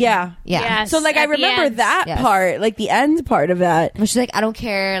baby. Yeah. Yeah. Yes. So like I At the remember end. that Yes. part, like the end part of that. But she's like, I don't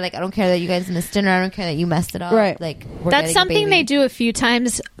care. Like, I don't care that you guys missed dinner. I don't care that you messed it up. Right. Like, we're That's getting a something baby. they do a few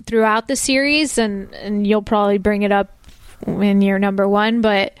times throughout the series, and you'll probably bring it up in your number one.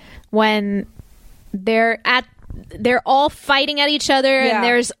 But when they're all fighting at each other, Yeah. and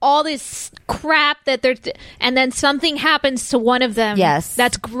there's all this crap that and then something happens to one of them. Yes.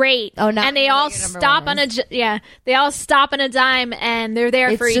 that's great. Oh, now and they I know all what your number stop one on they all stop on a dime, and they're there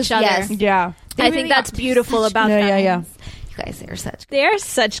It's for just- each other. yes. Yeah. They I really think that's are. beautiful Such about Yeah, them. yeah, yeah. You guys are such. They're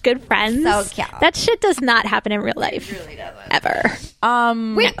such good friends. So cute. That shit does not happen in real life. It really doesn't. Ever.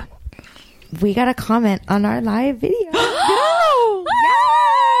 We got a comment on our live video. No!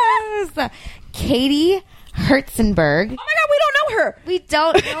 Yes! Katie Herzenberg. Oh my god, we don't know her. We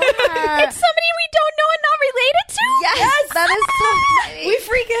don't know her. It's somebody we don't know and not related to. Yes, that is so funny. We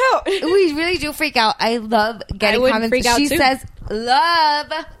freak out. We really do freak out. I love getting would comments. freak out She too. says,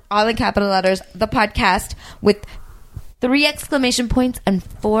 love, all in capital letters, the podcast with 3 exclamation points and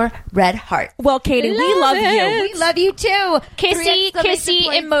 4 red hearts. Well, Katie, we love you. We love you too. 3 Kissy, exclamation kissy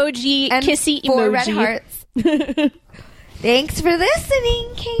points emoji, and kissy 4 emoji. red hearts. Thanks for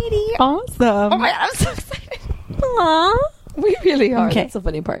listening, Katie. Awesome. Oh my god, I'm so excited. Aww. We really are. Okay. That's the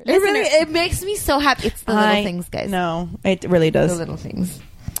funny part. It makes me so happy. It's the little things, guys. No, it really does. The little things.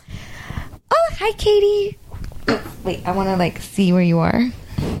 Oh, hi, Katie. Wait, I want to like see where you are.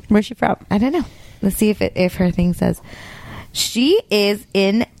 Where's she from? I don't know. Let's see if her thing says she is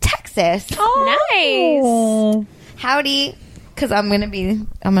in Texas. Nice. Oh. Howdy, because I'm gonna You're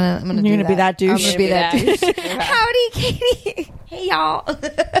do gonna be that douche. I'm gonna be that douche. douche. Howdy, Katie. Hey, y'all.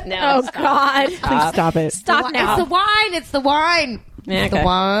 No, Oh God. Please stop it. Stop now. It's the wine. It's the wine. Yeah, It's the okay.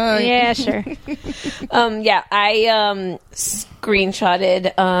 wine. Yeah, sure. Yeah, I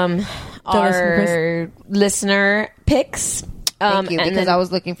screenshotted our listener picks. Thank you, and because then- I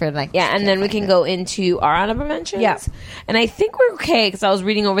was looking for like and then we can go into our honorable mentions. Yeah. And I think we're okay because I was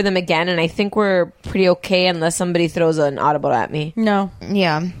reading over them again, and I think we're pretty okay unless somebody throws an audible at me. No,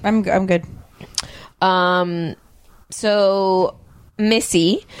 Yeah. I'm good. So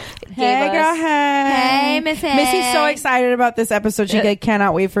Missy gave Hey, us. girl, hey. Hey, Missy. Missy's so excited about this episode. She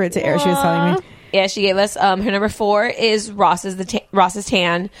cannot wait for it to air. She was telling me. Yeah, she gave us her number 4 is Ross's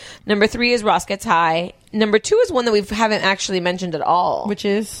tan. Number 3 is Ross Gets High. Number 2 is one that we haven't actually mentioned at all, Which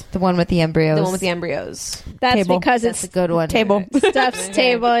is The one with the embryos. the one with the embryos. That's Table. because That's it's a good one. table. Steph's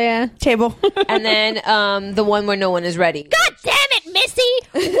table. Yeah. Table. And then the one where no one is ready. God damn it,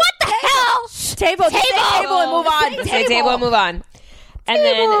 Missy! What the hell? Table. Just say table and move on. Say table and move on. And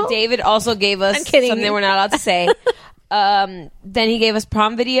then David also gave us I'm kidding. something we're not allowed to say. Then he gave us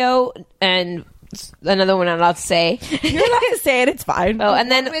prom video and another one I'm not allowed to say. You're allowed to say it. It's fine. Oh, and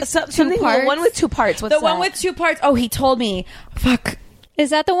then something parts? one with 2 parts. What's The one that? with 2 parts. Oh, he told me. Fuck. Is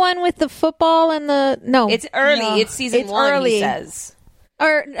that the one with the football and the no? It's early. No. It's season It's 1. early. He says.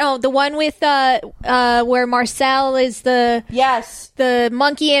 Or no, the one with where Marcel is the Yes.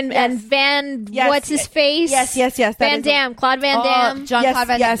 monkey and Van Yes. what's his face? Yes. That Van is Damme, Claude Van Damme. John Yes, Claude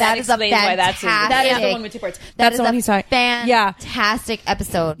Van yes. Damme. That is a explains why that's in the- fantastic. That is the one with 2 parts. That That's is the one a he saw. fantastic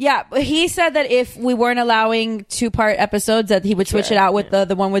episode. Yeah, but he said that if we weren't allowing 2-part episodes, that he would switch it out with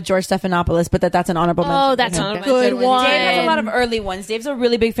the one with George Stephanopoulos. But that's an honorable mention. Oh, that's for a him. good one. Dave has a lot of early ones. Dave's a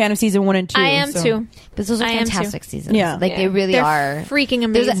really big fan of season 1 and 2. I am so. too. But those are I am too. fantastic seasons. Yeah. Like they really They're are. freaking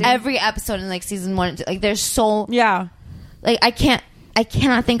amazing. There's every episode in like season 1 and 2. Like there's so Yeah. like I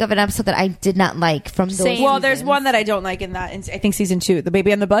cannot think of an episode that I did not like from those. Same. Well, there's seasons. one that I don't like in that. I think season 2, the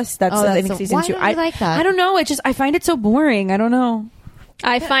baby on the bus. That's, Oh, I that's think so- season why 2. don't you like that? I don't know. It just I find it so boring. I don't know.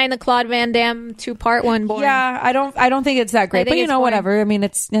 I find the Claude Van Damme 2-part one boring. Yeah, I don't think it's that great. I think But you it's know, boring. whatever. I mean,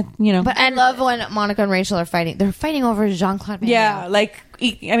 it's But I love when Monica and Rachel are fighting. They're fighting over Jean-Claude Van yeah, Damme. like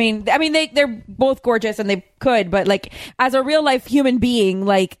I mean, they're both gorgeous and they could, but like as a real life human being,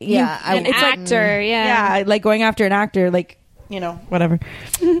 like Yeah, An actor, yeah, like going after an actor, like whatever.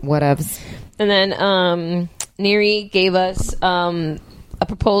 Whatevs. And then Neri gave us a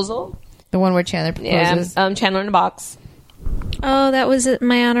proposal. The one where Chandler proposes. Yeah, Chandler in a box. Oh, that was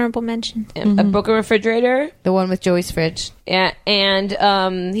my honorable mention. A broken refrigerator. The one with Joey's fridge. Yeah,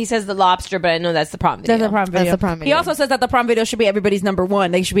 and he says the lobster, but I know that's the prom video. That's the prom video. That's the prom He video. also says that the prom video should be everybody's number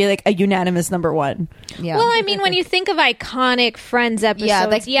 1. They should be like a unanimous number 1. Yeah. Well, I mean, when you think of iconic Friends episodes, yeah,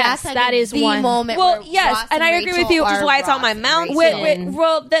 like yes, that's like that is the one moment. Well, where yes, Ross and I agree Rachel with you, which is are why it's on Ross my and mountain. Rachel.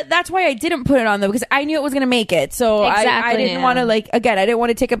 Well, that's why I didn't put it on though, because I knew it was going to make it. So I Exactly. didn't Yeah. want to I didn't want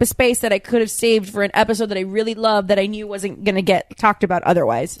to take up a space that I could have saved for an episode that I really loved that I knew wasn't going to get talked about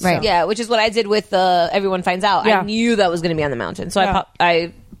otherwise. So. Right. Yeah, which is what I did with Everyone Finds Out. Yeah. I knew that was going to be on the mountain, so Yeah.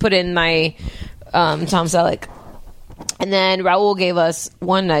 I put in my Tom Selleck, and then Raul gave us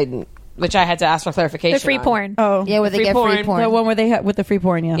one night, which I had to ask for clarification. the free on. porn. Oh, Yeah, where they Free get free porn. porn. the one where they had with the free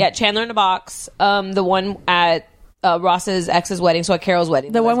porn. Yeah, Yeah, Chandler in a box. The one at Ross's ex's wedding, so at Carol's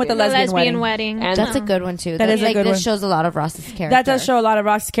wedding. The one with the The lesbian lesbian wedding. wedding. And That's a good one too. That is a like, good this one. shows a lot of Ross's character. That does show a lot of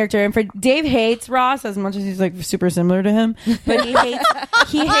Ross's character, and for Dave hates Ross as much as he's like super similar to him, but he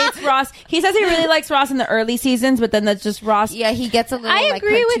hates Ross. He says he really likes Ross in the early seasons, but then that's just Ross. Yeah, he gets a little. I like,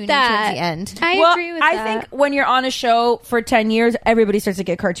 agree with cartoony that. towards the end. I agree with I that. think when you're on a show for 10 years, everybody starts to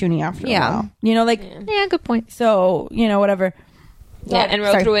get cartoony after a Yeah. while. Like Yeah, good point. so, whatever. Yeah, and Ro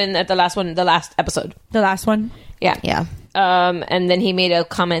Sorry. threw in at the last episode. The last one. Yeah. Yeah. And then he made a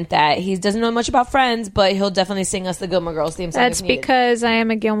comment that he doesn't know much about Friends, but he'll definitely sing us the Gilmore Girls theme song. That's if needed. because I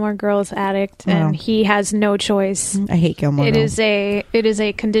am a Gilmore Girls addict, and he has no choice. I hate Gilmore. It Girls. is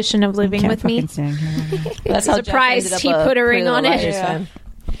a condition of living Can't with me. fucking stand Gilmore Girls. That's how Jeff Surprised ended up he a put a ring Pretty on Little it. Liars Yeah. fan.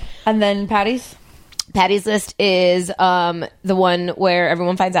 And then Patty's. Patty's list is the one where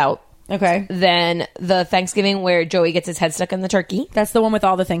everyone finds out. Okay. Then the Thanksgiving where Joey gets his head stuck in the turkey. That's the one with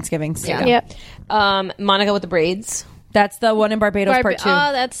all the Thanksgivings. Yeah. Yep. Monica with the braids. That's the one in Barbados part 2.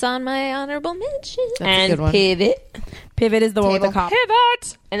 Oh, that's on my honorable mention. And good one. Pivot. Pivot is the one with the Table. cop.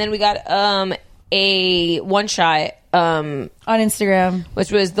 Pivot. And then we got a one shot, On Instagram.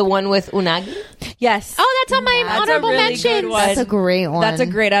 which was the one with Unagi. Yes. Oh, that's on my That's a honorable really mention. good one. That's a great one. That's a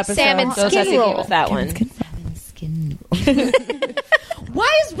great episode. Salmon So Skin Ceci roll. gave us that one. Why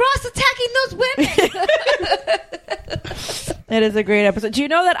is Ross attacking those women? It is a great episode. Do you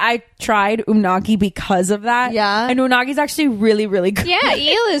know that I tried unagi because of that? Yeah. And unagi's actually really, really good. Yeah,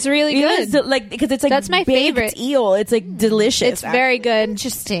 eel is really Eel good. is because it's like That's my baked favorite. eel. It's like delicious. It's very good.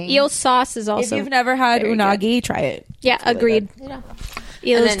 Interesting. Eel sauce is If also. you've never had very unagi, try it. yeah, agreed. Eel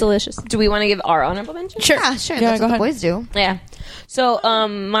And is then- delicious. Do we want to give our honorable mentions? Sure. Yeah, sure. Yeah, That's go what the ahead. boys do. Yeah. So,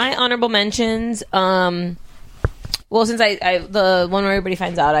 my honorable mentions, well, since I the one where everybody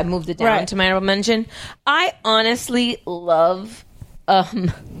finds out, I moved it down Right. to my honorable mention. I honestly love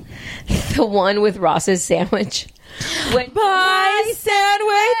the one with Ross's sandwich. When My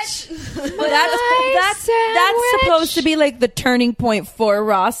sandwich. That's that's supposed to be like the turning point for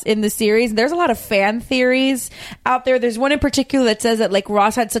Ross in the series. There's a lot of fan theories out there. There's one in particular that says that like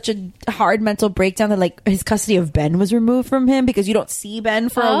Ross had such a hard mental breakdown that like his custody of Ben was removed from him because you don't see Ben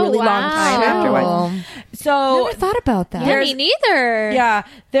for a really long time afterwards. So Never thought about that. Yeah, me neither. yeah,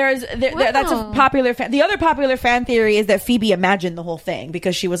 that's a popular fan. The other popular fan theory is that Phoebe imagined the whole thing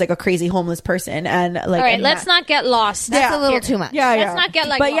because she was like a crazy homeless person and like. All right, let's not get lost. That's a little too much. Yeah, Let's not get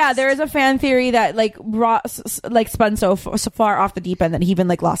like. But yeah, lost. there is a fan theory that like Ross like spun so far off the deep end that he even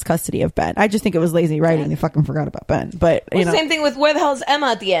like lost custody of Ben. I just think it was lazy writing. They fucking forgot about Ben. But you know, Same thing with where the hell's Emma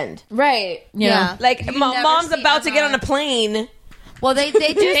at the end? Right. Yeah. Like You mom's never see about to get Emma. on a plane. Well, they do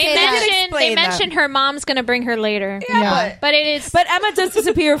They say that. explain that. mentioned her mom's going to bring her later. Yeah. But it is. But Emma does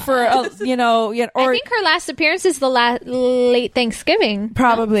disappear for or I think her last appearance is the late Thanksgiving.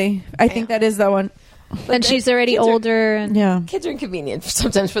 probably. I think that is the one. When she's already older. And Yeah. Kids are inconvenient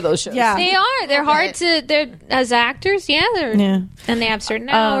sometimes for those shows. Yeah. They are. They're hard to. They're as actors. Yeah. They're. Yeah. And they have certain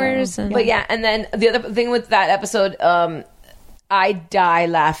hours. And But yeah, and then the other thing with that episode, I die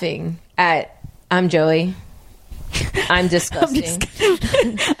laughing at I'm Joey. I'm disgusting. I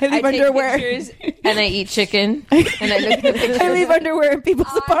leave I take underwear. pictures and I eat chicken and I look at the pictures. I leave underwear in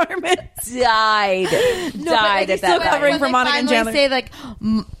people's apartments. Died at that. still covering When for they Monica and finally Chandler. say like,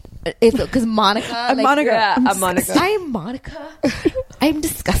 it's because Monica. I'm like, Monica. Yeah, I'm I'm Monica. I'm Monica. I'm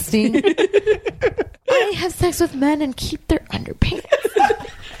disgusting. I have sex with men and keep their underpants.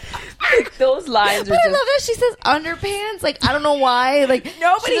 Those lines are But I just love that she says underpants. Like, I don't know why. Like,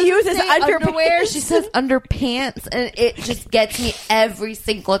 Nobody she doesn't uses say underwear. She says underpants, and it just gets me every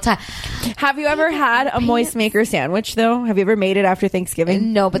single time. Have you ever had a moist maker sandwich though? Have you ever made it after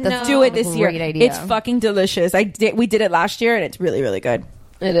Thanksgiving? No, but that's Do it this year. Great idea. It's fucking delicious. We did it last year and it's really, really good.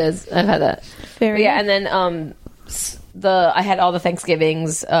 It is. I've had that. But yeah, and then I had all the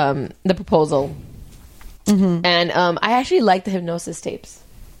Thanksgivings, the proposal, and I actually like the hypnosis tapes.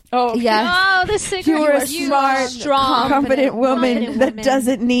 Oh yeah. Oh, the cigarette. You are a You smart, are strong, confident woman confident that woman.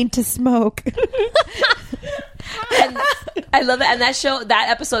 doesn't need to smoke. And I love it. And that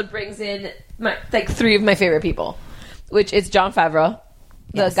episode brings in like three of my favorite people, which is Jon Favreau,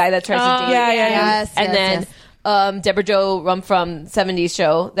 the guy that tries to date. Yes, And then Deborah Jo from 70s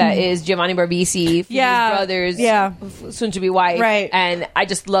show that is Giovanni Barbisi, Phoebe's brothers, soon to be wife. Right. And I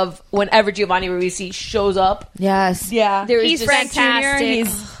just love whenever Giovanni Barbisi shows up. Yes. Yeah. There is He's just fantastic.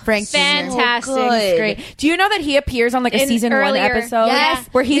 He's Frank Jr. Fantastic. Good. great. Do you know that he appears on like a In season earlier- 1 episode? Yes.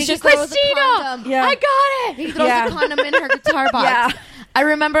 Where he's He just throws like, a condom. Yeah. I got it. He throws Yeah. a condom in her guitar box. Yeah. I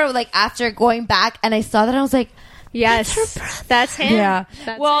remember like after going back and I saw that I was like, Yes, that's him. Yeah.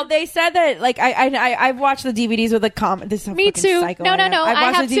 That's Well, him. they said that like I've watched the DVDs with the this is how Me fucking too. psycho No, I no, am. no. I've I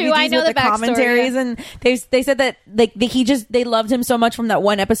watched have the too. DVDs I know with the backstory, commentaries, yeah. and they said that like they loved him so much from that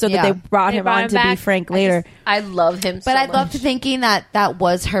one episode that Yeah. they brought They him brought on him to be back. Frank later. I love him so but I'd much. love to thinking that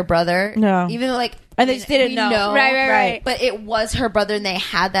was her brother. No. Even though like And they just didn't we know. Right. But it was her brother, and they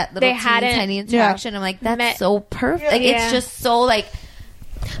had that little They had it. tiny interaction. I'm like, that's Met- so perfect. Like, Yeah. it's just so like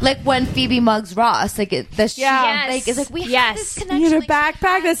when Phoebe mugs Ross, like Yes. like it's like we have this Yes. connection. You had a like,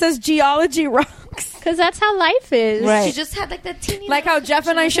 backpack that says geology rocks. Because that's how life is. Right. She just had like that teeny Like how little Jeff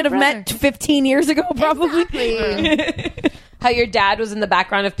and I connection should have with her met 15 years ago, probably. Exactly. How your dad was in the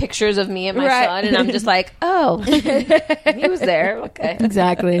background of pictures of me and my Right. son, and I'm just like, oh, he was there. Okay.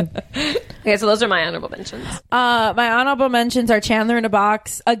 Exactly. Okay, so those are my honorable mentions. My honorable mentions are Chandler in a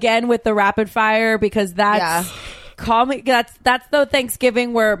Box again with the rapid fire because that's call me. That's the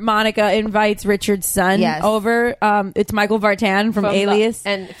Thanksgiving where Monica invites Richard's son Yes. over. It's Michael Vartan from Alias,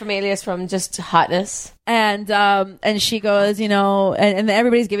 and from Alias from just hotness. and she goes, and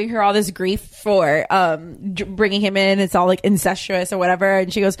everybody's giving her all this grief for bringing him in. It's all like incestuous or whatever,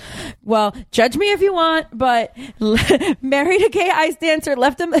 and she goes, "Well, judge me if you want, but married a gay ice dancer,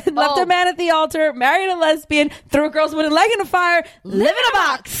 left a man at the altar, married a lesbian, threw a girl's wooden leg in a fire, live in a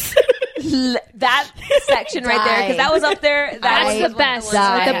box." That section right there, because that was up there. That's was the best.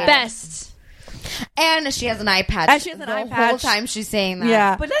 died. The best. And she has an eye patch. And she has an the eye whole patch. time she's saying that.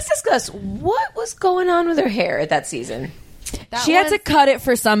 Yeah. But let's discuss what was going on with her hair at that season. That She had was- to cut it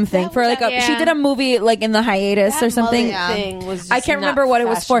for something, for like Yeah. she did a movie like in the hiatus or something. Yeah. Thing was just I can't not remember what it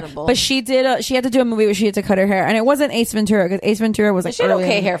was for, fashionable. but she had to do a movie where she had to cut her hair, and it wasn't Ace Ventura because Ace Ventura was like She had early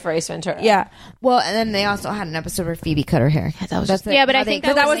okay in- hair for Ace Ventura. Yeah, Well, and then they also had an episode where Phoebe cut her hair. that was That's just- it. Yeah, but I How think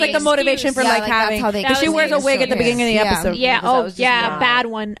they- that was like the excuse. motivation for Yeah, like like, that's having how they because she got wears a the wig at the excuse. beginning of the Yeah. episode. Yeah. Because that Oh, was just yeah. not- Bad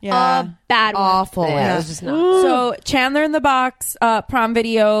one. Yeah. Bad one. awful. Yeah, it was just not. So Chandler in the Box, prom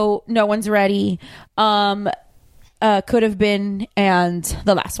video, No One's Ready, Could Have Been, and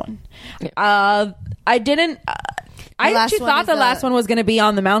the last one. I I actually one thought is the last one was going to be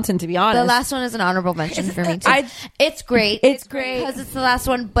on the mountain, to be honest. The last one is an honorable mention for me too. It's great. It's great because it's the last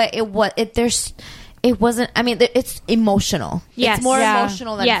one, but it wasn't. I mean, it's emotional. Yes. It's more Yeah.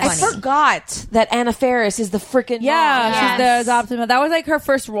 emotional than Yes. I funny. forgot that Anna Faris is the freaking Yeah, mom. she's the adopted mom. That was like her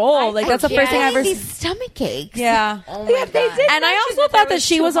first role. Like that's the first thing I ever. These stomach aches. Yeah. Oh my God. And I also thought that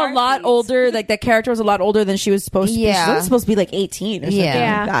she was a lot older. Like that character was a lot older than she was supposed to be. Yeah. She was supposed to be like 18 or something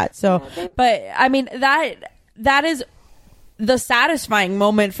Yeah. like that. So, but I mean that is the satisfying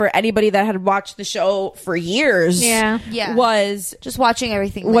moment for anybody that had watched the show for years. Yeah. was just watching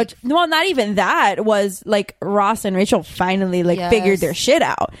everything. what? Well, not even that. Was like Ross and Rachel finally like Yes. figured their shit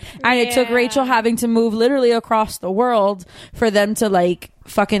out, and it took Rachel having to move literally across the world for them to like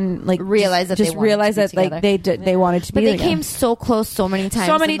fucking like realize that just they wanted realize to be that like together. they wanted to But be they together. came so close so many times.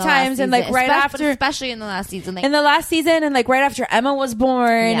 So many in the last times, and, like, season. right after- especially in the last season. Like, in the last season, and like right after Emma was born,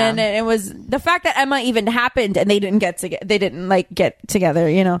 Yeah. and it was the fact that Emma even happened, and they didn't get together.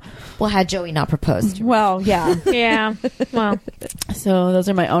 You know, well, had Joey not proposed, well, yeah. Yeah. Well, So those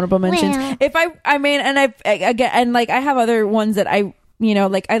are my honorable mentions. Well. If I mean, and I have other ones that I, you know,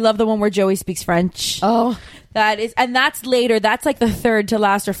 like I love the one where Joey speaks French. Oh, That is, and that's later. That's like the third to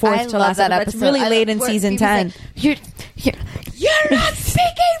last or fourth I to love last. that That's episode. really I late love in where season Phoebe's 10. like, you're not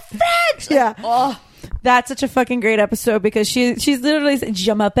speaking French. Yeah. Oh, That's such a fucking great episode because she's literally saying,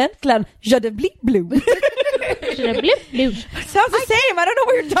 "Je m'appelle Clan, je de blip blue." Sounds the same. I don't know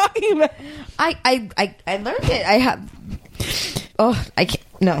what you're talking about. I learned it. I have. Oh, I can't.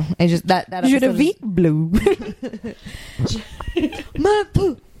 No, I just that Je de episode. vis blue. Ma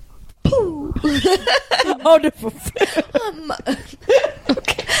poo. Poo. Oh, the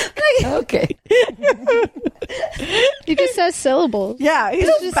Okay. he just says syllables. yeah, he's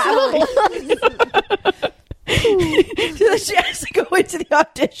just babbling. So she has to go into the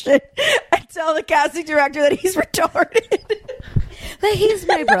audition and tell the casting director that he's retarded. Like, he's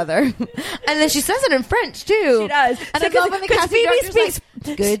my brother. And then she says it in French too. She does. And So I love when the 'cause casting Phoebe director's speaks-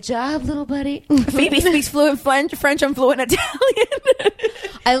 like, "Good job, little buddy." Phoebe speaks fluent French. I'm fluent Italian.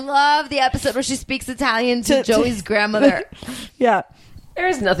 I love the episode where she speaks Italian to Joey's grandmother. Yeah. There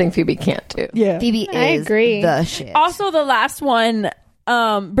is nothing Phoebe can't do. Yeah. Phoebe I is agree. the shit. Also, the last one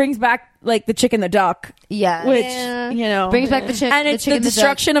brings back like the chick and the duck. Yeah. Which, Yeah. you know. Brings back the chick. and it's the chicken,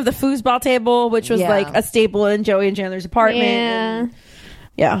 destruction of the foosball table, which was Yeah. like a staple in Joey and Chandler's apartment. Yeah. And-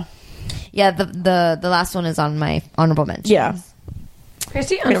 yeah. Yeah, the last one is on my honorable mention. Yeah.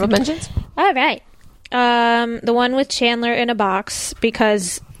 Christy, honorable mentions? All right. The one with Chandler in a box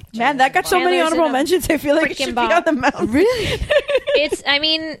because Man, that got so many Chandler's honorable in a mentions. I feel like it freaking should be on the mountain. Really?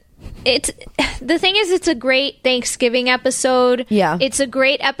 it's the thing is it's a great Thanksgiving episode. Yeah. It's a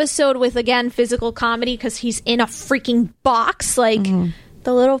great episode with again physical comedy because he's in a freaking box like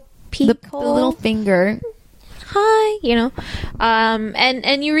the little peek The hole. little finger. Hi, you know,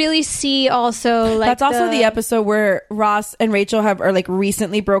 and you really see also like That's also the episode where Ross and Rachel are like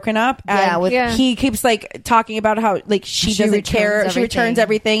recently broken up. And Yeah, with- Yeah. he keeps like talking about how like she doesn't returns care. She everything. returns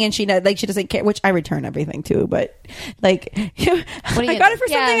everything, and she doesn't care. Which I return everything too, but like I you got gonna- it for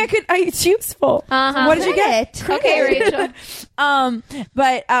something it's useful. Uh-huh. What did you get? Okay, Rachel.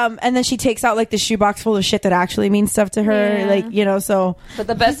 But and then she takes out like the shoebox full of shit that actually means stuff to her. Yeah. like you know. So But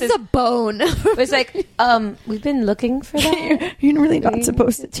the best This is is a bone. it's like, we've been looking for that. you're really not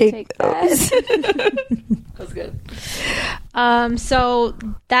supposed to take take those. That's good. So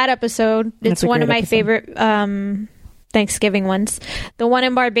that episode, That's it's a one of great my episode. favorite Thanksgiving ones. The one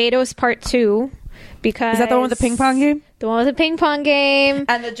in Barbados, part 2, because Is that the one with the ping pong game? The one with the ping pong game,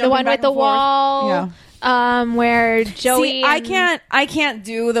 And the the jumping one back with the and forth? wall. Yeah. Where Joey. See, I can't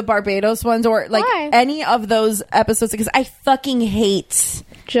do the Barbados ones or like Why? any of those episodes because I fucking hate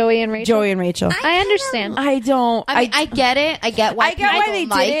Joey and Rachel. Joey and Rachel. I understand. I don't. I mean, I get it. I get why. I get why people they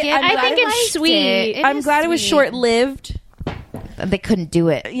like did it. it. I'm I glad think it it's was- sweet. I'm glad it was short lived. They couldn't do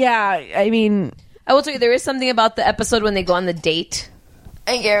it. Yeah, I mean, I will tell you, there is something about the episode when they go on the date.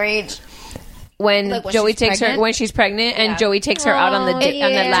 And Gary, When Like when Joey she's takes her pregnant? when she's pregnant, and Joey takes her out on the Oh, on the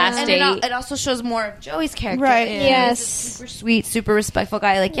yeah. last and date. it also shows more of Joey's character. Right. And Yes. he's a super sweet, super respectful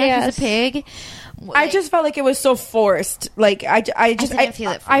guy. Like, yeah, Yes. he's a pig. I just felt like it was so forced. Like I just didn't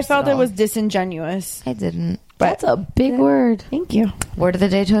feel it I forced felt at it all. was disingenuous. I didn't. That's a big word. Thank you, Word of the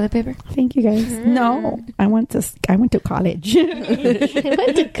day: toilet paper. thank you guys. No, I went to college. I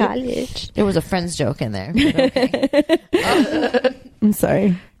went to college. There was a Friends joke in there. but okay. I'm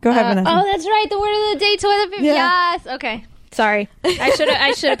sorry. Go ahead, Vanessa. Oh, that's right. The word of the day, toilet paper. Yeah. Yes. Okay. Sorry. I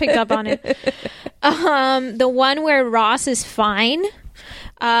should have picked up on it. The one where Ross is fine.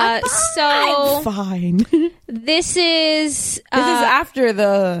 So Fine. this is This is after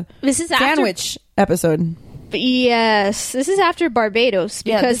the this is after sandwich episode. Yes, this is after Barbados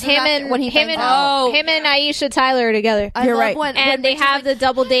Yeah, because this is after when he finds out. him and Aisha Tyler are together. You're right. And they have the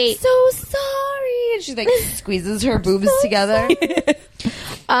double date. So sorry, and she like squeezees her boobs together.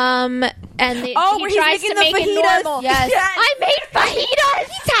 And where he he's tries making to the make it fajitas. normal. Yes. I made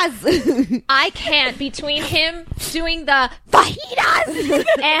fajitas. I can't between him doing the fajitas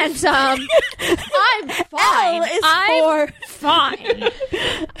and I'm fine. L is I'm for fine.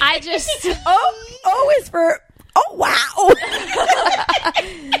 I just O is for wow.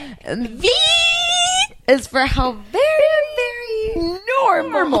 And V is for how very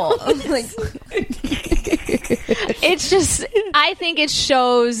normal. Like, it's just I think it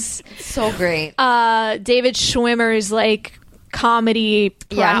shows so great. David Schwimmer's like comedy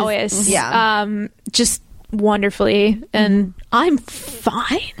prowess. Just wonderfully. And I'm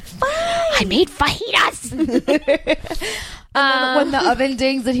fine. I made fajitas. When the oven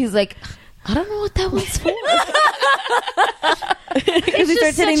dings and he's like, I don't know what that one's for.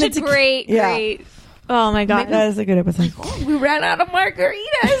 It's just such a great. Oh my god, That is a good episode. We ran out of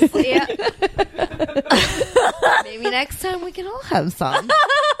margaritas. Yeah. Maybe next time we can all have some.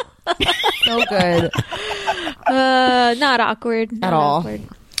 So good. Not awkward At all. awkward.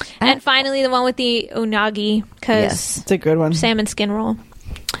 And finally, the one with the unagi because It's a good one. salmon skin roll.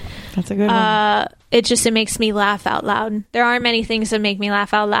 That's a good one. It makes me laugh out loud. There aren't many things that make me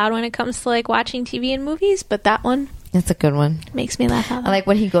laugh out loud when it comes to like watching TV and movies, but that one That's a good one. makes me laugh out loud. I like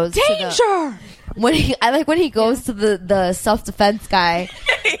when he goes Danger! I like when he goes to the self-defense guy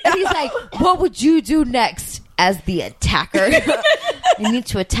and he's like, what would you do next as the attacker? I need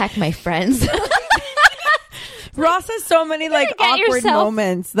to attack my friends. Ross has so many like Get awkward yourself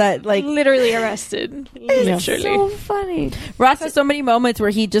moments that like literally arrested. Literally. So funny. Ross has so many moments where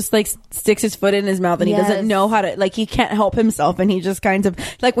he just like sticks his foot in his mouth and he Yes. doesn't know how to like he can't help himself and he just kind of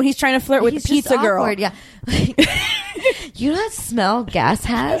like when he's trying to flirt with He's the pizza just girl. awkward, yeah. You know that smell gas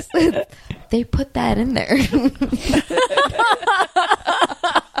has? They put that in there.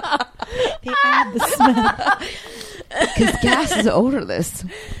 They add the smell. Because gas is odorless.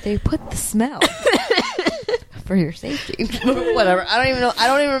 They put the smell for your safety. Whatever. I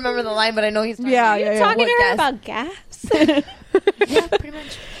don't even remember the line, but I know he's talking Talking to her What about gas. Yeah, pretty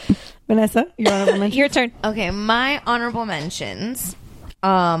much. Vanessa, your honorable mention. Your turn. Okay, my honorable mentions.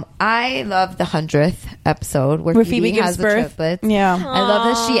 I love the 100th episode where Phoebe gives has the birth. triplets. Yeah. I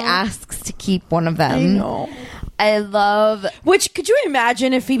love that she asks to keep one of them. I know. I love. Which could you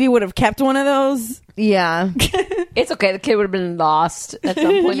imagine if Phoebe would have kept one of those? Yeah. It's okay. The kid would have been lost at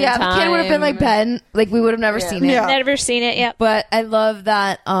some point Yeah, in time. the kid would have been like Ben. Like we would have never seen it. Yeah. Never seen it yet. But I love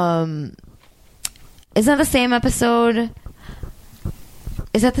that. Is that the same episode?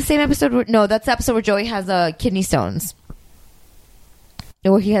 Is that the same episode? No, that's the episode where Joey has kidney stones.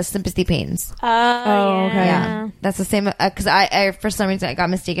 Where he has sympathy pains. Oh, okay. Yeah, that's the same. Because I for some reason I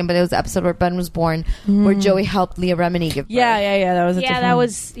got mistaken, but it was the episode where Ben was born, where Joey helped Leah Remini give birth. Yeah. That was a different that one.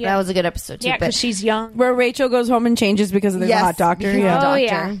 was That was a good episode too. yeah but because she's young. where Rachel goes home and changes because there's a hot doctor. because Yeah. of the Oh,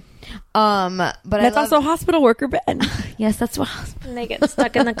 doctor. yeah. But That's I love, also hospital worker Ben. yes, that's what. And they get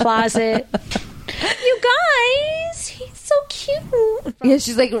stuck in the closet. You guys, he's so cute. Yeah,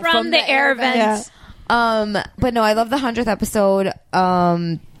 she's like From the air vents. But no, I love the 100th episode.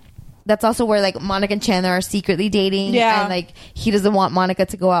 That's also where like Monica and Chandler are secretly dating. Yeah. And like he doesn't want Monica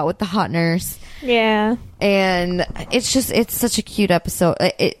to go out with the hot nurse. Yeah. And it's such a cute episode.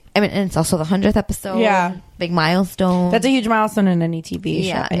 And it's also the 100th episode. Yeah. Big milestone. That's a huge milestone in any TV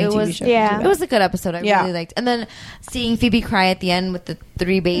Yeah, show. Any it TV was. show. Yeah. It was a good episode. I Yeah. really liked. And then seeing Phoebe cry at the end with the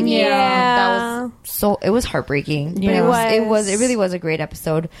 3 babies. Yeah. That was so. It was heartbreaking. But Yeah. it really was a great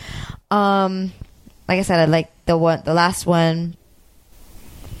episode. Like I said, I liked the last one.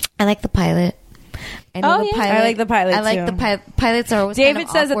 I like the pilot. I know Oh, the yeah. pilot. I like the pilot, I like too. the pilots are always. David kind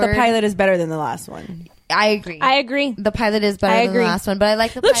of says that the awkward. pilot is better than the last one. I agree. I agree. The pilot is better I than agree. the last one, but I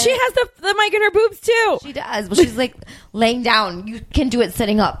like the Look, pilot. she has the mic in her boobs too. She does. Well, she's like laying down. You can do it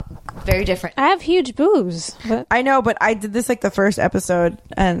sitting up. Very different. I have huge boobs. But, I know, but I did this like the first episode,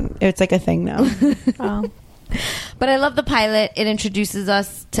 and it's like a thing now. But I love the pilot. It introduces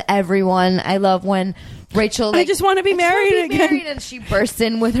us to everyone. I love when Rachel. I just want to be married again. and she bursts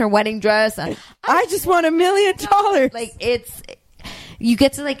in with her wedding dress. And I just want $1 million. like it's, you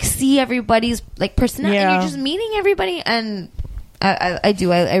get to like see everybody's like personality. Yeah. You're just meeting everybody, and I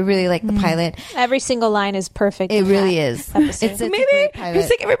do. I really like the pilot. every single line is perfect. It in really that is. episode. It's a Maybe great pilot. it's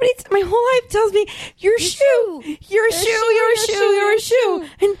like everybody. My whole life tells me your shoe, your shoe, your shoe, your shoe,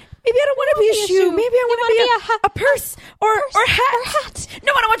 and maybe I don't want to be a shoe. Maybe I want to be a purse or hat.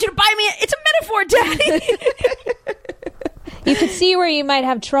 No, I don't want you to buy me. It's a metaphor, Daddy. You can see where you might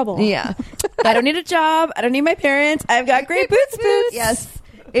have trouble. Yeah. I don't need a job. I don't need my parents. I've got great boots. Yes,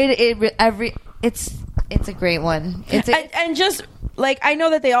 it's a great one. And just like, I know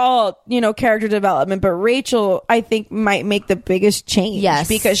that they all, character development, but Rachel, I think, might make the biggest change. Yes.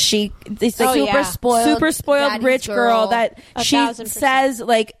 Because she's like super spoiled daddy's rich girl that she 1,000%. says,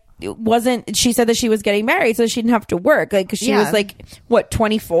 like, she said that she was getting married so she didn't have to work, like, 'cause she was like, what,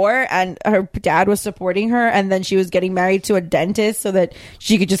 24, and her dad was supporting her, and then she was getting married to a dentist so that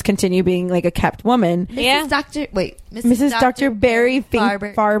she could just continue being like a kept woman. Yeah. Mrs. Dr. Barry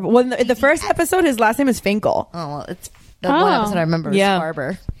Farber. Well, in the first episode, his last name is Finkel. Oh, well, it's the one episode I remember is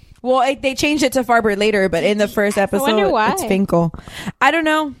Farber. Well, they changed it to Farber later, but in the first episode, wonder why. it's Finkel. I don't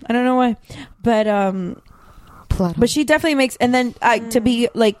know why, but she definitely makes. And then to be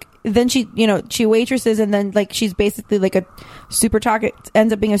like, then she waitresses, and then like she's basically like a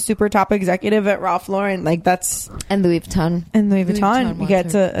ends up being a super top executive at Ralph Lauren. Like that's and Louis Vuitton. Louis Vuitton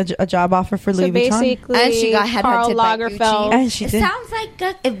gets a job offer for Louis Vuitton, basically, and she got Karl headhunted by Lagerfeld. Gucci. And she It did. sounds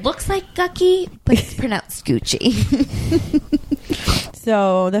like it looks like Gucci, but it's pronounced Gucci.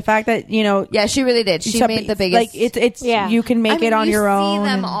 So the fact that yeah, she really did. She made the biggest. Like it's you can make it on your own. See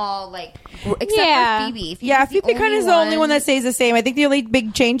them and- all like except for Phoebe. Phoebe kind of is the only one that stays the same. I think the only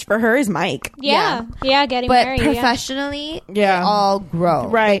big change for her is Mike. Yeah, getting but married. professionally, they all grow.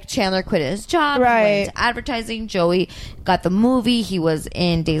 Right. Like Chandler quit his job. He Right. went into advertising. Joey got the movie. He was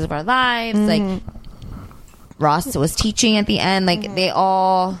in Days of Our Lives. Like Ross was teaching at the end. Like they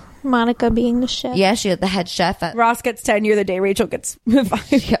all. Monica being the chef. Yeah, she had the head chef. Ross gets tenure the day Rachel gets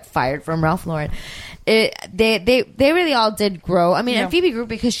fired from Ralph Lauren. They really all did grow. I mean, and Phoebe grew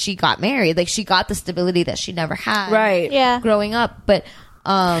because she got married. Like she got the stability that she never had. Right. Yeah. Growing up, but.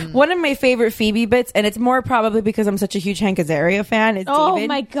 One of my favorite Phoebe bits, and it's more probably because I'm such a huge Hank Azaria fan, is Oh David.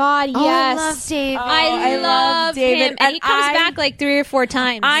 my God! Yes, I love David. I love David, him, and he comes I- back like 3 or 4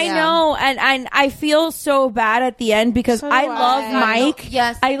 times. I know, and I feel so bad at the end because So do I love I. Mike.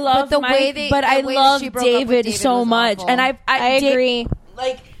 Yes, I love but the Mike, way they- but the I way love she broke up with David David so was much, awful. and I agree.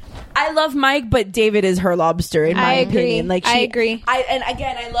 Like, I love Mike, but David is her lobster in my I agree. opinion. Like, I agree. And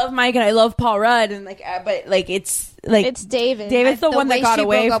again, I love Mike and I love Paul Rudd, and like, but like, it's David. David's the one that got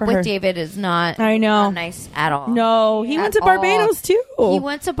away broke for up her. with David is not. I know. not nice at all. No, he went to At Barbados all. too. He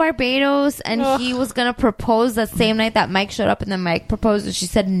went to Barbados and he was gonna propose that same night that Mike showed up, and then Mike proposed and she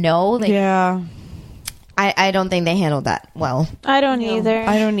said no. Like, yeah. I don't think they handled that well. I don't either.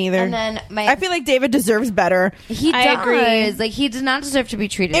 I don't either. And then I feel like David deserves better. He I does. agree. Like he did not deserve to be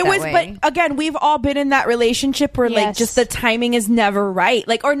treated It that was, way. but again, we've all been in that relationship where like Yes. just the timing is never right,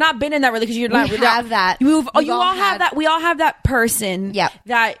 like, or not been in that relationship. You're not. We have that. You We've all all have had- that. We all have that person. Yep.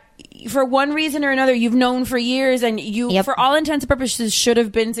 That for one reason or another you've known for years, and you, Yep. for all intents and purposes, should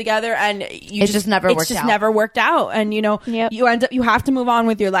have been together, and you just never it's worked just out. never worked out, and Yep. you end up, you have to move on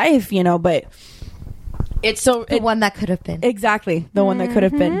with your life, but it's so the one that could have been. exactly the one that could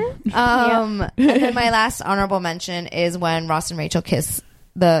have been. And then my last honorable mention is when Ross and Rachel kiss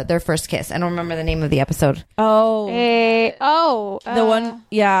their first kiss. I don't remember the name of the episode. Oh, the one.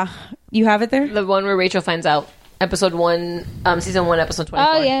 Yeah, you have it there. The one where Rachel finds out. Episode 1, season 1, episode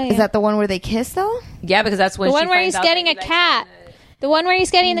 24. Oh yeah, Is that the one where they kiss though? Yeah, because that's when the she one where finds he's out getting that a he's cat. The one where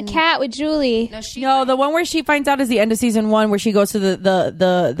he's getting the cat with Julie. No, the one where she finds out is the end of season 1, where she goes to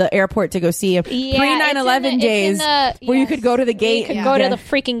the airport to go see him. Yeah, Pre it's in 9/11 the- it's in days, the- where you yes. could go to the gate. You could go to the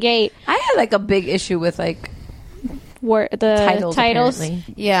freaking gate. I had like a big issue with like Where the titles. titles.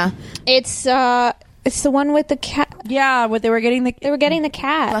 Apparently. Yeah. It's the one with the cat. Yeah, what they were getting the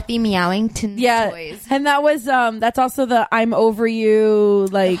cat. Fluffy Meowington toys. and that was that's also the "I'm over you"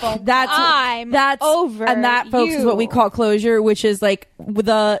 like that's over and that folks is what we you. call closure, which is like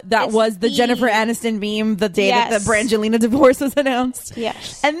was the Jennifer Aniston meme the day that Yes. the Brangelina divorce was announced.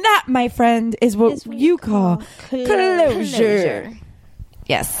 Yes. And that, my friend, is what you call closure.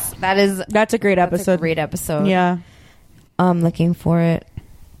 Yes, that's a great episode. Great episode. Yeah. I'm looking for it.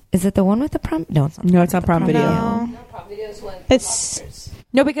 Is it the one with the prom? No, it's not. No, it's not prom video. No. It's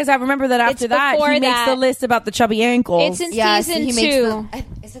No, because I remember that after It's that before he makes that. the list about the chubby ankles. It's in Yes, season he makes 2.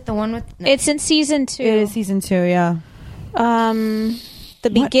 is it the one with? No. It's in season 2. It is season 2, yeah. The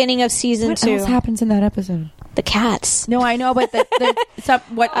beginning of season What 2. else happens in that episode? The cats. No, I know, but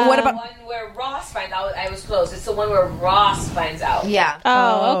what about? one where Ross finds out? I was close. It's the one where Ross finds out. Yeah.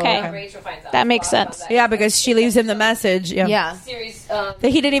 Oh, okay. Rachel finds out. That makes Ross finds sense. out. Yeah, because she leaves him the message. Yeah, Yeah. Series. that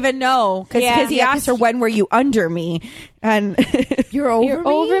he didn't even know because Yeah. he asked her, "When were you under me?" And You're over You're me?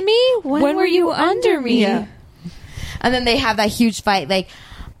 over me? When were you under me? Yeah. And then they have that huge fight. Like,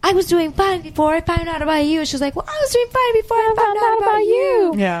 I was doing fine before I found out about you. And she's like, well, I was doing fine before I found out about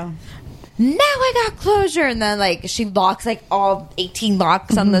you. Yeah. now I got closure. And then like she locks like all 18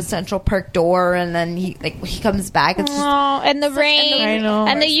 locks on the Central Perk door, and then he comes back. It's just, and the rain, I know.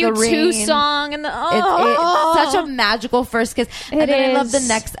 and the The U2 rain. song, and the it's such a magical first kiss. And then I love the is.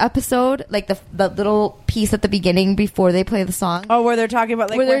 next episode, like the little piece at the beginning before they play the song. Oh, where they're talking about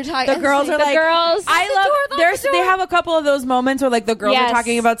like Where they're when talking- the girls are the like girls. I love. They have a couple of those moments where like the girls Yes. are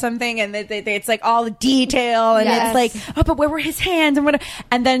talking about something and they it's like all the detail and Yes. it's like but where were his hands and what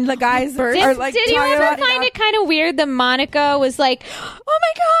and then the guys are like Did you talking ever about, find it kind of weird that Monica was like, "Oh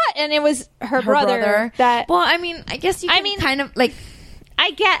my god," and it was her brother that? Well, I mean, I guess you can kind of like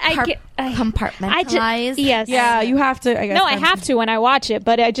I get compartmentalize. Yes. Yeah, you have to. I guess No, I have to when I watch it,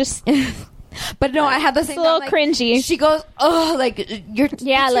 but I just. But no, I had the same. It's a little like, cringy. She goes, "Oh, like you're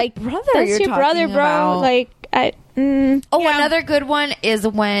like brother. That's you're your brother, talking bro. about." Like I. Another good one is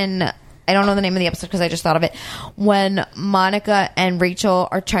when I don't know the name of the episode because I just thought of it. When Monica and Rachel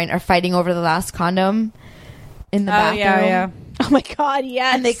are fighting over the last condom in the bathroom. yeah. Oh my god,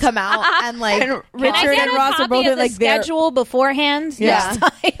 yes. And they come out and like And Can I Richard get and a Ross are copy both of in, the like their schedule beforehand? Yeah. Next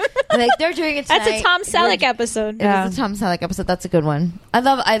time. like they're doing it tonight. That's a Tom Selleck episode. It is a Tom Selleck episode. That's a good one. I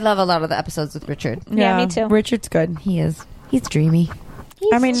love a lot of the episodes with Richard. Yeah, me too. Richard's good. He is. He's dreamy.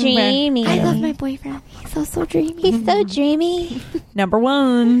 He's I mean, dreamy. I love my boyfriend. He's so dreamy. He's so dreamy. Number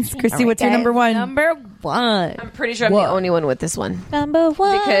ones. Chrissy, what's your number one? Number one. I'm pretty sure I'm the only one with this one. Number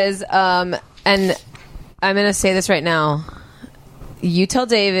one. Because, and I'm going to say this right now. You tell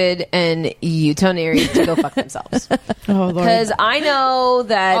David and you tell Neri to go fuck themselves. Oh, Lord. Because I know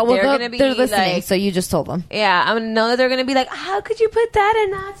that they're going to be they're listening, like, so you just told them. yeah, I know that they're going to be like, how could you put that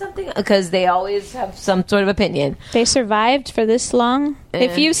and not something? Because they always have some sort of opinion. They survived for this long.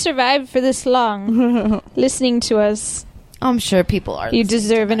 If you survived for this long, listening to us, I'm sure people are. you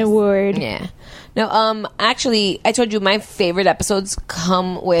deserve an award. Yeah. No, actually, I told you my favorite episodes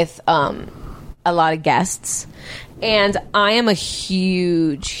come with a lot of guests. And I am a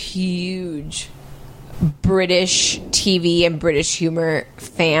huge British TV and British humor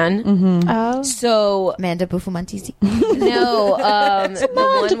fan. Oh. So, Amanda Buffumantisi. no, the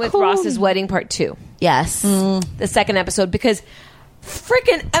one with Ross's Wedding Part 2. Yes. The second episode, because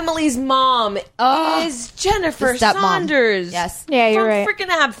freaking Emily's mom is Jennifer The stepmom. Saunders. Yes. Yeah, you're from right. freaking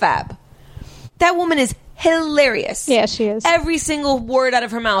AbFab. That woman is hilarious. Yeah, she is. Every single word out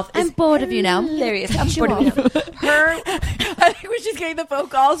of her mouth is I'm bored of you now. hilarious. I'm bored of you now. Her, I think when she's getting the phone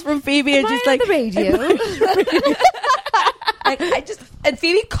calls from Phoebe and she's like, the radio. and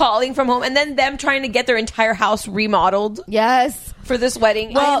Phoebe calling from home, and then them trying to get their entire house remodeled Yes. for this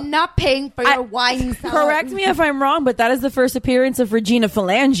wedding. I am not paying for your wine. correct me if I'm wrong, but that is the first appearance of Regina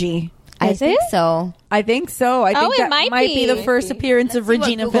Phalange. I think so. I think so. I think it that might be be. the first appearance of Let's see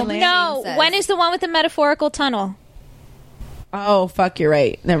what Regina Google Phalange. No, says. when is the one with the metaphorical tunnel? Oh, fuck, you're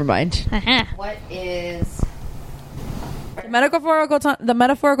right. Never mind. Uh-huh. What is? The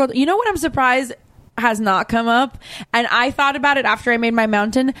metaphorical. You know what I'm surprised has not come up, and I thought about it after I made my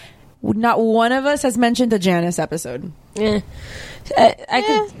mountain. Not one of us has mentioned the Janice episode.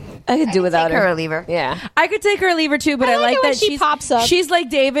 I could do without Take her. her or leave her. Yeah. I could take her or leave her too, but I like it when that she pops up. She's like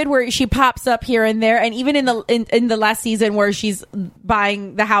David, where she pops up here and there, and even in the last season where she's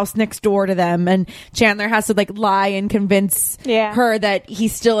buying the house next door to them, and Chandler has to like lie and convince her that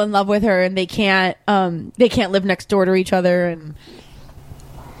he's still in love with her, and they can't live next door to each other. And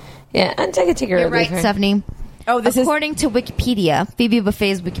yeah, I could take her. You're or leave right, her. Stephanie. Oh, according to Wikipedia, Phoebe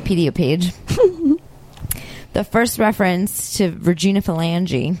Buffay's Wikipedia page, the first reference to Regina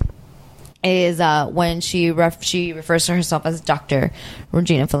Phalange is when she refers to herself as Dr.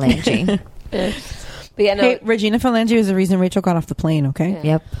 Regina Phalange. But yeah, no, hey, Regina Phalange is the reason Rachel got off the plane. Okay. Yeah.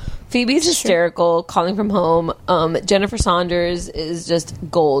 Yep. Phoebe's hysterical, calling from home. Jennifer Saunders is just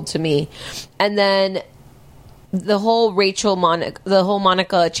gold to me. And then the whole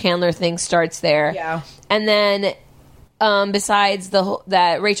Monica Chandler thing starts there. Yeah. And then besides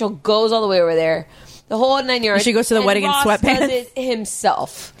that Rachel goes all the way over there, the whole 9 yards. She goes to the wedding in Ross sweatpants. does it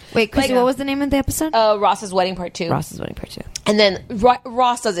himself. Wait, Chrissy, what was the name of the episode? Ross's Wedding Part 2. Ross's Wedding Part 2. And then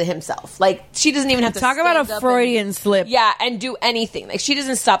Ross does it himself. Like, she doesn't even have to Talk about stand a up Freudian slip. Yeah, and do anything. Like, she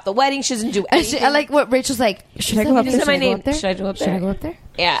doesn't stop the wedding. She doesn't do And anything. I like what Rachel's like. Should I go up there? Should I go Should I up there? Should I go up Should I there? go up there?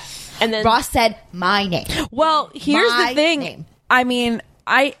 Yeah. And then Ross said my name. Well, here's My the thing. name. I mean,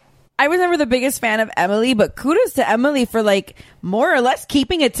 I was never the biggest fan of Emily, but kudos to Emily for like more or less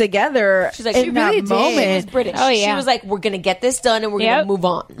keeping it together. She's like, in she that really did. moment. She was British. Oh, yeah. She was like, we're going to get this done and we're going Yep. to move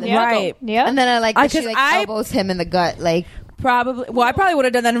on. Yep. Right. Yep. And then I like that she 'cause like I- elbows him in the gut. Like, Probably. Well, I probably would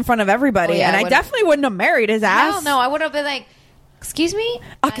have done that in front of everybody, Oh, yeah, and I I would've- definitely wouldn't have married his ass. hell no, I would have been like, excuse me?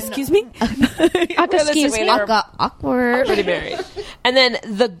 Excuse me. Excuse me. Realistically, they were Awkward. pretty married. And then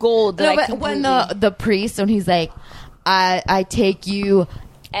the gold. That No, but when the priest, when he's like, I take you,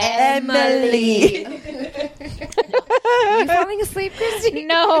 Emily. Are you falling asleep, Christy?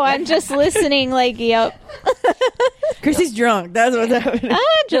 No, I'm just listening. Like, yep. Chrissy's drunk. That's what's happening.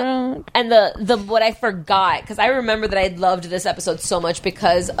 I'm drunk. And the what I forgot, because I remember that I loved this episode so much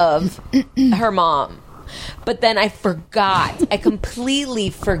because of her mom, but then I completely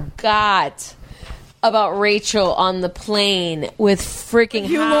forgot about Rachel on the plane with freaking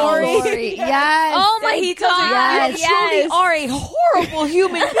Hal. Laurie. Yes. Oh my God! You truly are a horrible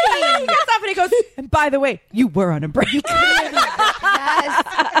human being. He gets off and he goes, and by the way, you were on a break. Yes.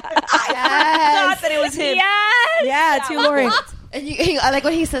 I thought that it was him. Yes. Yeah, to Laurie. And I like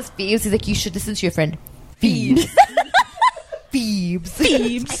when he says Phoebes. He's like, you should listen to your friend Phoebes.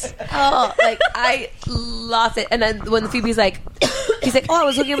 Phoebes. Oh, like I lost it. And then when Phoebe's like, he's like, oh,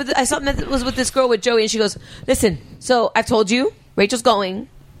 I saw something that was with this girl with Joey, and she goes, listen, so I've told you, Rachel's going.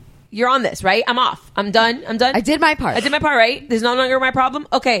 You're on this, right? I'm off. I'm done. I did my part. Right? There's no longer my problem.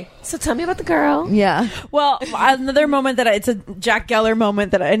 Okay, so tell me about the girl. Yeah. Well, another moment it's a Jack Geller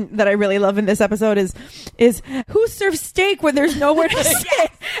moment that I really love in this episode is who serves steak when there's nowhere to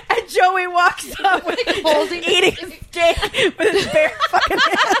sit, and Joey walks up with holding eating steak with his bare fucking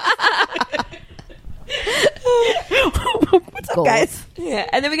hands. What's up, guys? Yeah,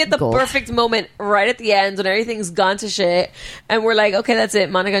 and then we get the perfect moment right at the end when everything's gone to shit, and we're like, okay, that's it.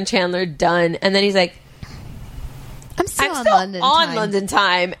 Monica and Chandler done, and then he's like, I'm still on London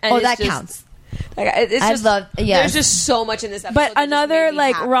time. And that counts. Like, it's I just, love. Yeah, there's just so much in this episode. But another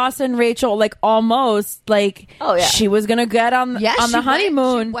Ross and Rachel, almost she was gonna get on the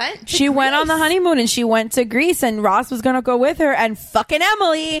honeymoon. She went on the honeymoon and she went to Greece, and Ross was gonna go with her, and fucking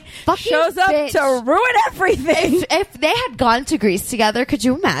Emily shows up to ruin everything. If they had gone to Greece together, could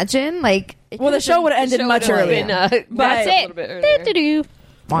you imagine? The show would have ended much earlier. But that's it.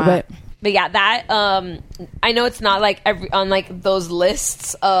 But yeah, that I know it's not on those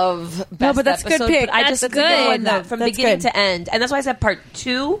lists of best no, but that's episodes, good pick. But I just good from beginning to end, and that's why I said part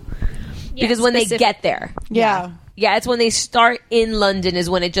 2 because when they get there, yeah, it's when they start in London is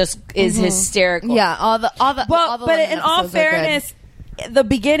when it just is hysterical. Yeah, all the but in all fairness, the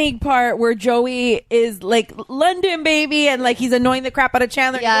beginning part where Joey is like London baby and he's annoying the crap out of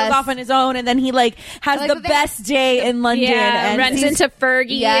Chandler, and he goes off on his own, and then he has the best day in London and runs into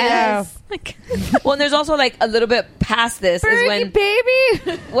Fergie. Yes. Well, and there's also a little bit past this Fergie, is when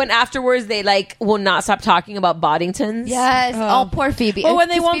baby when afterwards they will not stop talking about Boddingtons. Yes. Oh, poor Phoebe. Well, when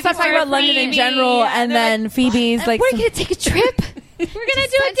they won't stop talking about London in general, and then Phoebe's we're gonna take a trip. We're gonna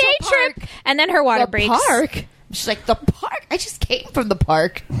do a day trip, and then her water breaks. Park. She's like, the park? I just came from the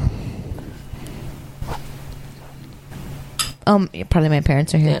park. Probably my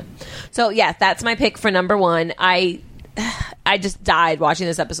parents are here. Yeah. So yeah, that's my pick for number 1. I just died watching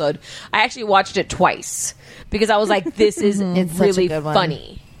this episode. I actually watched it twice because I was like, this is really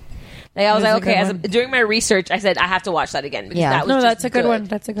funny. I was like, okay. During my research, I said I have to watch that again. Because that was that's a good one.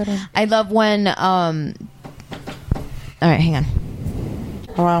 That's a good one. I love when. All right, hang on.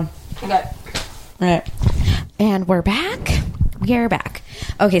 Oh, wow. Okay. All right. And we're back. We are back.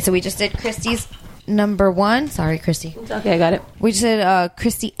 Okay, so we just did Christy's number 1. Sorry, Christy. It's okay, I got it. We just did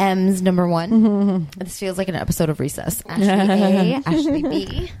Christy M's number 1. This feels like an episode of Recess. Ashley A, Ashley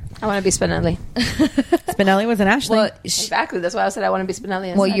B. I want to be Spinelli. Spinelli was an Ashley. Well, exactly. That's why I said I want to be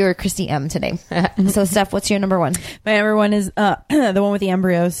Spinelli. Well, you're Christy M today. So, Steph, what's your number 1? My number 1 is the one with the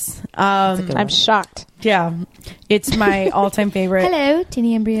embryos. I'm shocked. Yeah, it's my all-time favorite. Hello,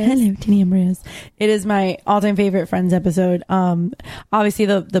 teeny embryos. Hello, teeny embryos. It is my all-time favorite Friends episode. Obviously,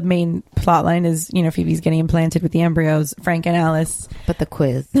 the main plot line is Phoebe's getting implanted with the embryos. Frank and Alice, but the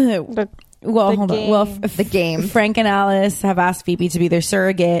quiz. Well, hold on. Well, the game. Frank and Alice have asked Phoebe to be their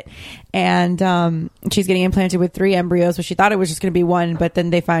surrogate, and she's getting implanted with 3 embryos. So she thought it was just going to be 1, but then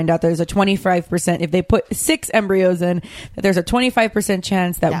they find out there's a 25%. If they put 6 embryos in, that there's a 25%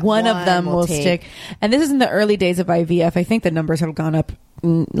 chance that one of them will stick. And this is in the early days of IVF. I think the numbers have gone up.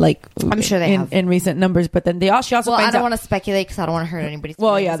 I'm sure they have in recent numbers, but then she also finds out. I don't want to speculate because I don't want to hurt anybody's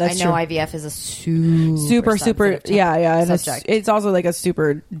feelings. Well, yeah, that's I know true. IVF is a super yeah, and subject. it's also a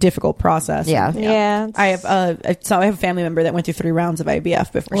super difficult process. Yeah. I have a family member that went through 3 rounds of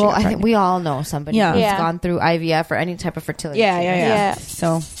IVF before she got I pregnant. think we all know somebody who's gone through IVF or any type of fertility. Yeah.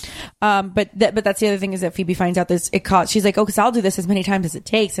 So, but that's the other thing is that Phoebe finds out this she's like, because I'll do this as many times as it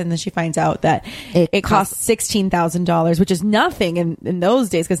takes, and then she finds out that it costs $16,000, which is nothing in those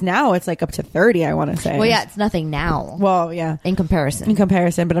days, because now it's up to 30, I want to say. Well, yeah, it's nothing now. Well, yeah, in comparison,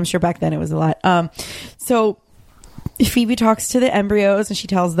 but I'm sure back then it was a lot. So Phoebe talks to the embryos and she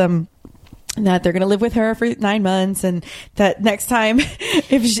tells them that they're going to live with her for 9 months, and that next time,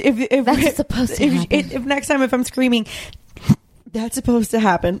 if That's supposed to happen. if next time if I'm screaming, that's supposed to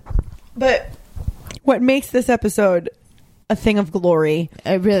happen. But what makes this episode a thing of glory,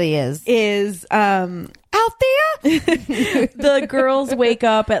 It really is out there, the girls wake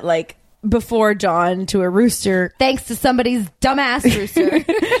up at like before dawn to a rooster. thanks to somebody's dumbass rooster.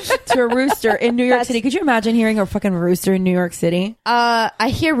 To a rooster in New York City. Could you imagine hearing a fucking rooster in New York City? I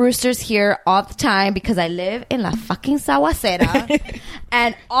hear roosters here all the time because I live in la fucking Sawacera,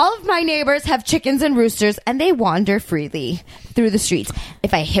 and all of my neighbors have chickens and roosters, and they wander freely through the streets.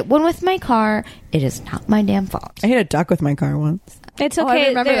 If I hit one with my car, it is not my damn fault. I hit a duck with my car once. It's Oh, I okay.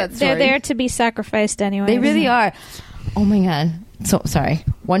 remember they're, that story. they're there to be sacrificed anyway. They really are. Oh my god. So sorry.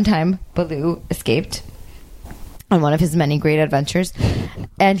 One time, Baloo escaped on one of his many great adventures,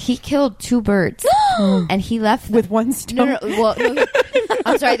 and he killed 2 birds, and he left them. With one stone. No. Well, no,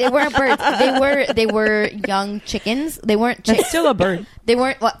 I'm sorry. They weren't birds. They were young chickens. They weren't That's chicks. still a bird. They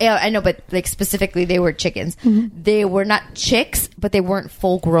weren't. Well, yeah, I know, but like specifically, they were chickens. They were not chicks, but they weren't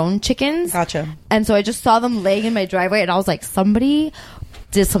full-grown chickens. Gotcha. And so I just saw them laying in my driveway, and I was like, somebody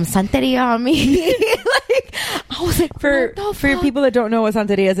did some santeria on me. Like, I was like, For people that don't know what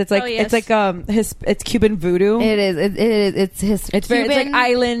Santeria is, it's like Oh, yes. it's like it's Cuban voodoo. It is. It is. It's very- it's like Cuban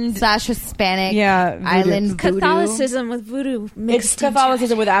island- / Hispanic. Yeah, voodoo. Island voodoo. Catholicism with voodoo It's mixed.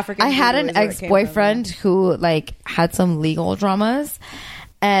 Catholicism with African. I had voodoo an is where it came ex-boyfriend who like had some legal dramas,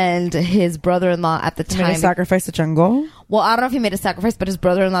 and his brother-in-law at the from. Made a time. sacrifice to Jungle. Well, I don't know if he made a sacrifice, but his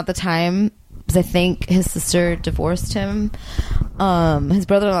brother-in-law at the time, because I think his sister divorced him. His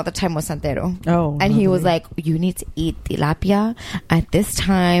brother-in-law at the time was Santero. Oh, and he was lovely. like, "You need to eat tilapia at this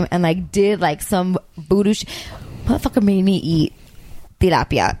time," and like did like some voodoo. Motherfucker made me eat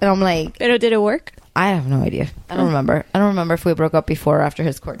tilapia, and I'm like, Pero did it work? I have no idea. I don't remember. I don't remember if we broke up before or after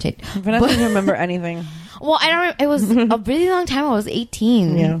his court date. Vanessa doesn't remember anything. Well, I don't. It was a really long time. I was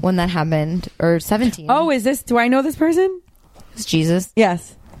 18 Yeah. when that happened, or 17. Oh, is this? Do I know this person? it's Jesus.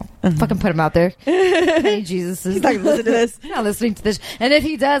 Yes. Fucking put him out there. Hey, Jesus is He's not gonna listen to this. not listening to this. And if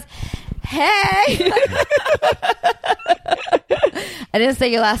he does, hey, I didn't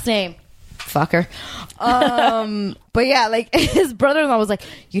say your last name, fucker. But yeah, like his brother-in-law was like,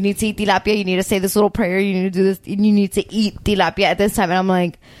 "You need to eat tilapia. You need to say this little prayer. You need to do this. And you need to eat tilapia at this time." And I'm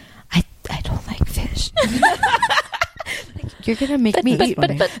like, I don't like fish. Like, you're gonna make me eat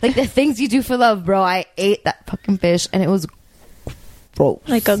one day. Like the things you do for love, bro. I ate that fucking fish, and it was gross.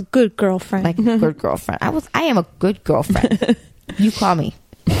 Like a good girlfriend. Like a good girlfriend. I am a good girlfriend. You call me.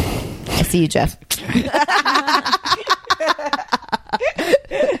 I see you, Jeff.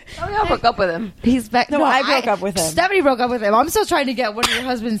 Oh, y'all broke up with him. He's back. No, I broke up with him. Stephanie broke up with him. I'm still trying to get one of your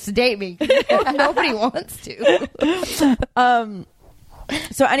husbands to date me. Nobody wants to.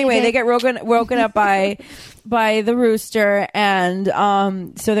 So anyway, they get woken up by the rooster, and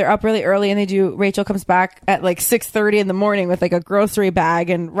so they're up really early, and Rachel comes back at like 6:30 in the morning with like a grocery bag,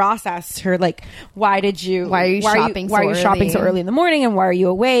 and Ross asks her like, why are you shopping so early in the morning, and why are you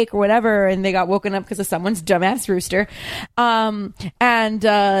awake or whatever? And they got woken up because of someone's dumbass rooster.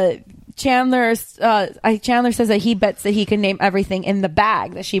 Chandler says that he bets that he can name everything in the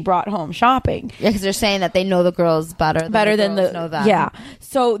bag that she brought home shopping. Yeah, because they're saying that they know the girls better than the girls know them. Yeah.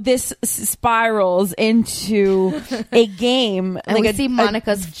 So this spirals into a game, And like we a see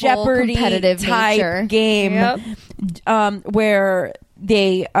Monica's full Jeopardy competitive type nature. game, where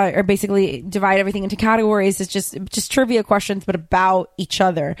they are basically divide everything into categories. It's just trivia questions, but about each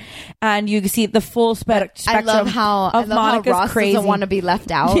other, and you see the full spectrum. I love how Monica's Ross crazy. doesn't want to be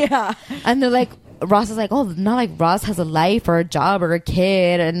left out. Yeah. And they're like, Ross is like, oh, not like Ross has a life or a job or a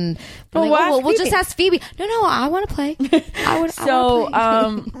kid, and Well, like, we'll we'll ask just Phoebe. ask Phoebe. No, I want to play.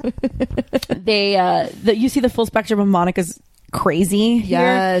 You see the full spectrum of Monica's crazy here.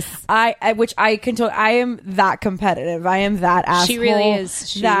 Yes. Which I can tell. I am that competitive. I am that asshole. She really is.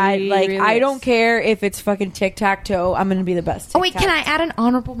 She that like really I is. don't care if it's fucking tic-tac-toe. I'm gonna be the best. Oh wait, can I add an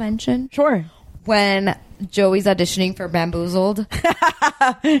honorable mention? Sure. When Joey's auditioning for Bamboozled,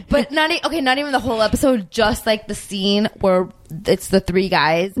 but not even the whole episode, just like the scene where it's the 3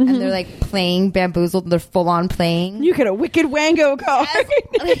 guys and they're like playing Bamboozled, and they're full on playing. You get a wicked wango card.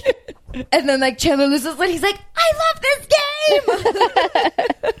 And then like Chandler loses, and he's like, "I love this game."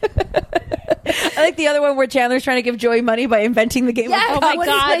 I like the other one where Chandler's trying to give Joey money by inventing the game. Yes. Oh my When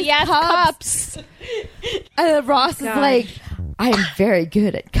he god, plays yes, cups. cups. And then Ross is God. like, I am very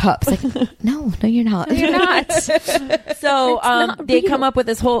good at cups. Like, no, you're not. You're not. So they come up with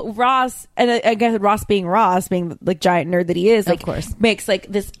this whole Ross, and I guess Ross being like giant nerd that he is, like, Of course. makes like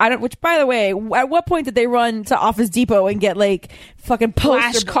this. Which by the way, at what point did they run to Office Depot and get like fucking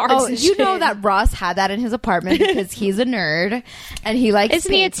Flashcards Oh, and you know shit. that Ross had that in his apartment because he's a nerd and he likes.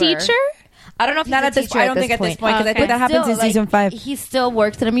 Isn't he a paper. teacher? I don't know if he's Not a at this teacher point. I don't think at this point because I think that happens in Still, season 5. He still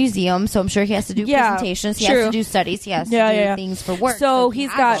works at a museum, so I'm sure he has to do Yeah, presentations. He true. has to do studies. He has to do things for work. So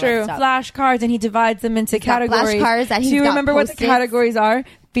he's he got has all that stuff. flashcards and he divides them into He's got categories. flashcards and Do he's you got remember what the Post-its. categories are?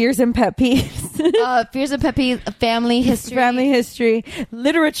 Fears and pet peeves. Fears and pet peeves, family history. Family history,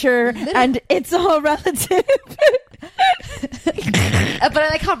 literature, and it's all relative. But I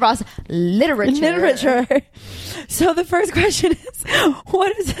like how Ross literature. So the first question is,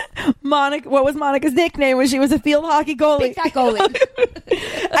 what was Monica's nickname when she was a field hockey goalie? Big fat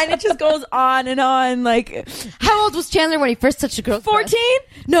goalie. And it just goes on and on. Like, How old was Chandler when he first touched a girl's 14?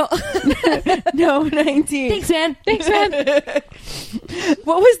 No. No, 19. Thanks, man.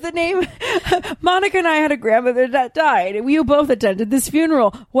 What was the name? Monica and I had a grandmother that died. You both attended this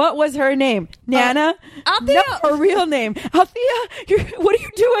funeral. What was her name? Nana? Althea. No, her real name. Althea, what are you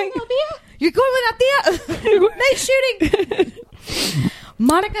doing? You're going with Althea? Nice shooting.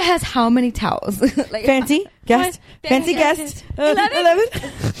 Monica has how many towels? Like, Fancy guest. Fancy guest. 11.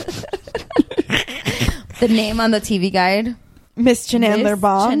 The name on the TV guide? Miss Chandler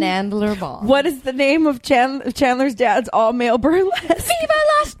Baum. Chandler Baum. What is the name of Chandler's dad's all-male burlesque? Viva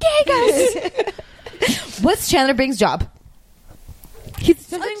Las Vegas! What's Chandler Bing's job? He's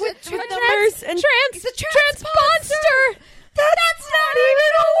something with numbers and He's a transponder. That's not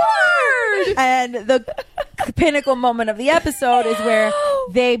even a word. And the pinnacle moment of the episode is where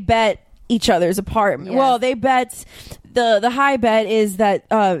they bet each other's apartment. Yes. Well, they bet the high bet is that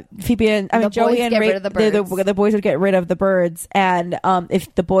Phoebe and Joey boys and get rid of the birds. the boys would get rid of the birds, and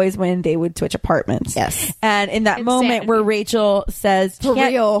if the boys win, they would switch apartments. Yes. And in that moment Insanity. where Rachel says, For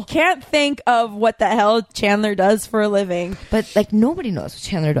real. can't think of what the hell Chandler does for a living. But like nobody knows what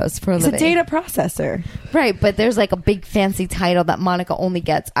Chandler does for a He's living. a data processor. Right, but there's like a big fancy title that Monica only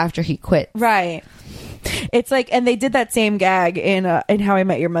gets after he quit. Right. It's like, and they did that same gag in How I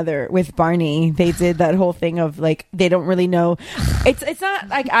Met Your Mother with Barney. They did that whole thing of like they don't really know. It's not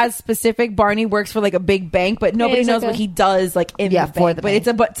like as specific. Barney works for like a big bank, but nobody knows what he does like in the for bank. the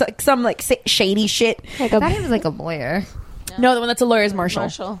But bank. it's like some like shady shit. I thought he was like a lawyer. No, the one that's a lawyer is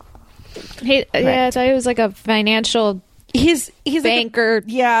Marshall. Yeah, I thought it was like a financial He's banker.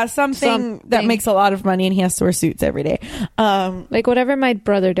 like something that something. makes a lot of money, and he has to wear suits every day. Like whatever my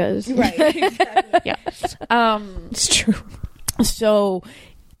brother does. Right. Yeah. It's true.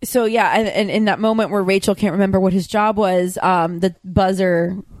 So yeah, and in that moment where Rachel can't remember what his job was, the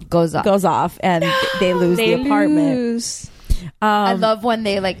buzzer Goes off. and they lose the apartment. lose. I love when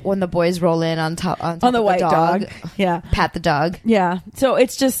they like when the boys roll in on top on the of white dog. Yeah. pat the dog. Yeah. So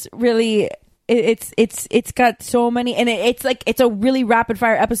it's just really it's got so many, and it's like it's a really rapid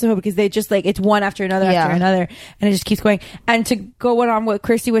fire episode because they just like it's one after another after another, and it just keeps going. And to go on what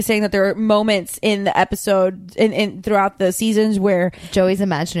Christy was saying, that there are moments in the episode in throughout the seasons where Joey's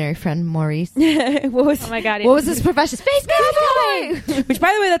imaginary friend Maurice. what was Oh my god. What was his profession? Space cowboy. which,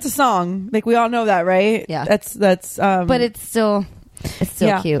 by the way, that's a song. Like we all know that, right? Yeah. That's But it's still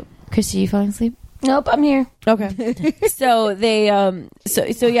Yeah. cute. Christy, you falling asleep? Nope, I'm here. Okay. So they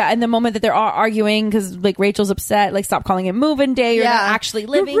so yeah, and the moment that they're all arguing because like Rachel's upset, like stop calling it moving day, you're not actually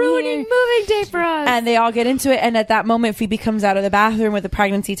living You're ruining here. moving day for us. And they all get into it, and at that moment Phoebe comes out of the bathroom with a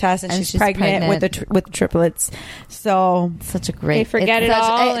pregnancy test, and she's pregnant with the triplets. So such a great. They forget it's it such-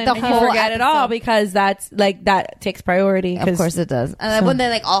 all the and you whole forget it all episode. because that's like that takes priority. Of course it does. And then when they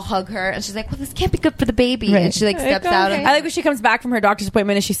like all hug her, and she's like, "Well, this can't be good for the baby," and she like steps out. And I like when she comes back from her doctor's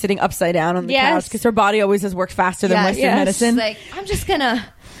appointment and she's sitting upside down on the couch because her body always has worked faster than Western medicine. She's like, I'm just gonna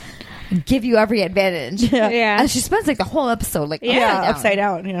give you every advantage. Yeah. And she spends like the whole episode like upside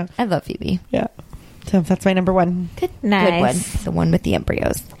down. Yeah, I love Phoebe. Yeah. So that's my number one. Good Nice. one. The one with the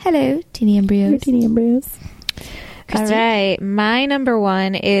embryos. Hello, teeny embryos. Teeny embryos. All right. My number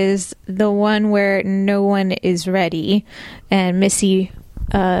one is the one where no one is ready, and Missy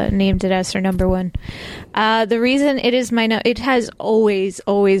named it as her number one. The reason it is it has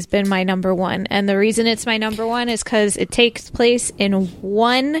always been my number one, and the reason it's my number one is because it takes place in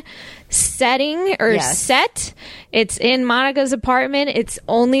one setting or set. It's in Monica's apartment. It's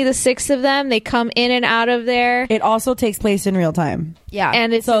only the 6 of them. They come in and out of there. It also takes place in real time. Yeah,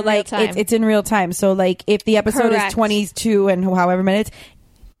 and it's so in like real time. it's in real time. So like if the episode Correct. is 22 and however minutes,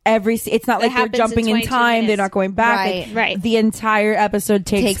 it's not That like they're happens jumping in 22 time. minutes. They're not going back. Right. Like, Right. The entire episode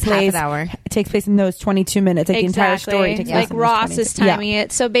takes half place an hour. Takes place in those 22 minutes. Like the entire story takes place Like in those Ross 22 is timing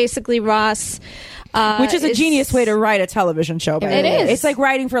it. So basically, Ross, which is a genius way to write a television show. By It the way. is. It's like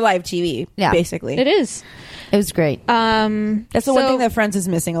writing for live TV. Yeah. Basically, It is. It was great. That's the one thing that Friends is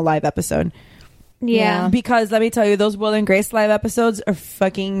missing, a live episode. Yeah. Because let me tell you, those Will and Grace live episodes are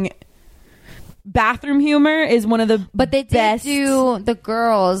fucking. Bathroom humor is one of the But they did best. the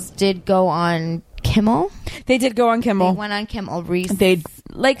girls did go on Kimmel. They did go on Kimmel. They went on Kimmel recently. They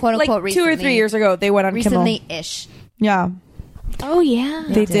like quote unquote like 2 or 3 years ago. They went on Kimmel. recently-ish. Yeah, Oh yeah.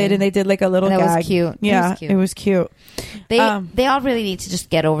 they did, and they did like a little And that was gag. cute. It Yeah, was cute. it was cute. They Um, all really need to just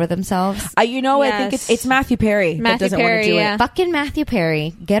get over themselves. I think Yes. it's Matthew Perry that Matthew doesn't want Perry, to do yeah. it. Fucking Matthew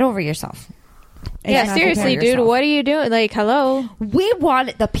Perry, get over yourself. It's Yeah, Matthew seriously, Perry. dude. What are you doing? Like, hello. We want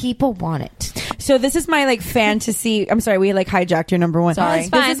it. The people want it. So this is my like fantasy. I'm sorry, we like hijacked your number one. Sorry. it's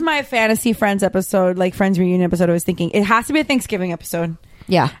This fine. is my fantasy Friends episode, like Friends reunion episode. I was thinking it has to be a Thanksgiving episode.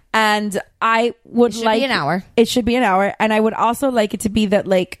 Yeah. And I would It should like be an hour. It should be an hour, and I would also like it to be that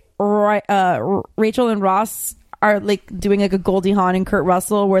like Rachel and Ross are like doing like a Goldie Hawn and Kurt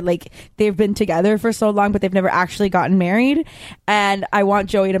Russell, where like they've been together for so long, but they've never actually gotten married. And I want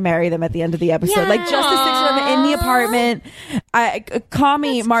Joey to marry them at the end of the episode, like just the six of them in the apartment. Call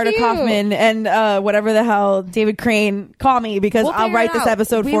me Marta cute. Kaufman and whatever the hell David Crane. Call me because We'll I'll figure write it this out.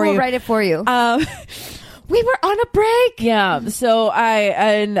 episode We for will you. write it for you. We were on a break. Yeah. So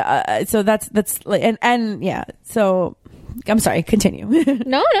so that's like, and yeah. So I'm sorry. Continue.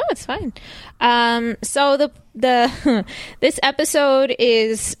 No, it's fine. So the this episode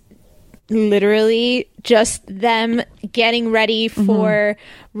is literally just them getting ready for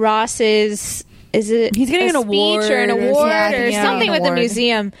Ross's. Is it? He's getting a an award speech or an or award something. or Yeah, something an with the award.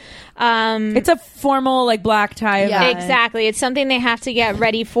 museum. It's a formal like black tie. Yeah. event. Exactly. It's something they have to get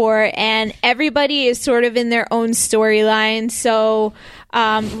ready for, and everybody is sort of in their own storyline. So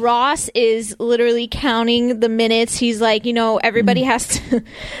Ross is literally counting the minutes. He's like, everybody has to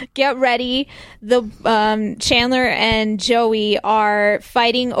get ready. The Chandler and Joey are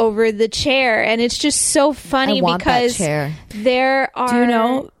fighting over the chair, and it's just so funny I want that because chair. there are. Do you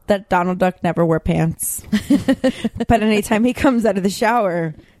know that Donald Duck never wear pants? But anytime he comes out of the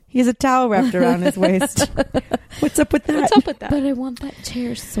shower, he has a towel wrapped around his waist. What's up with that? What's up with that? But I want that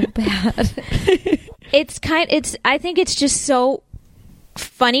chair so bad. I think it's just so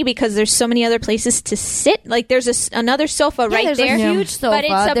funny because there's so many other places to sit. Like there's another sofa right there's there, a huge sofa. but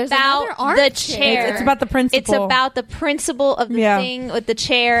it's There's another about armchair. the chair. It's about the principle. It's about the principle of the thing with the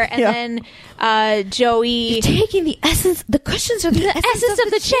chair, and then Joey You're taking the essence. The cushions are the essence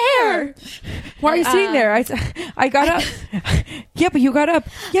of the chair. Why are you sitting there? I got up. Yeah, but you got up.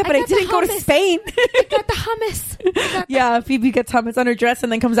 Yeah, but I got the didn't go to hummus. Spain. I got the hummus. Yeah, Phoebe gets hummus on her dress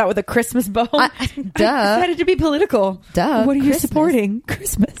and then comes out with a Christmas bow. Duh. I decided to be political. Duh. What are you Christmas. supporting?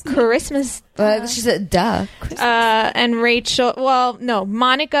 Christmas. She said, duh. And Rachel. Well, no,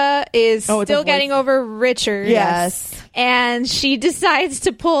 Monica is Oh, it's a still voice. getting over Richard. Yes. And she decides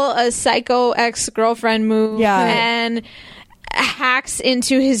to pull a psycho ex-girlfriend move. Yeah. And hacks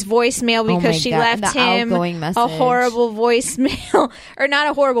into his voicemail because my she God, left the him outgoing a message. horrible voicemail, or not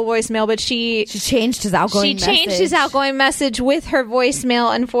a horrible voicemail, but she changed his outgoing she changed his outgoing message with her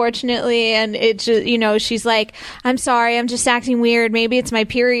voicemail, unfortunately, and it just she's like, I'm sorry, I'm just acting weird, maybe it's my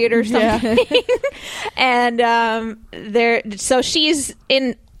period or something. And so she's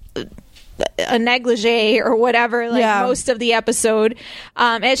in a negligee or whatever, most of the episode.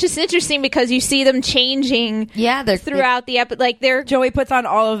 And it's just interesting because you see them changing they're throughout the episode. Like Joey puts on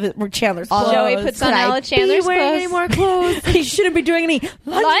all of Chandler's clothes. Joey puts on all of Chandler's wearing any clothes. more clothes? He shouldn't be doing any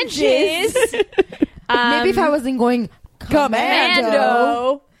lunges. Maybe if I wasn't going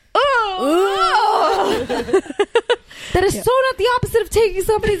commando. Oh. That is so not the opposite of taking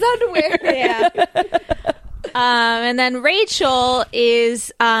somebody's underwear. Yeah. And then Rachel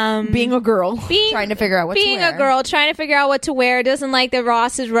is being a girl, trying to figure out what to being wear. a girl, trying to figure out what to wear. Doesn't like that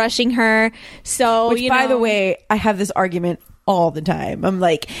Ross is rushing her. So, Which, by the way, I have this argument all the time. I'm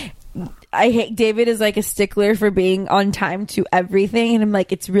like, I hate David is like a stickler for being on time to everything, and I'm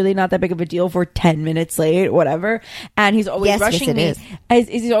like, it's really not that big of a deal for 10 minutes late, whatever. And he's always rushing me.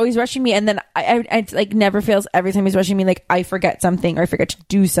 He's always rushing me, and then I like never fails every time he's rushing me. Like I forget something, or I forget to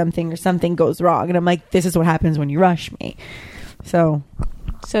do something, or something goes wrong, and I'm like, this is what happens when you rush me. So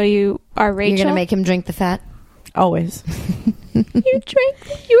you are Rachel. You're gonna make him drink the fat. Always. You were gonna drink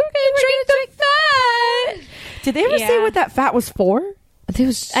the fat. Did they ever say what that fat was for?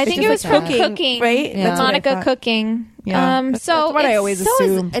 I think it was for cooking, right? Yeah. That's what I Monica thought. cooking. Yeah. So that's what I always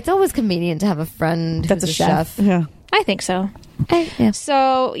assume. It's always convenient to have a friend That's who's a chef. chef. Yeah. I think so.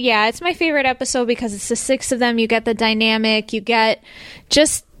 So yeah, it's my favorite episode because it's the 6 of them. You get the dynamic,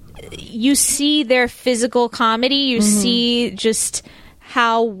 you see their physical comedy, you see just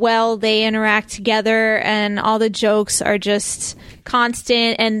how well they interact together, and all the jokes are just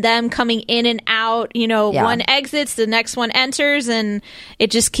constant, and them coming in and out, one exits, the next one enters, and it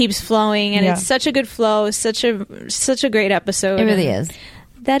just keeps flowing, and it's such a good flow, such a great episode. It really is.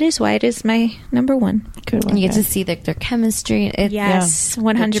 That is why it is my number 1. Good one. And you get to see their chemistry. Yes,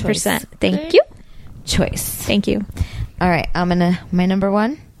 100%. Thank you. Choice. Thank you. All right, my number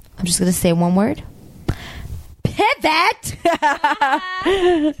 1. I'm just gonna say one word. Pivot.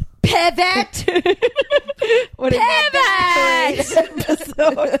 Pivot. What is that?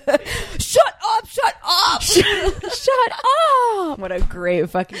 Pivot. Shut up. Shut up. What a great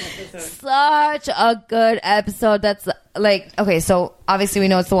fucking episode. Such a good episode. That's like, okay, so obviously we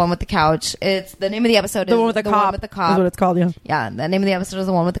know it's the one with the couch. It's the name of the episode is The one with the cop. One with the cop. Is what it's called, yeah. Yeah, the name of the episode is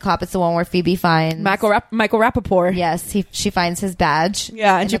the one with the cop. It's the one where Phoebe finds Michael Rappaport. Yes, she finds his badge.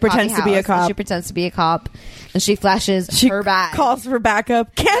 Yeah, and in she the pretends coffee to be a house, cop. and she pretends to be a cop, and she flashes her badge. Calls for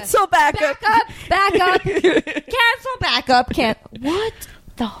backup. Cancel backup. Backup. Cancel backup. What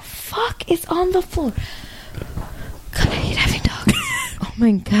the fuck is on the floor? God, I hate having dogs. Oh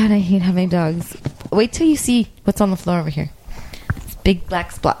my god, I hate having dogs. Wait till you see what's on the floor over here. It's big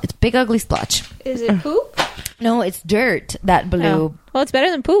black splotch. It's big ugly splotch. Is it poop? No, it's dirt. That blue. Oh. Well, it's better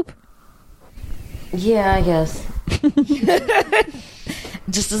than poop. Yeah, I guess. It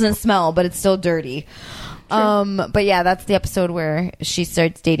just doesn't smell, but it's still dirty. But yeah, that's the episode where she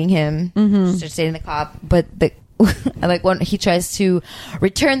starts dating him. She starts dating the cop, but I like when he tries to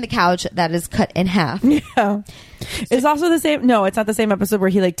return the couch that is cut in half. Yeah. It's also the same. No, it's not the same episode where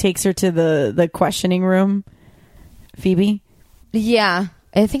he like takes her to the questioning room. Phoebe. Yeah,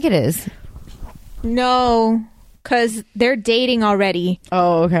 I think it is. No, because they're dating already.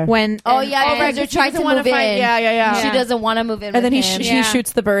 Oh, okay. Because they're trying to move in. Yeah. She doesn't want to move in. And then with he him.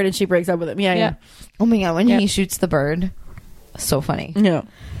 shoots the bird and she breaks up with him. Yeah. Oh my god, when he shoots the bird, so funny. Yeah.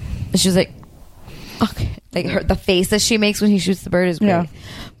 She's like, okay, like the face that she makes when he shoots the bird is great. Yeah.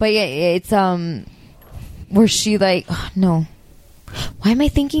 But yeah, it's where she like, oh, no, why am I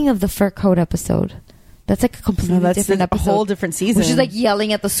thinking of the fur coat episode? That's like a completely different episode. A whole different season. Where she's like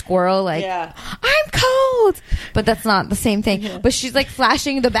yelling at the squirrel, like, I'm cold. But that's not the same thing. Yeah. But she's like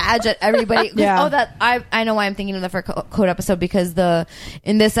flashing the badge at everybody. Yeah. Oh, that I know why I'm thinking of the fur coat episode, because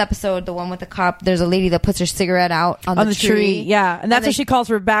in this episode, the one with the cop, there's a lady that puts her cigarette out on the tree. Yeah. And that's what she calls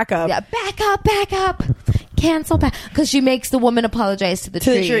for backup. Yeah, back up. Cancel back. Because she makes the woman apologize to the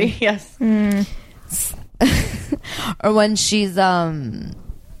tree. To the tree, yes. Or when she's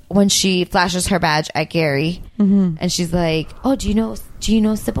when she flashes her badge at Gary, and she's like, "Oh, do you know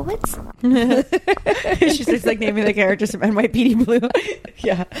Sibowitz?" She's just like naming the characters from NYPD Blue.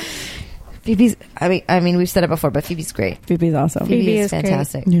 Yeah, Phoebe's. I mean, we've said it before, but Phoebe's great. Phoebe's awesome. Phoebe is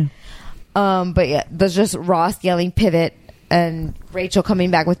fantastic. Yeah. But yeah, there's just Ross yelling pivot and Rachel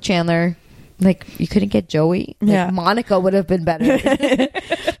coming back with Chandler. Like, you couldn't get Joey. Like, Monica would have been better.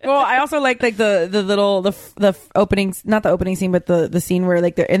 Well, I also like the little the openings, not the opening scene, but the scene where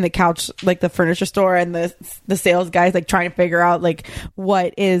like they're in the couch, like the furniture store, and the sales guy's like trying to figure out like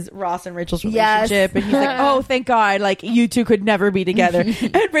what is Ross and Rachel's relationship, and he's like, "Oh, thank God, like you two could never be together."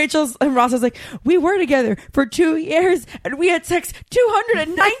 And Ross is like, "We were together for 2 years, and we had sex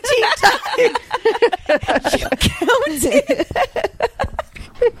 219 times." You counted.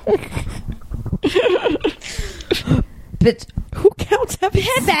 But who counts up?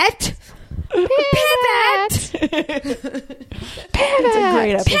 Pivot. It's a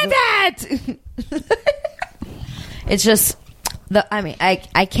great episode. Pivot. It's just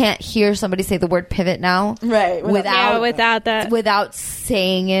I can't hear somebody say the word pivot now, right? Without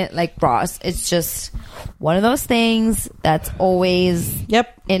saying it like Ross. It's just one of those things that's always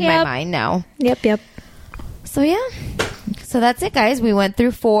in my mind now. Yep. So yeah, so that's it, guys. We went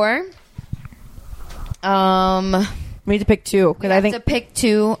through 4. We need to pick 2 because I think to pick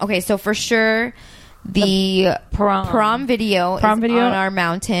 2. Okay, so for sure the prom video is on our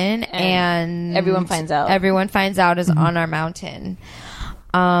mountain, and everyone finds out. Is on our mountain.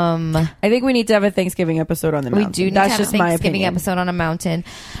 I think we need to have a Thanksgiving episode on the mountain. We do need to have a Thanksgiving episode on a mountain.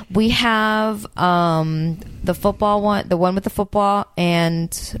 We have the football one, the one with the football,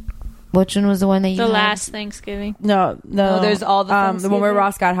 and which one was the one that you The had? last Thanksgiving. No. There's all the one where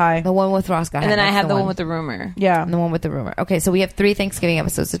Ross got high. The one with Ross got high. And then I have the one with the rumor. Yeah. And the one with the rumor. Okay, so we have 3 Thanksgiving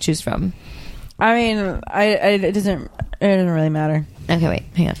episodes to choose from. I mean, it doesn't really matter. Okay, wait,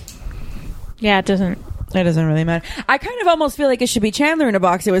 hang on. Yeah, it doesn't. It doesn't really matter. I kind of almost feel like it should be Chandler in a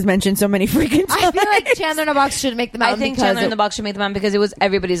Box. It was mentioned so many freaking times. I feel like Chandler in a Box should make the mountain. I think Chandler in the Box should make the mountain because it was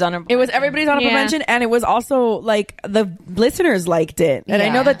everybody's honorable. It was everybody's honorable mention, and it was also like the listeners liked it. And I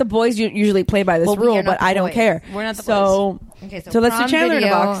know that the boys usually play by this rule, but I don't care. We're not the boys. Okay, so let's do Chandler in a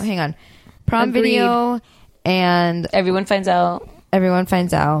Box. Hang on. Prom video, and everyone finds out.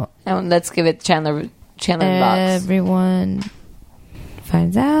 And let's give it Chandler in the Box. Everyone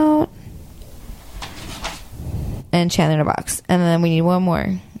finds out. And Chandler in a Box. And then we need one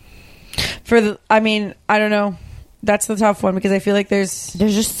more. I don't know. That's the tough one because I feel like there's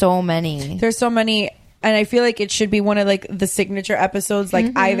just so many. There's so many, and I feel like it should be one of like the signature episodes,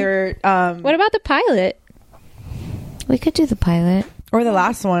 like either. What about the pilot? We could do the pilot. Or the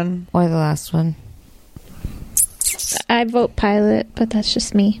last one. I vote pilot, but that's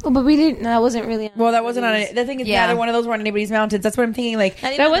just me. Oh, but we didn't. That wasn't really. Well, that wasn't on it. The thing is, neither one of those were on anybody's mountains. That's what I'm thinking. Like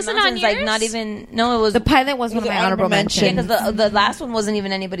that wasn't on yours. Like not even. No, it was the pilot. Was one of my honorable mentions. Yeah, because the last one wasn't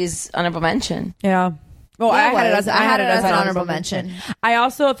even anybody's honorable mention. Yeah. Well, Yeah, I had it as an honorable mention. I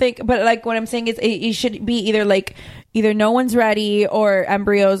also think, but like what I'm saying is, it should be either No One's Ready or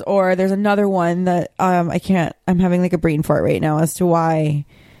Embryos, or there's another one that I'm having like a brain fart right now as to why.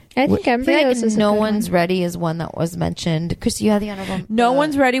 I think Embryos is No One's Ready is one that was mentioned. Chris, you had the honorable. No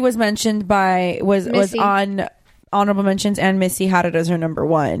One's Ready was mentioned was Missy. on honorable mentions, and Missy had it as her number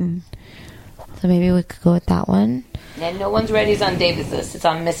one. So maybe we could go with that one. Yeah, No One's Ready is on David's list. It's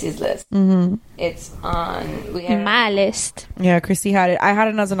on Missy's list. Mm-hmm. It's on my list. Yeah, Christy had it. I had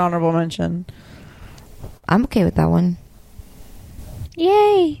it as an honorable mention. I'm okay with that one.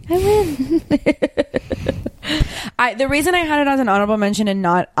 Yay! I win. The reason I had it as an honorable mention and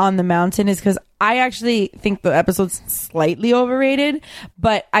not on the mountain is because I actually think the episode's slightly overrated,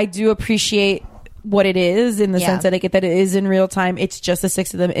 but I do appreciate what it is in the sense that it is in real time. It's just the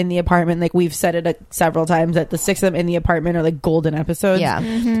 6 of them in the apartment. Like we've said it several times that the 6 of them in the apartment are like golden episodes. Yeah.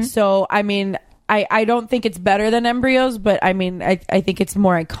 Mm-hmm. So I mean, I don't think it's better than Embryos, but I mean, I think it's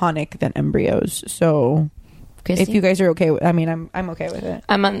more iconic than Embryos. So Christy? if you guys are okay with, I'm okay with it.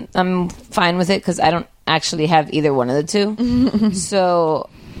 I'm fine with it because I don't actually have either one of the two. So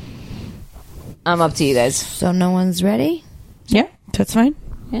I'm up to you guys. So No One's Ready? Yeah, that's fine.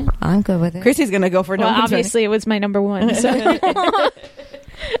 Yeah, I'm good with it. Christy's gonna go for No Well, One's Ready. obviously, it was my number one. So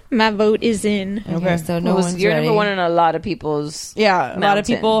my vote is in. Okay, so No One's you're Ready. number one in a lot of people's. Yeah, a lot of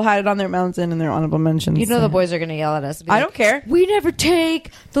mountain. people had it on their mountain and their honorable mentions. You know the boys are going to yell at us. I don't care. We never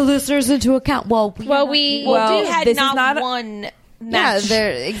take the listeners into account. We had this not is not one. Yeah,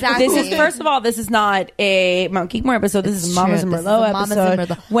 they're exactly. This is first of all, this is not a Mount Geekmore episode. This is a Mamas and This is Merlot a Mamas episode. and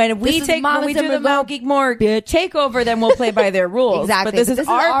Merlot. When we This is Mamas do and the Mount Geekmore takeover, then we'll play by their rules. Exactly. But this is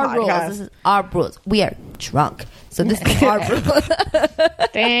our rules. podcast. This is our rules. We are drunk, so this is our rules.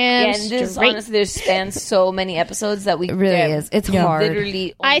 Damn Yeah, and this honestly, there spans so many episodes that we It really is. It's hard.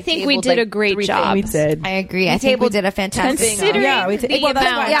 Literally, I only think we tabled, did a like, great 3 job. We things. did. I agree. I think we did a fantastic Considering Yeah, we the well, that's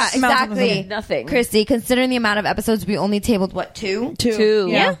amount. why Yeah, Mountain was exactly. Nothing. Christy, considering the amount of episodes, we only tabled what, 2? Two.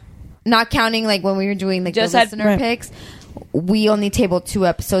 Yeah. Not counting like when we were doing like Just the had- listener right. picks. We only tabled 2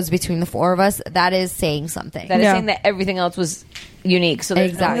 episodes between the 4 of us. That is saying something. That is Yeah. saying that everything else was unique. So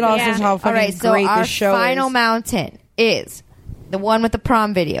there's Exactly. It also Yeah. is how All fucking right, so great our this show final is. mountain is the one with the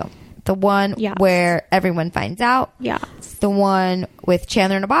prom video, the one Yes. where everyone finds out, Yeah. the one with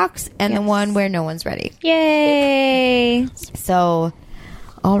Chandler in a box, and the Yes. one where no one's ready. Yay! So,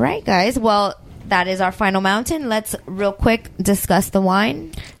 all right, guys. Well, that is our final mountain. Let's real quick discuss the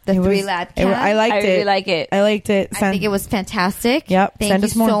wine, the It was- 3 lab it- cab. I liked I it. really like it. I liked it. I think it was fantastic. Yep, Thank send you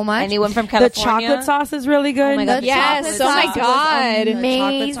us more. so much. Anyone from The California? chocolate sauce is really good. Oh my God, The the Yes, chocolate oh my sauce God. was amazing.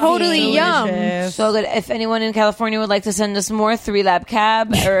 Chocolate sauce Totally is yum. delicious. So good. If anyone in California would like to send us more 3 Lab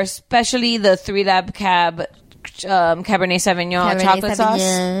Cab, or especially the 3 Lab Cab Cabernet Sauvignon Cabernet chocolate sauce.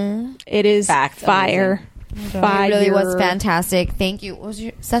 Sauvignon. It is Fact, fire. Fire. It really was fantastic. Thank you. What was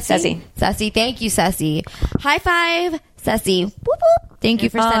your Ceci? Ceci. Thank you, Ceci. High five, Ceci. Whoop, whoop. Thank you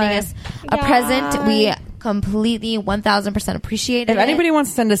for sending us a present. We completely 1000% appreciate it. If anybody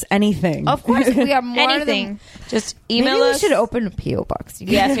wants to send us anything, of course, we are more Anything. than. Just Maybe email we us. should open a PO box.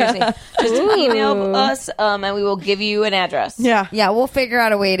 Yeah, seriously. Just email us, and we will give you an address. yeah. Yeah, we'll figure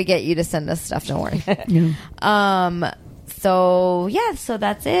out a way to get you to send us stuff. Don't worry. So yeah, so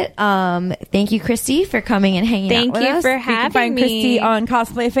that's it. Thank you, Christy, for coming and hanging out Thank with you us. for You can having find me. Christy on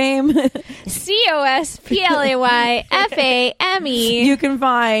Cosplay Fame. COSPLAYFAME. You can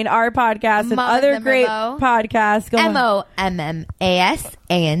find our podcast and Mamas other and great Merlot. podcasts. Go on.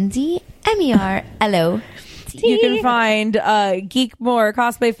 MOMMASANDMER. Hello. You can find Geekmore,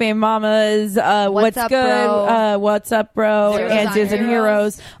 Cosplay Fame Mamas, What's Up, Good, Bro? What's Up Bro, Zeros and on Zeros and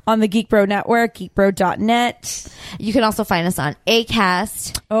Heroes on the Geek Bro Network, geekbro.net. You can also find us on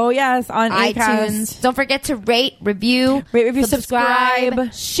Acast, Oh, yes, on iTunes. iTunes. Don't forget to rate, review,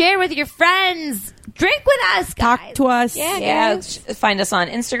 subscribe. share with your friends, drink with us, guys. Talk to us. Find us on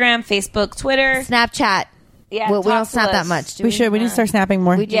Instagram, Facebook, Twitter. Snapchat. Yeah, we don't talk to snap us. that much. Do We should. We need to start snapping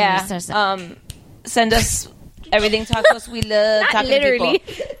more. We do Yeah. need to start snapping. Send us everything. Talk to us. We love Not talking literally. to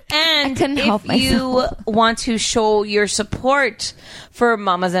people. And I couldn't help if you want to show your support for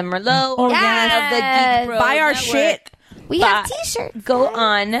Mamas and Merlot, Oh, of yes. the Geek Bro Buy our Network, shit. We have t-shirts. Go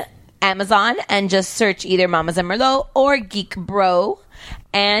on Amazon and just search either Mamas and Merlot or Geek Bro,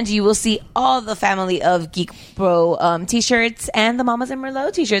 and you will see all the family of Geek Bro t-shirts and the Mamas and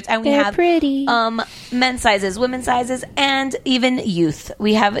Merlot t-shirts. And we They're have pretty. men's sizes, women's sizes, and even youth.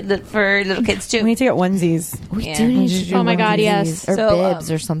 We have it for little kids too. We need to get onesies. We Yeah. do need to do Oh my God, onesies yes. or So, bibs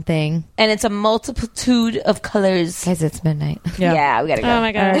or something. And it's a multitude of colors. Guys, it's midnight. Yeah, we gotta go. Oh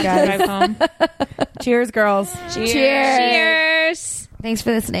my God. All right, guys. Drive home. Cheers, girls. Cheers. Cheers. Thanks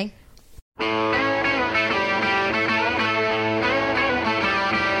for listening.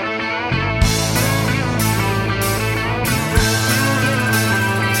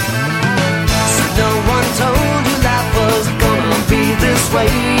 No one told you life was gonna be this way.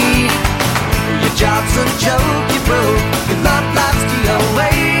 Your job's a joke, you broke, your love life's the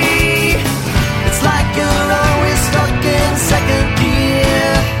away. It's like you're always stuck in second gear.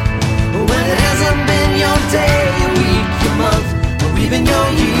 When it hasn't been your day, your week, your month, or even your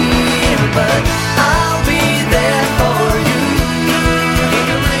year. But I'll be there for you when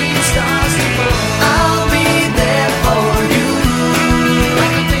the rain starts to fall. I'll be there for you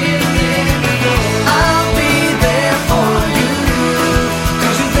like I've been there before. I'll be there for you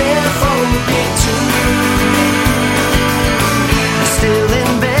 'cause you're there for me too. I'm still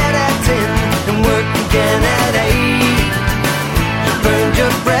in bed at 10 and work again at 8. You burned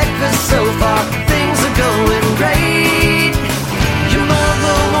your breakfast so far, things are going great. Your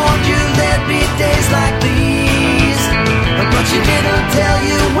mother warned you there'd be days like these, but she didn't tell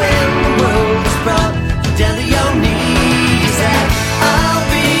you when the world was brought you down to your knees. That I'll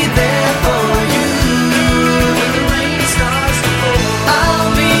be there for you when the rain starts to fall.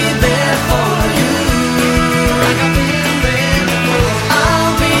 I'll be there for you like I've been there before.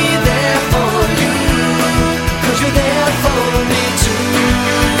 I'll be there for you 'cause you're there for me too.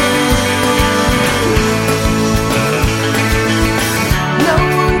 No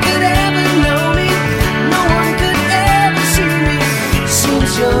one could ever know me, no one could ever see me.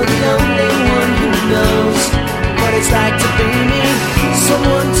 Seems you're the only one who knows what it's like to be me.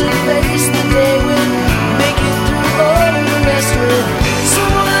 Someone to face the day with, make it through all of the rest with.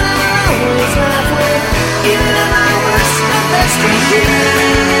 Someone I always laugh with, even at my worst and best with you.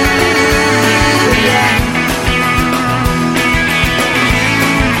 Yeah.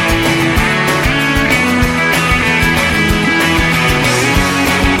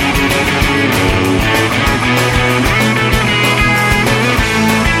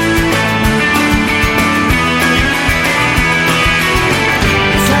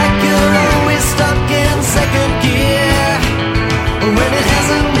 It's like you're always stuck in second gear. When it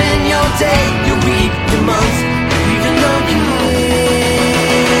hasn't been your day, your week, your month, or even your year.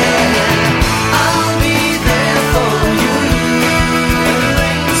 I'll be there for you when the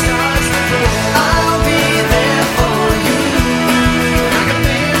rain starts to fall. I'll be there for you like I've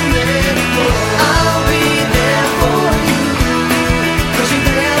been there before. I'll be there for you 'cause you're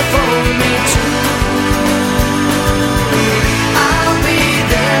there for me too. I'll be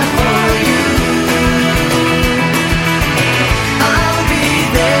there for you. I'll be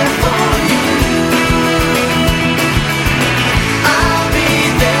there for you. I'll be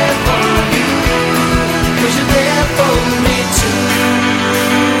there for you 'cause you're there for me too.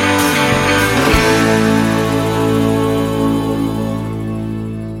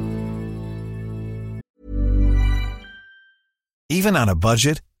 Even on a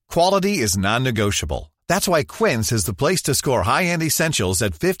budget, quality is non-negotiable. That's why Quince is the place to score high-end essentials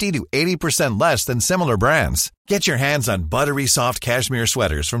at 50 to 80% less than similar brands. Get your hands on buttery soft cashmere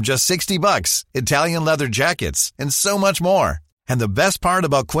sweaters from just $60, Italian leather jackets, and so much more. And the best part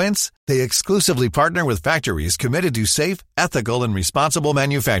about Quince, they exclusively partner with factories committed to safe, ethical, and responsible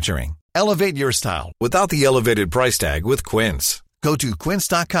manufacturing. Elevate your style without the elevated price tag with Quince. Go to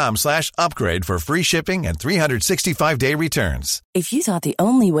quince.com/upgrade for free shipping and 365-day returns. If you thought the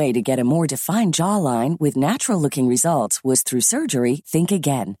only way to get a more defined jawline with natural-looking results was through surgery, think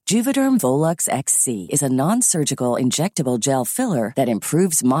again. Juvederm Volux XC is a non-surgical injectable gel filler that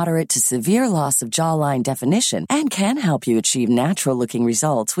improves moderate to severe loss of jawline definition and can help you achieve natural-looking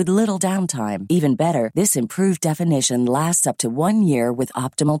results with little downtime. Even better, this improved definition lasts up to 1 year with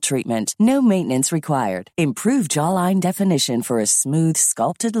optimal treatment. No maintenance required. Improve jawline definition for a smooth,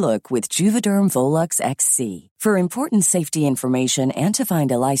 sculpted look with Juvederm Volux XC. For important safety information and to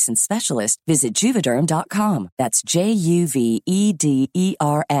find a licensed specialist, visit Juvederm.com. That's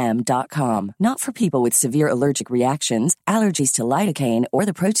JUVEDERM.com. Not for people with severe allergic reactions, allergies to lidocaine, or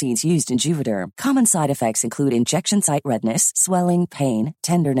the proteins used in Juvederm. Common side effects include injection site redness, swelling, pain,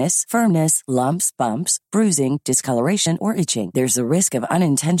 tenderness, firmness, lumps, bumps, bruising, discoloration, or itching. There's a risk of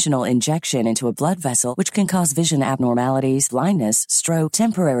unintentional injection into a blood vessel, which can cause vision abnormalities, blindness, stroke,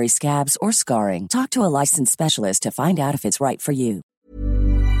 temporary scabs, or scarring. Talk to a licensed specialist to find out if it's right for you.